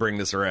see how you bring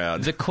this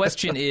around. The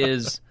question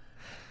is,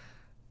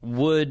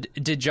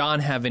 did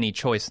Jon have any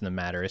choice in the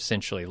matter?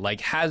 Essentially,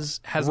 like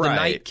has the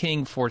Night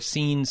King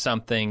foreseen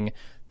something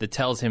that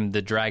tells him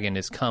the dragon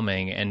is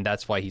coming, and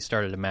that's why he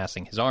started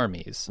amassing his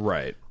armies?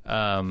 Right.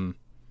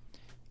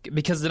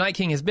 Because the Night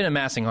King has been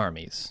amassing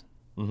armies.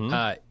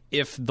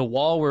 If the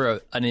wall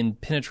were an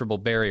impenetrable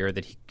barrier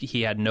that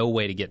he had no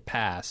way to get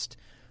past,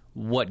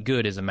 what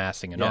good is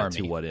amassing an army?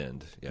 To what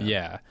end?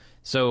 Yeah.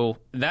 So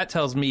that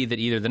tells me that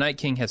either the Night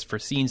King has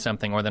foreseen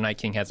something or the Night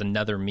King has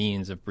another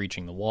means of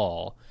breaching the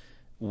wall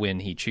when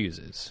he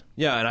chooses.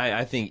 Yeah, and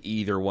I think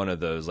either one of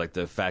those, like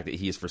the fact that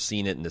he has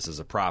foreseen it and this is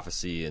a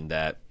prophecy and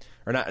that,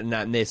 or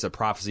not it's a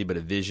prophecy, but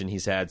a vision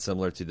he's had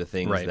similar to the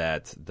things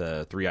that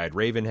the Three-Eyed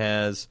Raven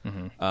has.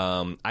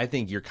 I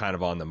think you're kind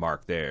of on the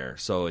mark there.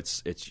 So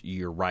it's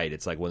you're right.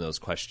 It's like one of those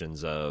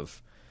questions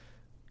of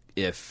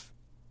if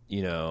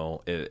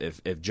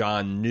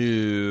Jon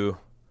knew.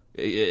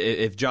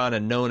 If Jon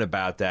had known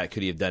about that,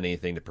 could he have done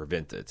anything to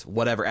prevent it?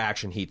 Whatever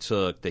action he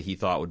took that he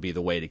thought would be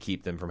the way to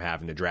keep them from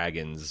having the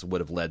dragons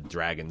would have led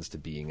dragons to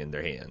being in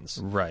their hands.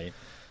 Right.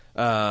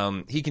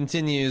 He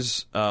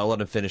continues, let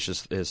him finish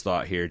his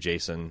thought here,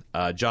 Jason.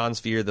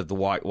 Jon's fear that the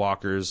White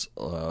Walkers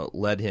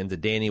led him to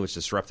Dany, which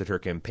disrupted her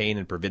campaign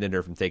and prevented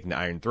her from taking the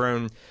Iron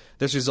Throne.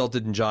 This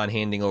resulted in Jon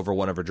handing over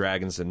one of her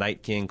dragons to the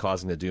Night King,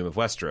 causing the doom of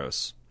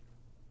Westeros.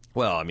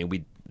 Well, I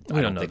mean,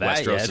 I don't think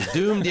Westeros is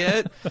doomed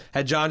yet.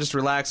 Had Jon just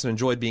relaxed and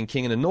enjoyed being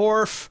king in the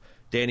North,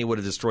 Dany would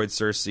have destroyed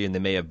Cersei, and they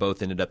may have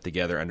both ended up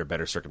together under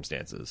better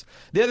circumstances.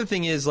 The other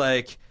thing is,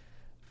 like,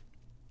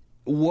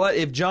 what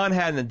if Jon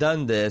hadn't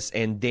done this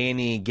and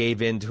Dany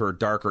gave in to her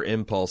darker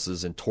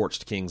impulses and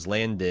torched King's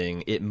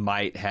Landing? It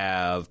might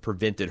have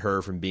prevented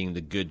her from being the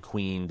good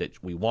queen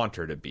that we want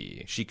her to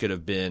be. She could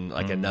have been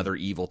like another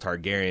evil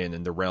Targaryen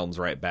and the realm's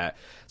right back.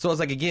 So it's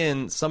like,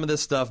 again, some of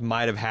this stuff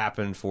might have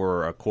happened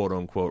for a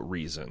quote-unquote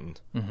reason.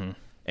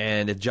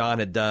 And if Jon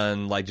had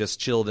done like just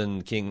chilled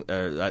in chilled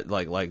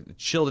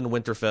in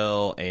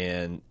Winterfell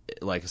and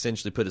like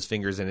essentially put his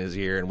fingers in his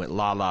ear and went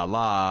la la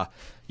la,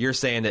 you're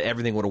saying that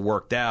everything would have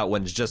worked out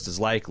when it's just as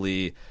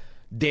likely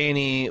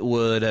Dany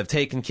would have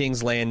taken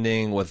King's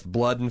Landing with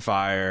blood and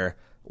fire,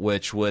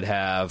 which would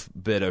have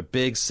been a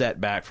big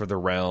setback for the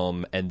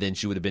realm, and then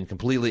she would have been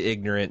completely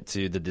ignorant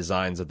to the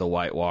designs of the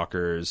White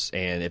Walkers,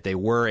 and if they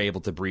were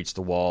able to breach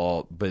the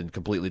wall, been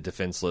completely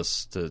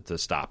defenseless to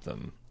stop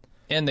them.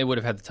 And they would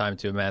have had the time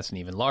to amass an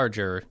even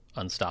larger,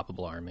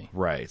 unstoppable army.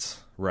 Right.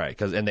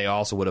 And they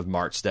also would have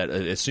marched that,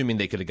 assuming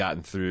they could have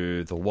gotten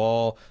through the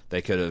wall,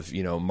 they could have,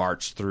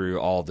 marched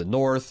through all the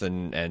north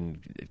and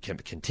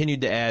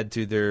continued to add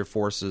to their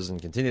forces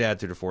and continue to add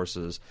to their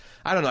forces.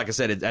 I don't know. Like I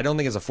said, I don't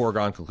think it's a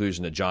foregone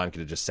conclusion that Jon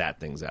could have just sat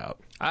things out.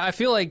 I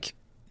feel like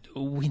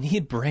we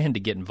need Bran to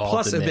get involved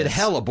Plus, in this. It'd been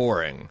hella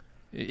boring.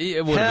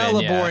 It would have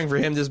been, boring for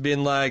him just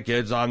being like,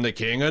 I'm the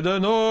king of the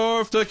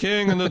north, the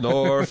king of the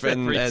north.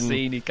 Every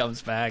scene he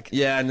comes back.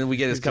 Yeah, and then we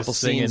get a couple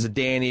scenes of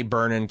Dany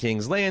burning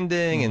King's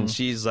Landing, and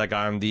she's like,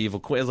 I'm the evil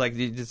queen. It's like,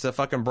 it's a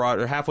fucking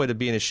halfway to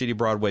being a shitty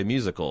Broadway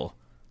musical.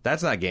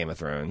 That's not Game of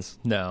Thrones.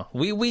 No.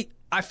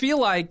 I feel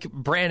like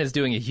Bran is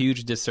doing a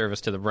huge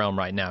disservice to the realm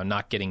right now,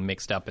 not getting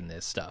mixed up in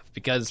this stuff.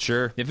 Because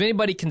if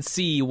anybody can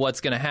see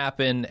what's going to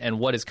happen and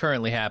what is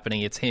currently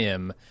happening, it's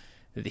him.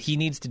 He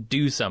needs to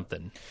do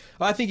something.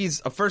 Well, I think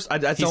he's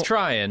he's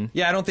trying.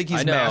 Yeah, I don't think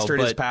he's mastered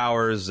his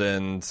powers,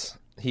 and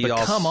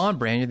come on,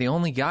 Bran, you're the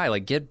only guy.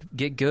 Like,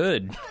 get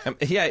good.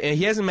 Yeah, and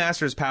he hasn't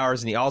mastered his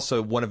powers, and he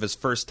also, one of his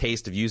first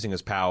taste of using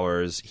his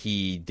powers,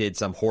 he did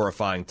some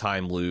horrifying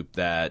time loop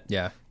that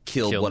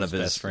killed one of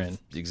his best friend.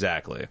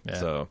 Exactly. Yeah.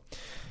 So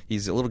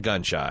he's a little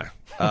gun shy,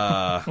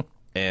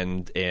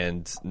 and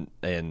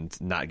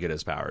not good at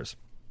his powers.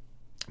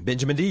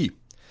 Benjamin D.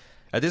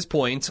 At this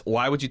point,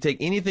 why would you take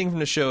anything from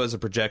the show as a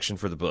projection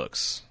for the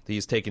books?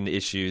 He's taken to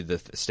issue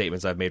the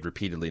statements I've made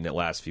repeatedly in the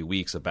last few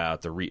weeks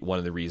about one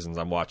of the reasons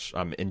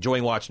I'm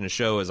enjoying watching the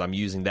show is I'm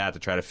using that to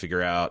try to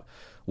figure out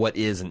what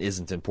is and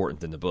isn't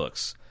important in the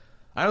books.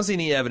 I don't see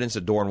any evidence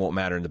that Dorne won't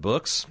matter in the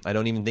books. I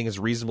don't even think it's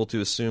reasonable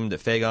to assume that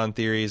Phagon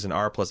theories and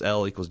R plus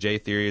L equals J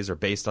theories are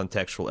based on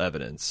textual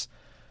evidence.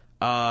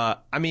 I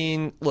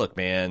mean, look,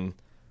 man.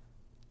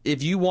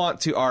 If you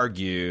want to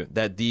argue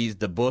that the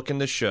book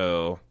and the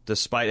show,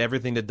 despite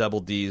everything that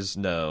Double D's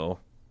know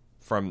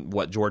from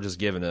what George has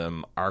given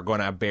them, are going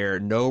to bear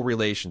no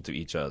relation to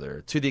each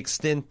other, to the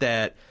extent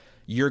that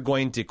you're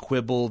going to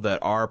quibble that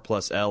R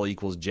plus L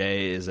equals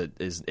J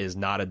is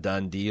not a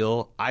done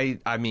deal,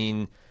 I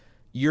mean,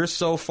 you're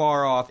so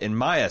far off, in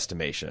my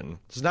estimation.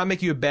 It does not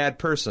make you a bad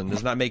person,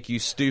 does not make you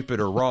stupid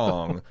or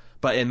wrong,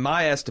 but in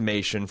my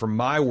estimation, from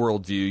my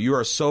worldview, you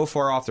are so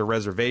far off the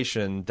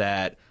reservation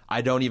that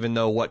I don't even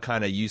know what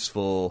kind of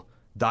useful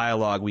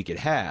dialogue we could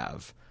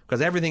have. Because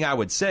everything I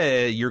would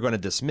say, you're going to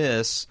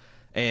dismiss.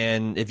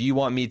 And if you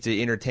want me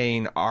to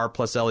entertain R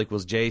plus L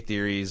equals J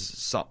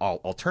theories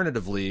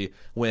alternatively,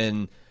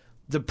 when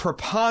the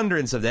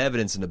preponderance of the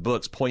evidence in the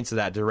books points to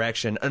that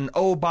direction, and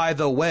oh, by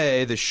the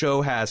way, the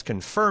show has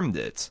confirmed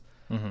it.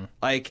 Mm-hmm.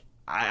 Like,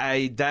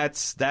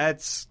 that's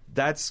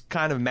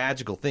kind of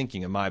magical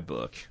thinking in my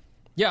book.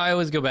 Yeah, I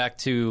always go back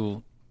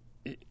to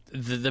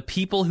the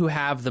people who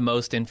have the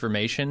most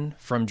information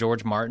from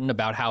George Martin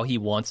about how he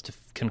wants to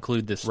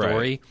conclude this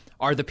story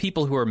are the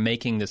people who are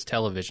making this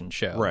television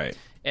show. Right.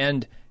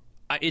 And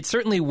it's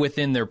certainly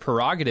within their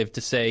prerogative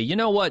to say, you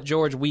know what,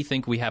 George, we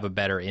think we have a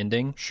better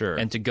ending. Sure.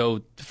 And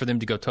for them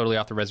to go totally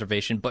off the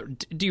reservation.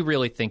 But do you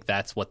really think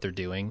that's what they're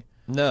doing?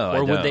 No,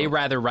 or would they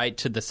rather write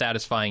to the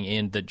satisfying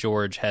end that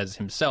George has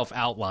himself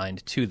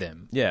outlined to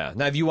them? Yeah.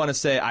 Now, if you want to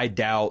say, I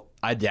doubt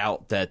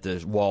that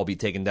the wall will be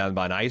taken down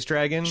by an ice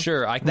dragon.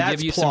 Sure, I can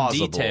give you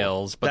plausible. Some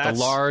details, but the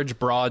large,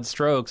 broad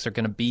strokes are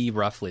going to be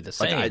roughly the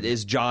same. Like,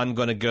 is Jon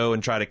going to go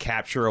and try to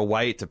capture a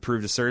white to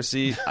prove to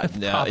Cersei?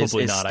 No.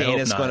 Probably not.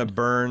 Is Stannis going to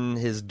burn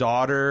his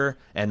daughter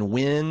and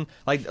win?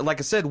 Like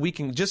I said, we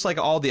can, just like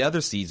all the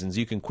other seasons,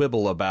 you can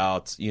quibble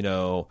about,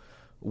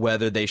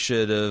 whether they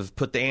should have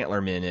put the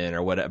Antlermen in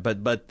or whatever.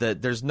 But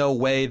there's no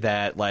way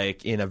that,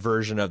 like, in a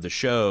version of the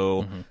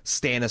show,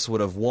 Stannis would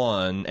have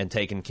won and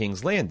taken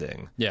King's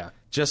Landing. Yeah.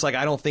 Just like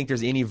I don't think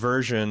there's any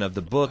version of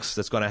the books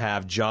that's going to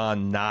have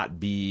Jon not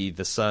be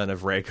the son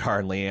of Rhaegar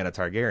and Lyanna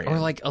Targaryen.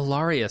 Or like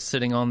Ilaria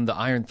sitting on the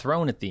Iron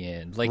Throne at the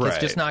end. Like, it's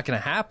just not going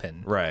to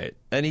happen. Right.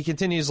 And he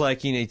continues,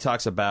 like, he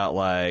talks about,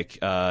 like,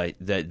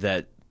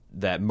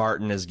 that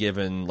Martin has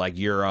given, like,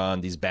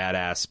 Euron these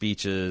badass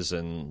speeches,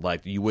 and,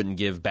 like, you wouldn't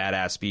give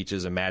badass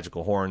speeches and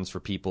magical horns for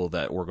people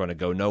that were going to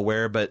go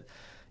nowhere. But,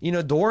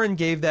 Doran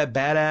gave that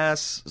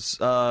badass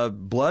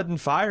blood and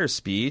fire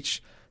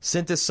speech,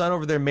 sent his son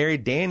over there,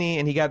 married Dany,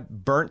 and he got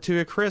burnt to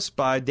a crisp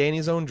by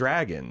Dany's own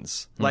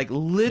dragons. Like,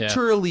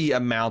 literally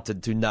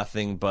amounted to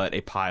nothing but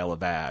a pile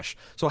of ash.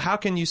 So how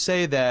can you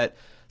say that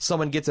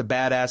someone gets a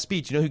badass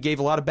speech? You know who gave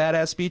a lot of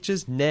badass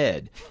speeches?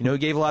 Ned. You know who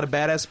gave a lot of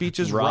badass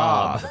speeches?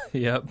 Robb.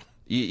 Yep.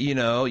 You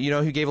know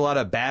who gave a lot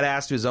of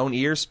badass to his own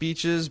ear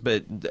speeches?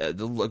 But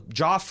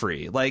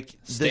Joffrey. Like,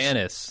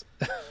 Stannis.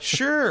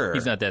 Sure.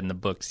 He's not dead in the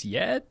books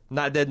yet.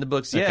 Not dead in the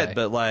books yet,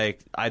 but, like,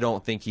 I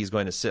don't think he's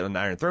going to sit on the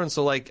Iron Throne.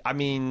 So, like, I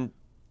mean,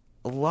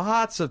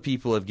 lots of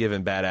people have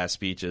given badass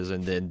speeches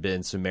and then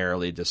been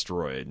summarily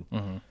destroyed.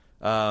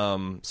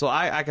 Mm-hmm. So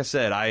like I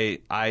said,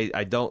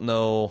 I don't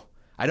know.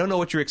 I don't know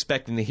what you're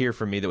expecting to hear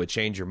from me that would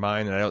change your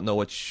mind, and I don't know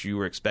what you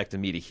were expecting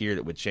me to hear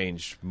that would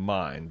change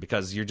mine,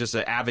 because you're just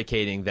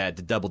advocating that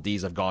the Double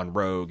Ds have gone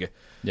rogue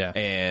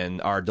and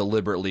are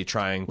deliberately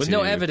trying with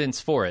no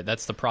evidence for it.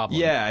 That's the problem.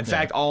 Yeah, in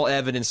fact, all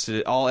evidence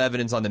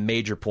on the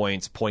major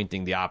points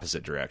pointing the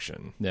opposite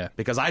direction. Yeah,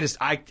 because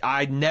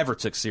I never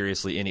took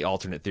seriously any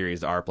alternate theories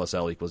to R plus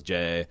L equals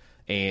J,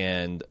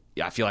 and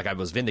I feel like I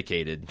was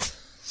vindicated.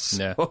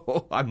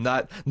 So I'm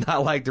not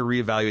like to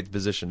reevaluate the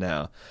position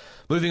now.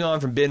 Moving on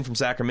from Ben from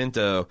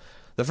Sacramento,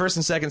 the first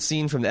and second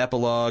scene from the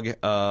epilogue.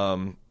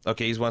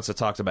 He wants to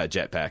talk about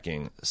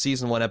jetpacking.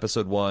 Season 1,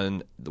 Episode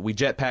 1, we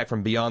jetpack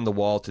from beyond the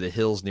wall to the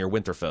hills near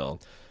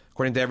Winterfell.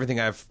 According to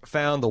everything I've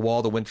found, the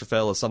wall to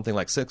Winterfell is something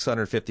like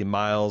 650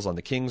 miles on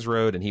the King's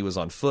Road, and he was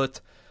on foot.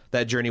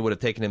 That journey would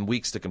have taken him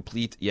weeks to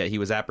complete, yet he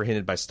was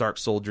apprehended by Stark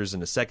soldiers in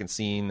the second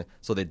scene,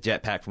 so they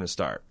jetpacked from the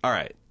start. All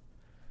right.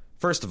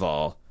 First of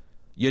all,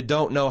 you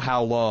don't know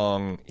how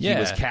long he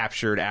was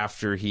captured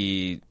after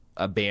he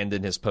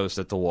abandoned his post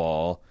at the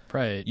wall.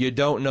 Right. You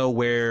don't know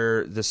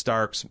where the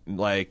Starks,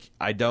 like,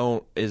 I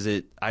don't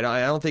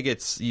think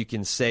it's, you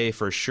can say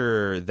for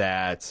sure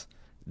that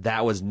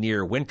was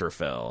near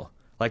Winterfell.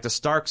 Like, the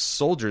Stark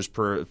soldiers,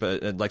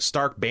 like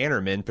Stark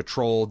bannermen,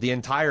 patrol the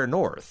entire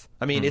north.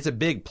 I mean, it's a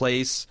big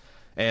place.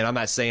 And I'm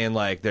not saying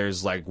like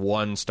there's like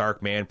one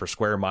Stark man per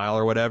square mile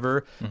or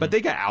whatever, but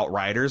they got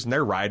outriders and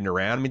they're riding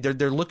around. I mean,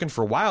 they're looking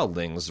for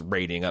wildlings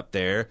raiding up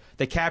there.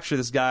 They capture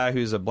this guy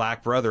who's a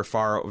black brother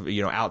far,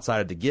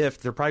 outside of the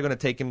Gift. They're probably going to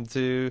take him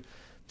to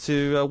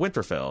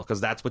Winterfell, because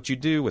that's what you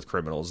do with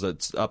criminals.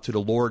 It's up to the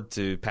Lord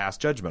to pass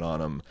judgment on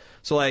them.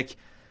 So like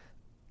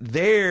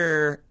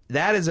that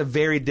is a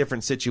very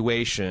different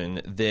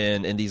situation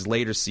than in these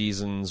later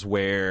seasons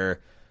where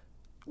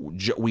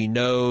we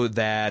know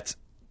that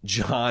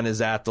Jon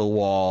is at the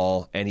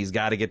wall and he's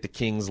got to get the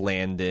King's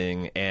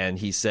Landing, and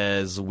he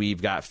says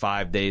we've got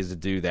 5 days to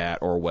do that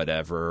or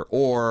whatever.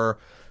 Or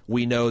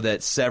we know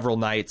that several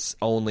nights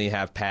only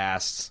have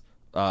passed,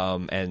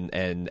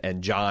 and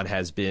Jon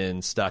has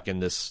been stuck in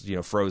this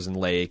frozen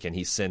lake, and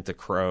he sent a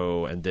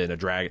crow and then a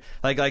dragon.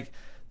 Like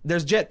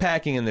there's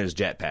jetpacking and there's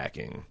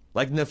jetpacking.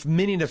 Like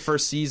many of the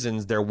first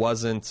seasons, there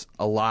wasn't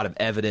a lot of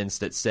evidence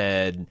that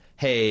said,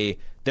 hey,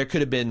 there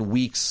could have been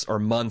weeks or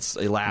months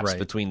elapsed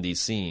between these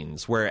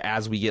scenes. Where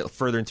as we get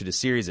further into the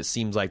series, it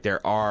seems like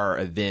there are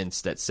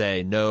events that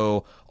say,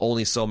 no,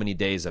 only so many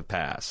days have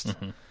passed.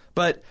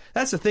 But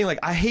that's the thing. Like,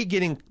 I hate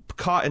getting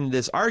caught in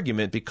this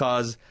argument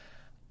because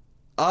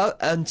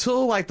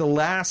until like the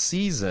last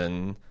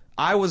season,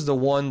 I was the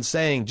one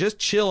saying, just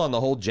chill on the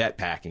whole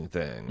jetpacking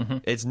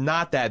thing. It's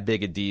not that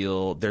big a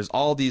deal. There's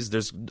all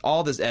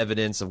this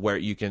evidence of where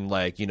you can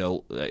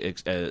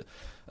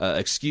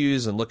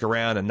excuse and look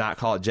around and not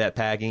call it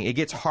jetpacking. It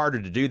gets harder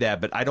to do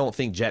that, but I don't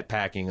think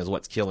jetpacking is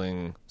what's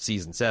killing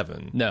season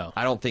 7. No,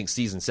 I don't think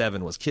season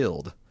 7 was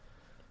killed.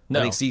 No,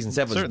 I think season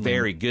 7 was certainly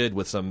very good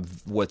with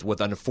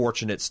with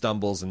unfortunate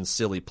stumbles and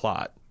silly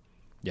plot.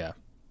 Yeah.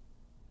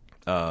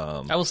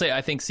 I will say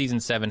I think season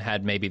 7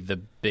 had maybe the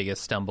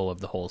biggest stumble of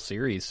the whole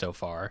series so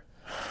far,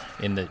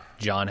 in that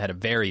Jon had a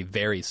very,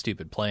 very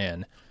stupid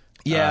plan.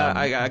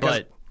 Yeah,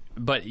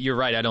 but you're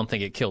right. I don't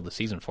think it killed the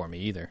season for me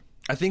either.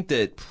 I think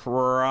that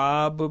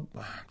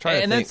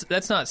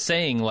that's not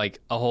saying like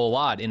a whole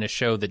lot in a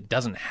show that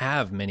doesn't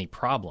have many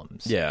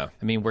problems. Yeah,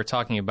 I mean, we're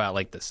talking about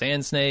like the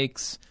Sand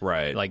Snakes,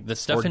 right? Like the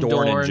stuff or in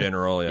Dorne Dorne in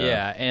general.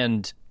 Yeah,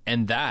 and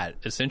that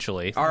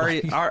essentially.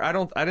 I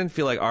didn't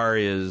feel like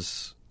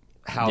Arya's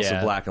House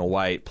of Black and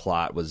White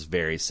plot was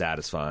very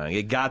satisfying.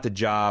 It got the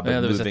job of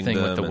there was moving a thing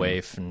them with the and,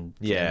 waif and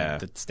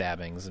the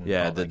stabbings and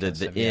all that kind of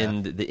stuff.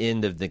 The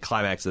end of the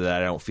climax of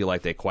that, I don't feel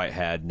like they quite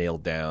had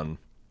nailed down.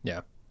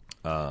 Yeah.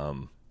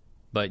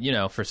 But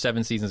for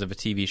 7 seasons of a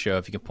TV show,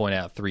 if you can point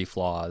out 3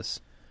 flaws,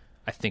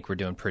 I think we're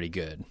doing pretty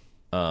good.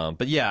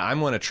 But yeah, I'm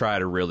going to try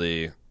to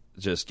really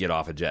just get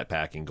off of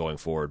jetpacking going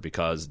forward,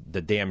 because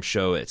the damn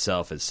show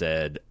itself has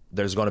said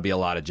there's going to be a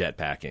lot of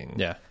jetpacking.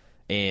 Yeah.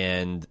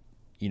 And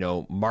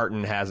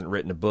Martin hasn't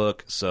written a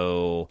book,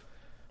 so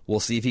we'll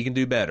see if he can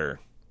do better.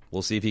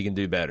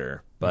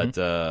 But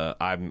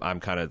I'm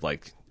kind of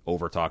like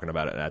over talking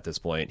about it at this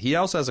point. He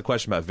also has a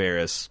question about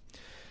Varys.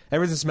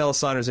 Ever since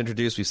Melisandre is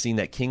introduced, we've seen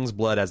that King's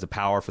blood has the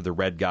power for the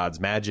Red God's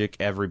magic.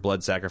 Every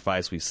blood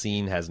sacrifice we've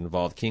seen has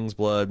involved King's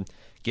blood,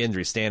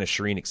 Gendry, Stannis,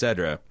 Shireen,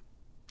 etc.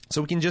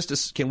 So can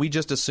we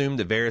just assume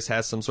that Varys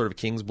has some sort of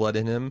King's blood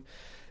in him?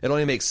 It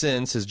only makes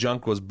sense. His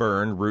junk was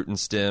burned, root and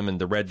stem, and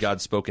the Red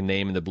God's spoken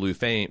name in the blue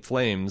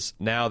flames.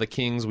 Now the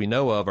kings we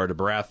know of are the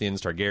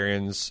Baratheons,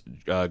 Targaryens,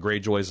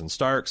 Greyjoys, and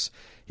Starks.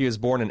 He was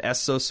born in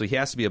Essos, so he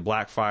has to be a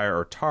Blackfyre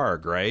or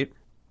Targ, right?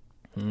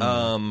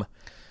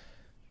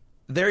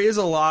 There is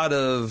a lot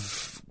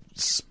of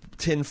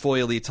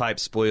tinfoily type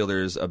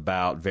spoilers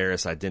about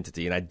Varys'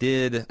 identity, and I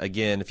did,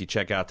 again, if you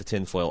check out the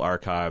tinfoil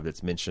archive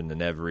that's mentioned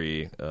in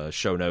every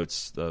show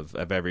notes of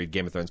every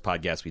Game of Thrones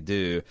podcast we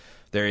do,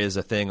 there is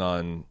a thing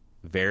on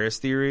Varys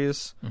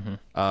theories,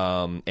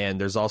 and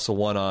there's also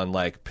one on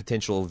like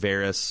potential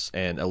Varys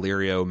and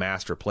Illyrio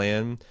master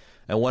plan.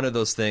 And one of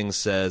those things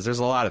says, there's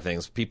a lot of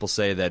things. People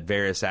say that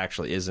Varys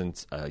actually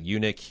isn't a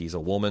eunuch, he's a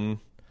woman.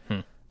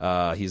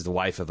 He's the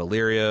wife of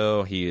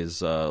Illyrio. He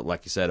is,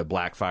 like you said, a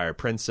Blackfyre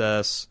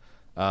princess.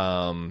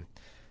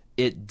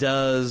 It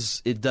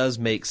does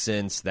make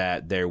sense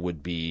that there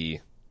would be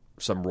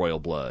some royal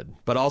blood,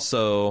 but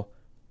also,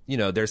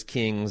 there's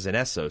kings in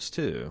Essos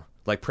too.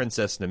 Like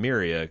Princess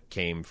Nymeria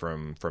came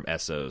from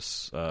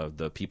Essos,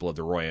 the people of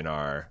the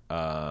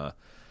Royanar.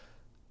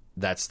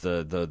 That's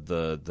the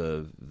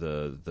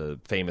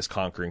famous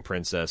conquering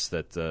princess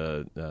that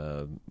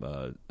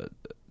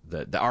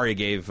that Arya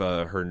gave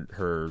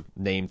her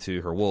name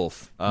to her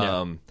wolf.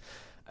 And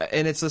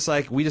it's just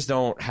like, we just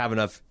don't have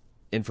enough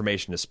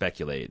information to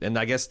speculate. And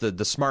I guess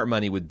the smart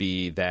money would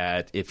be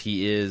that if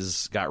he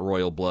is got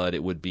royal blood,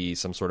 it would be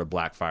some sort of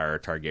Blackfyre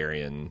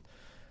Targaryen,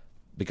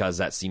 because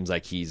that seems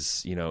like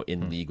he's,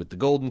 in league with the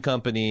Golden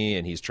Company,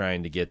 and he's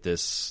trying to get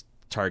this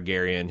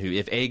Targaryen who,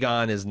 if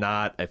Aegon is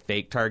not a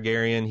fake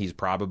Targaryen, he's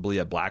probably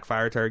a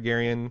Blackfyre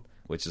Targaryen,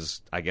 which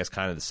is, I guess,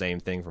 kind of the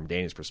same thing from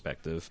Dany's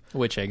perspective.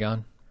 Which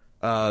Aegon?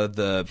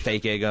 The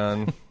fake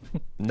Aegon.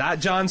 Not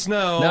Jon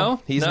Snow.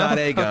 No? He's No? not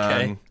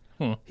Aegon.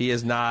 Okay. He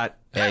is not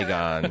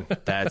Aegon.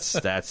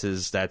 That's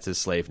his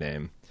slave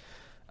name.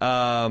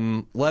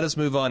 Let us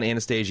move on.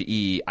 Anastasia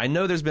E. I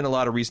know there's been a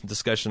lot of recent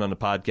discussion on the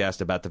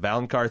podcast about the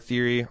Valonqar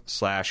theory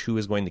 / who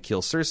is going to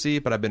kill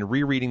Cersei, but I've been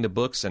rereading the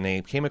books and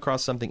I came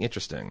across something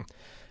interesting.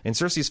 In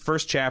Cersei's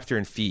first chapter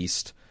in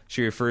Feast,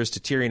 she refers to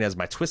Tyrion as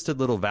my twisted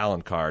little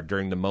Valonqar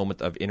during the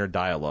moment of inner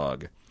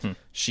dialogue.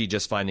 She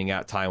just finding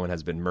out Tywin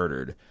has been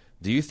murdered.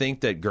 Do you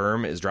think that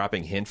Gurm is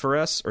dropping hint for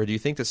us, or do you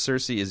think that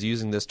Cersei is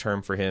using this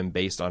term for him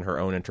based on her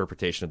own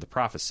interpretation of the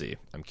prophecy?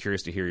 I'm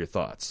curious to hear your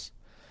thoughts.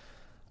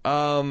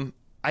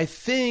 I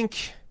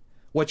think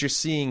what you're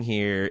seeing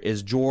here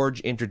is George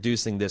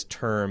introducing this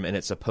term, and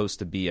it's supposed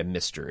to be a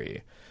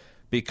mystery.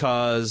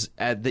 Because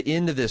at the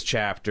end of this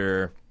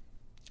chapter,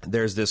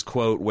 there's this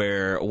quote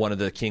where one of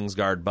the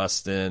Kingsguard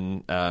busts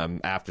in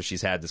after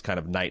she's had this kind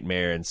of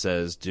nightmare and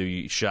says,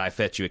 should I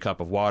fetch you a cup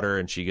of water?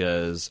 And she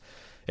goes,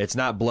 it's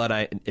blood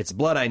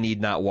I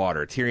need, not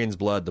water. Tyrion's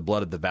blood, the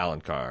blood of the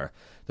Valonqar.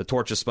 The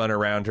torches spun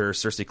around her.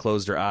 Cersei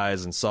closed her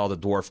eyes and saw the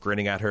dwarf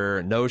grinning at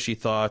her. No, she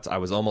thought, I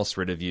was almost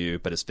rid of you,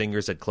 but his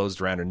fingers had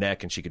closed around her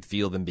neck and she could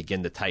feel them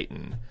begin to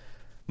tighten.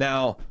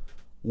 Now,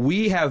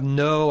 we have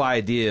no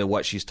idea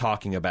what she's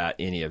talking about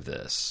any of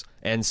this.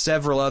 And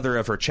several other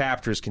of her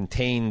chapters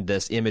contain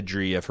this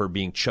imagery of her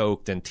being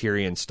choked and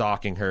Tyrion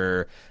stalking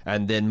her.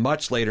 And then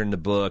much later in the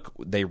book,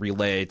 they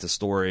relay the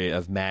story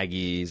of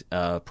Maggie's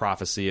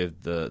prophecy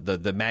of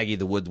the Maggie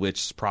the Wood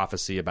Witch's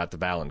prophecy about the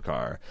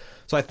Valonqar.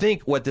 So I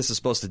think what this is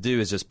supposed to do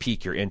is just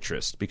pique your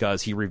interest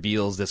because he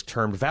reveals this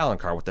term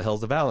Valonqar. What the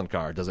hell's the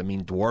Valonqar? Does it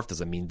mean dwarf?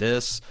 Does it mean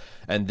this?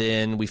 And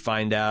then we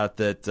find out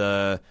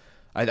that...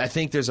 I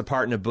think there's a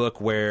part in the book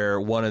where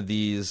one of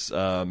these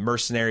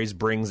mercenaries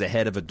brings the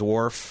head of a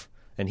dwarf,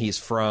 and he's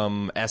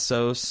from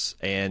Essos,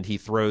 and he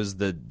throws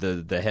the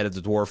head of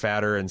the dwarf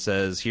at her and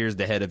says, here's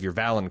the head of your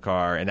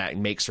Valonqar, and that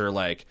makes her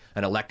like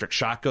an electric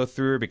shock go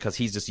through her because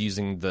he's just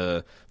using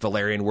the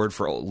Valyrian word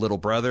for little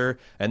brother,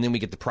 and then we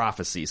get the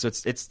prophecy. So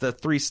it's the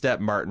 3-step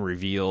Martin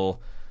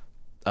reveal.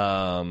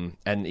 And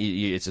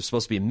it's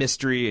supposed to be a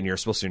mystery, and you're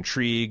supposed to be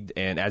intrigued,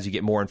 and as you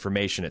get more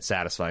information, it's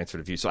satisfying sort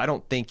of view. So I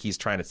don't think he's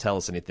trying to tell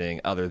us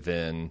anything other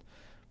than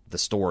the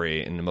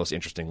story in the most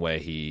interesting way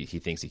he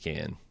thinks he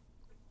can.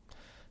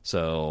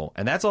 So,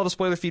 and that's all the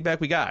spoiler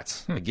feedback we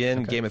got.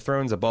 Again, okay. Game of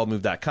Thrones at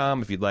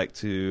baldmove.com if you'd like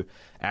to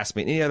ask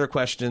me any other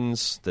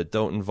questions that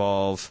don't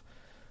involve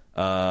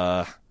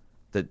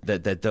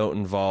that don't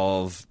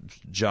involve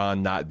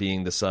Jon not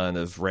being the son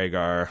of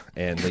Rhaegar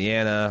and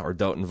Lyanna, or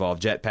don't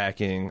involve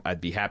jetpacking. I'd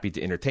be happy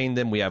to entertain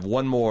them. We have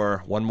one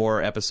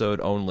more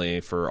episode only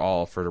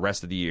for the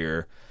rest of the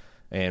year,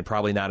 and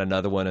probably not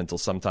another one until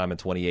sometime in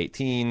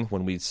 2018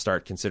 when we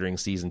start considering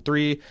season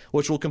 3,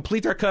 which will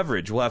complete our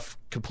coverage. We'll have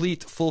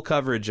full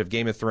coverage of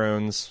Game of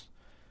Thrones,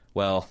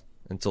 well,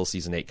 until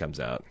season 8 comes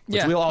out,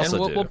 which we'll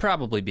also do. We'll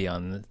probably be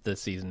on the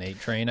season 8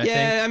 train, I think.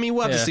 Yeah, I mean,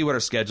 we'll have to see what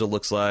our schedule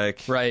looks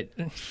like. Right.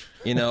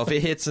 You know, if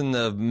it hits in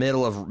the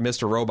middle of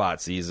Mr.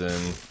 Robot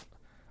season,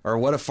 or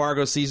what if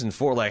Fargo season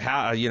 4? Like,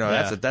 how,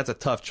 that's a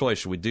tough choice.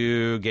 Should we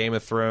do Game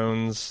of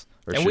Thrones?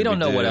 And we don't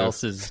know what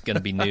else is going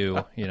to be new,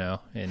 in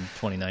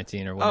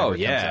 2019 or whatever.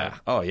 Comes out.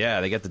 Oh yeah,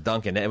 they get the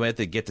Dunkin' Egg. We have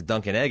to get the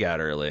Dunkin' Egg out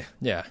early.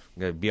 Yeah,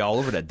 gonna be all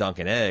over that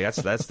Dunkin' Egg.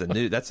 That's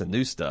the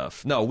new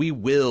stuff. No, we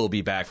will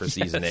be back for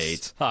season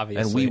 8,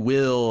 obviously, and we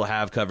will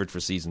have coverage for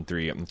season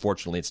 3.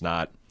 Unfortunately, it's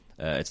not.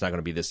 It's not going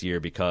to be this year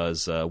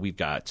because we've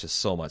got just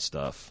so much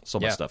stuff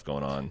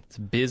going on. It's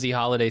a busy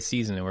holiday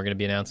season, and we're going to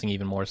be announcing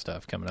even more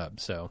stuff coming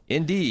up. So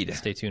indeed,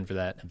 stay tuned for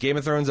that. Game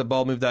of Thrones at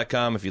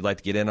baldmove.com if you'd like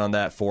to get in on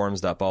that.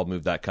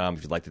 Forums.baldmove.com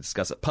if you'd like to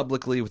discuss it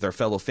publicly with our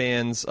fellow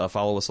fans.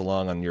 Follow us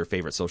along on your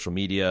favorite social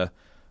media.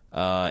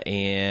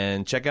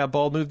 And check out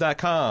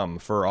baldmove.com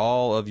for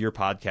all of your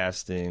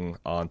podcasting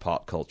on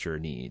pop culture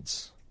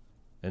needs.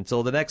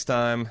 Until the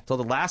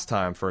last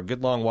time for a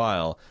good long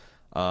while,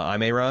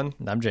 I'm Aaron.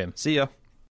 And I'm Jim. See ya.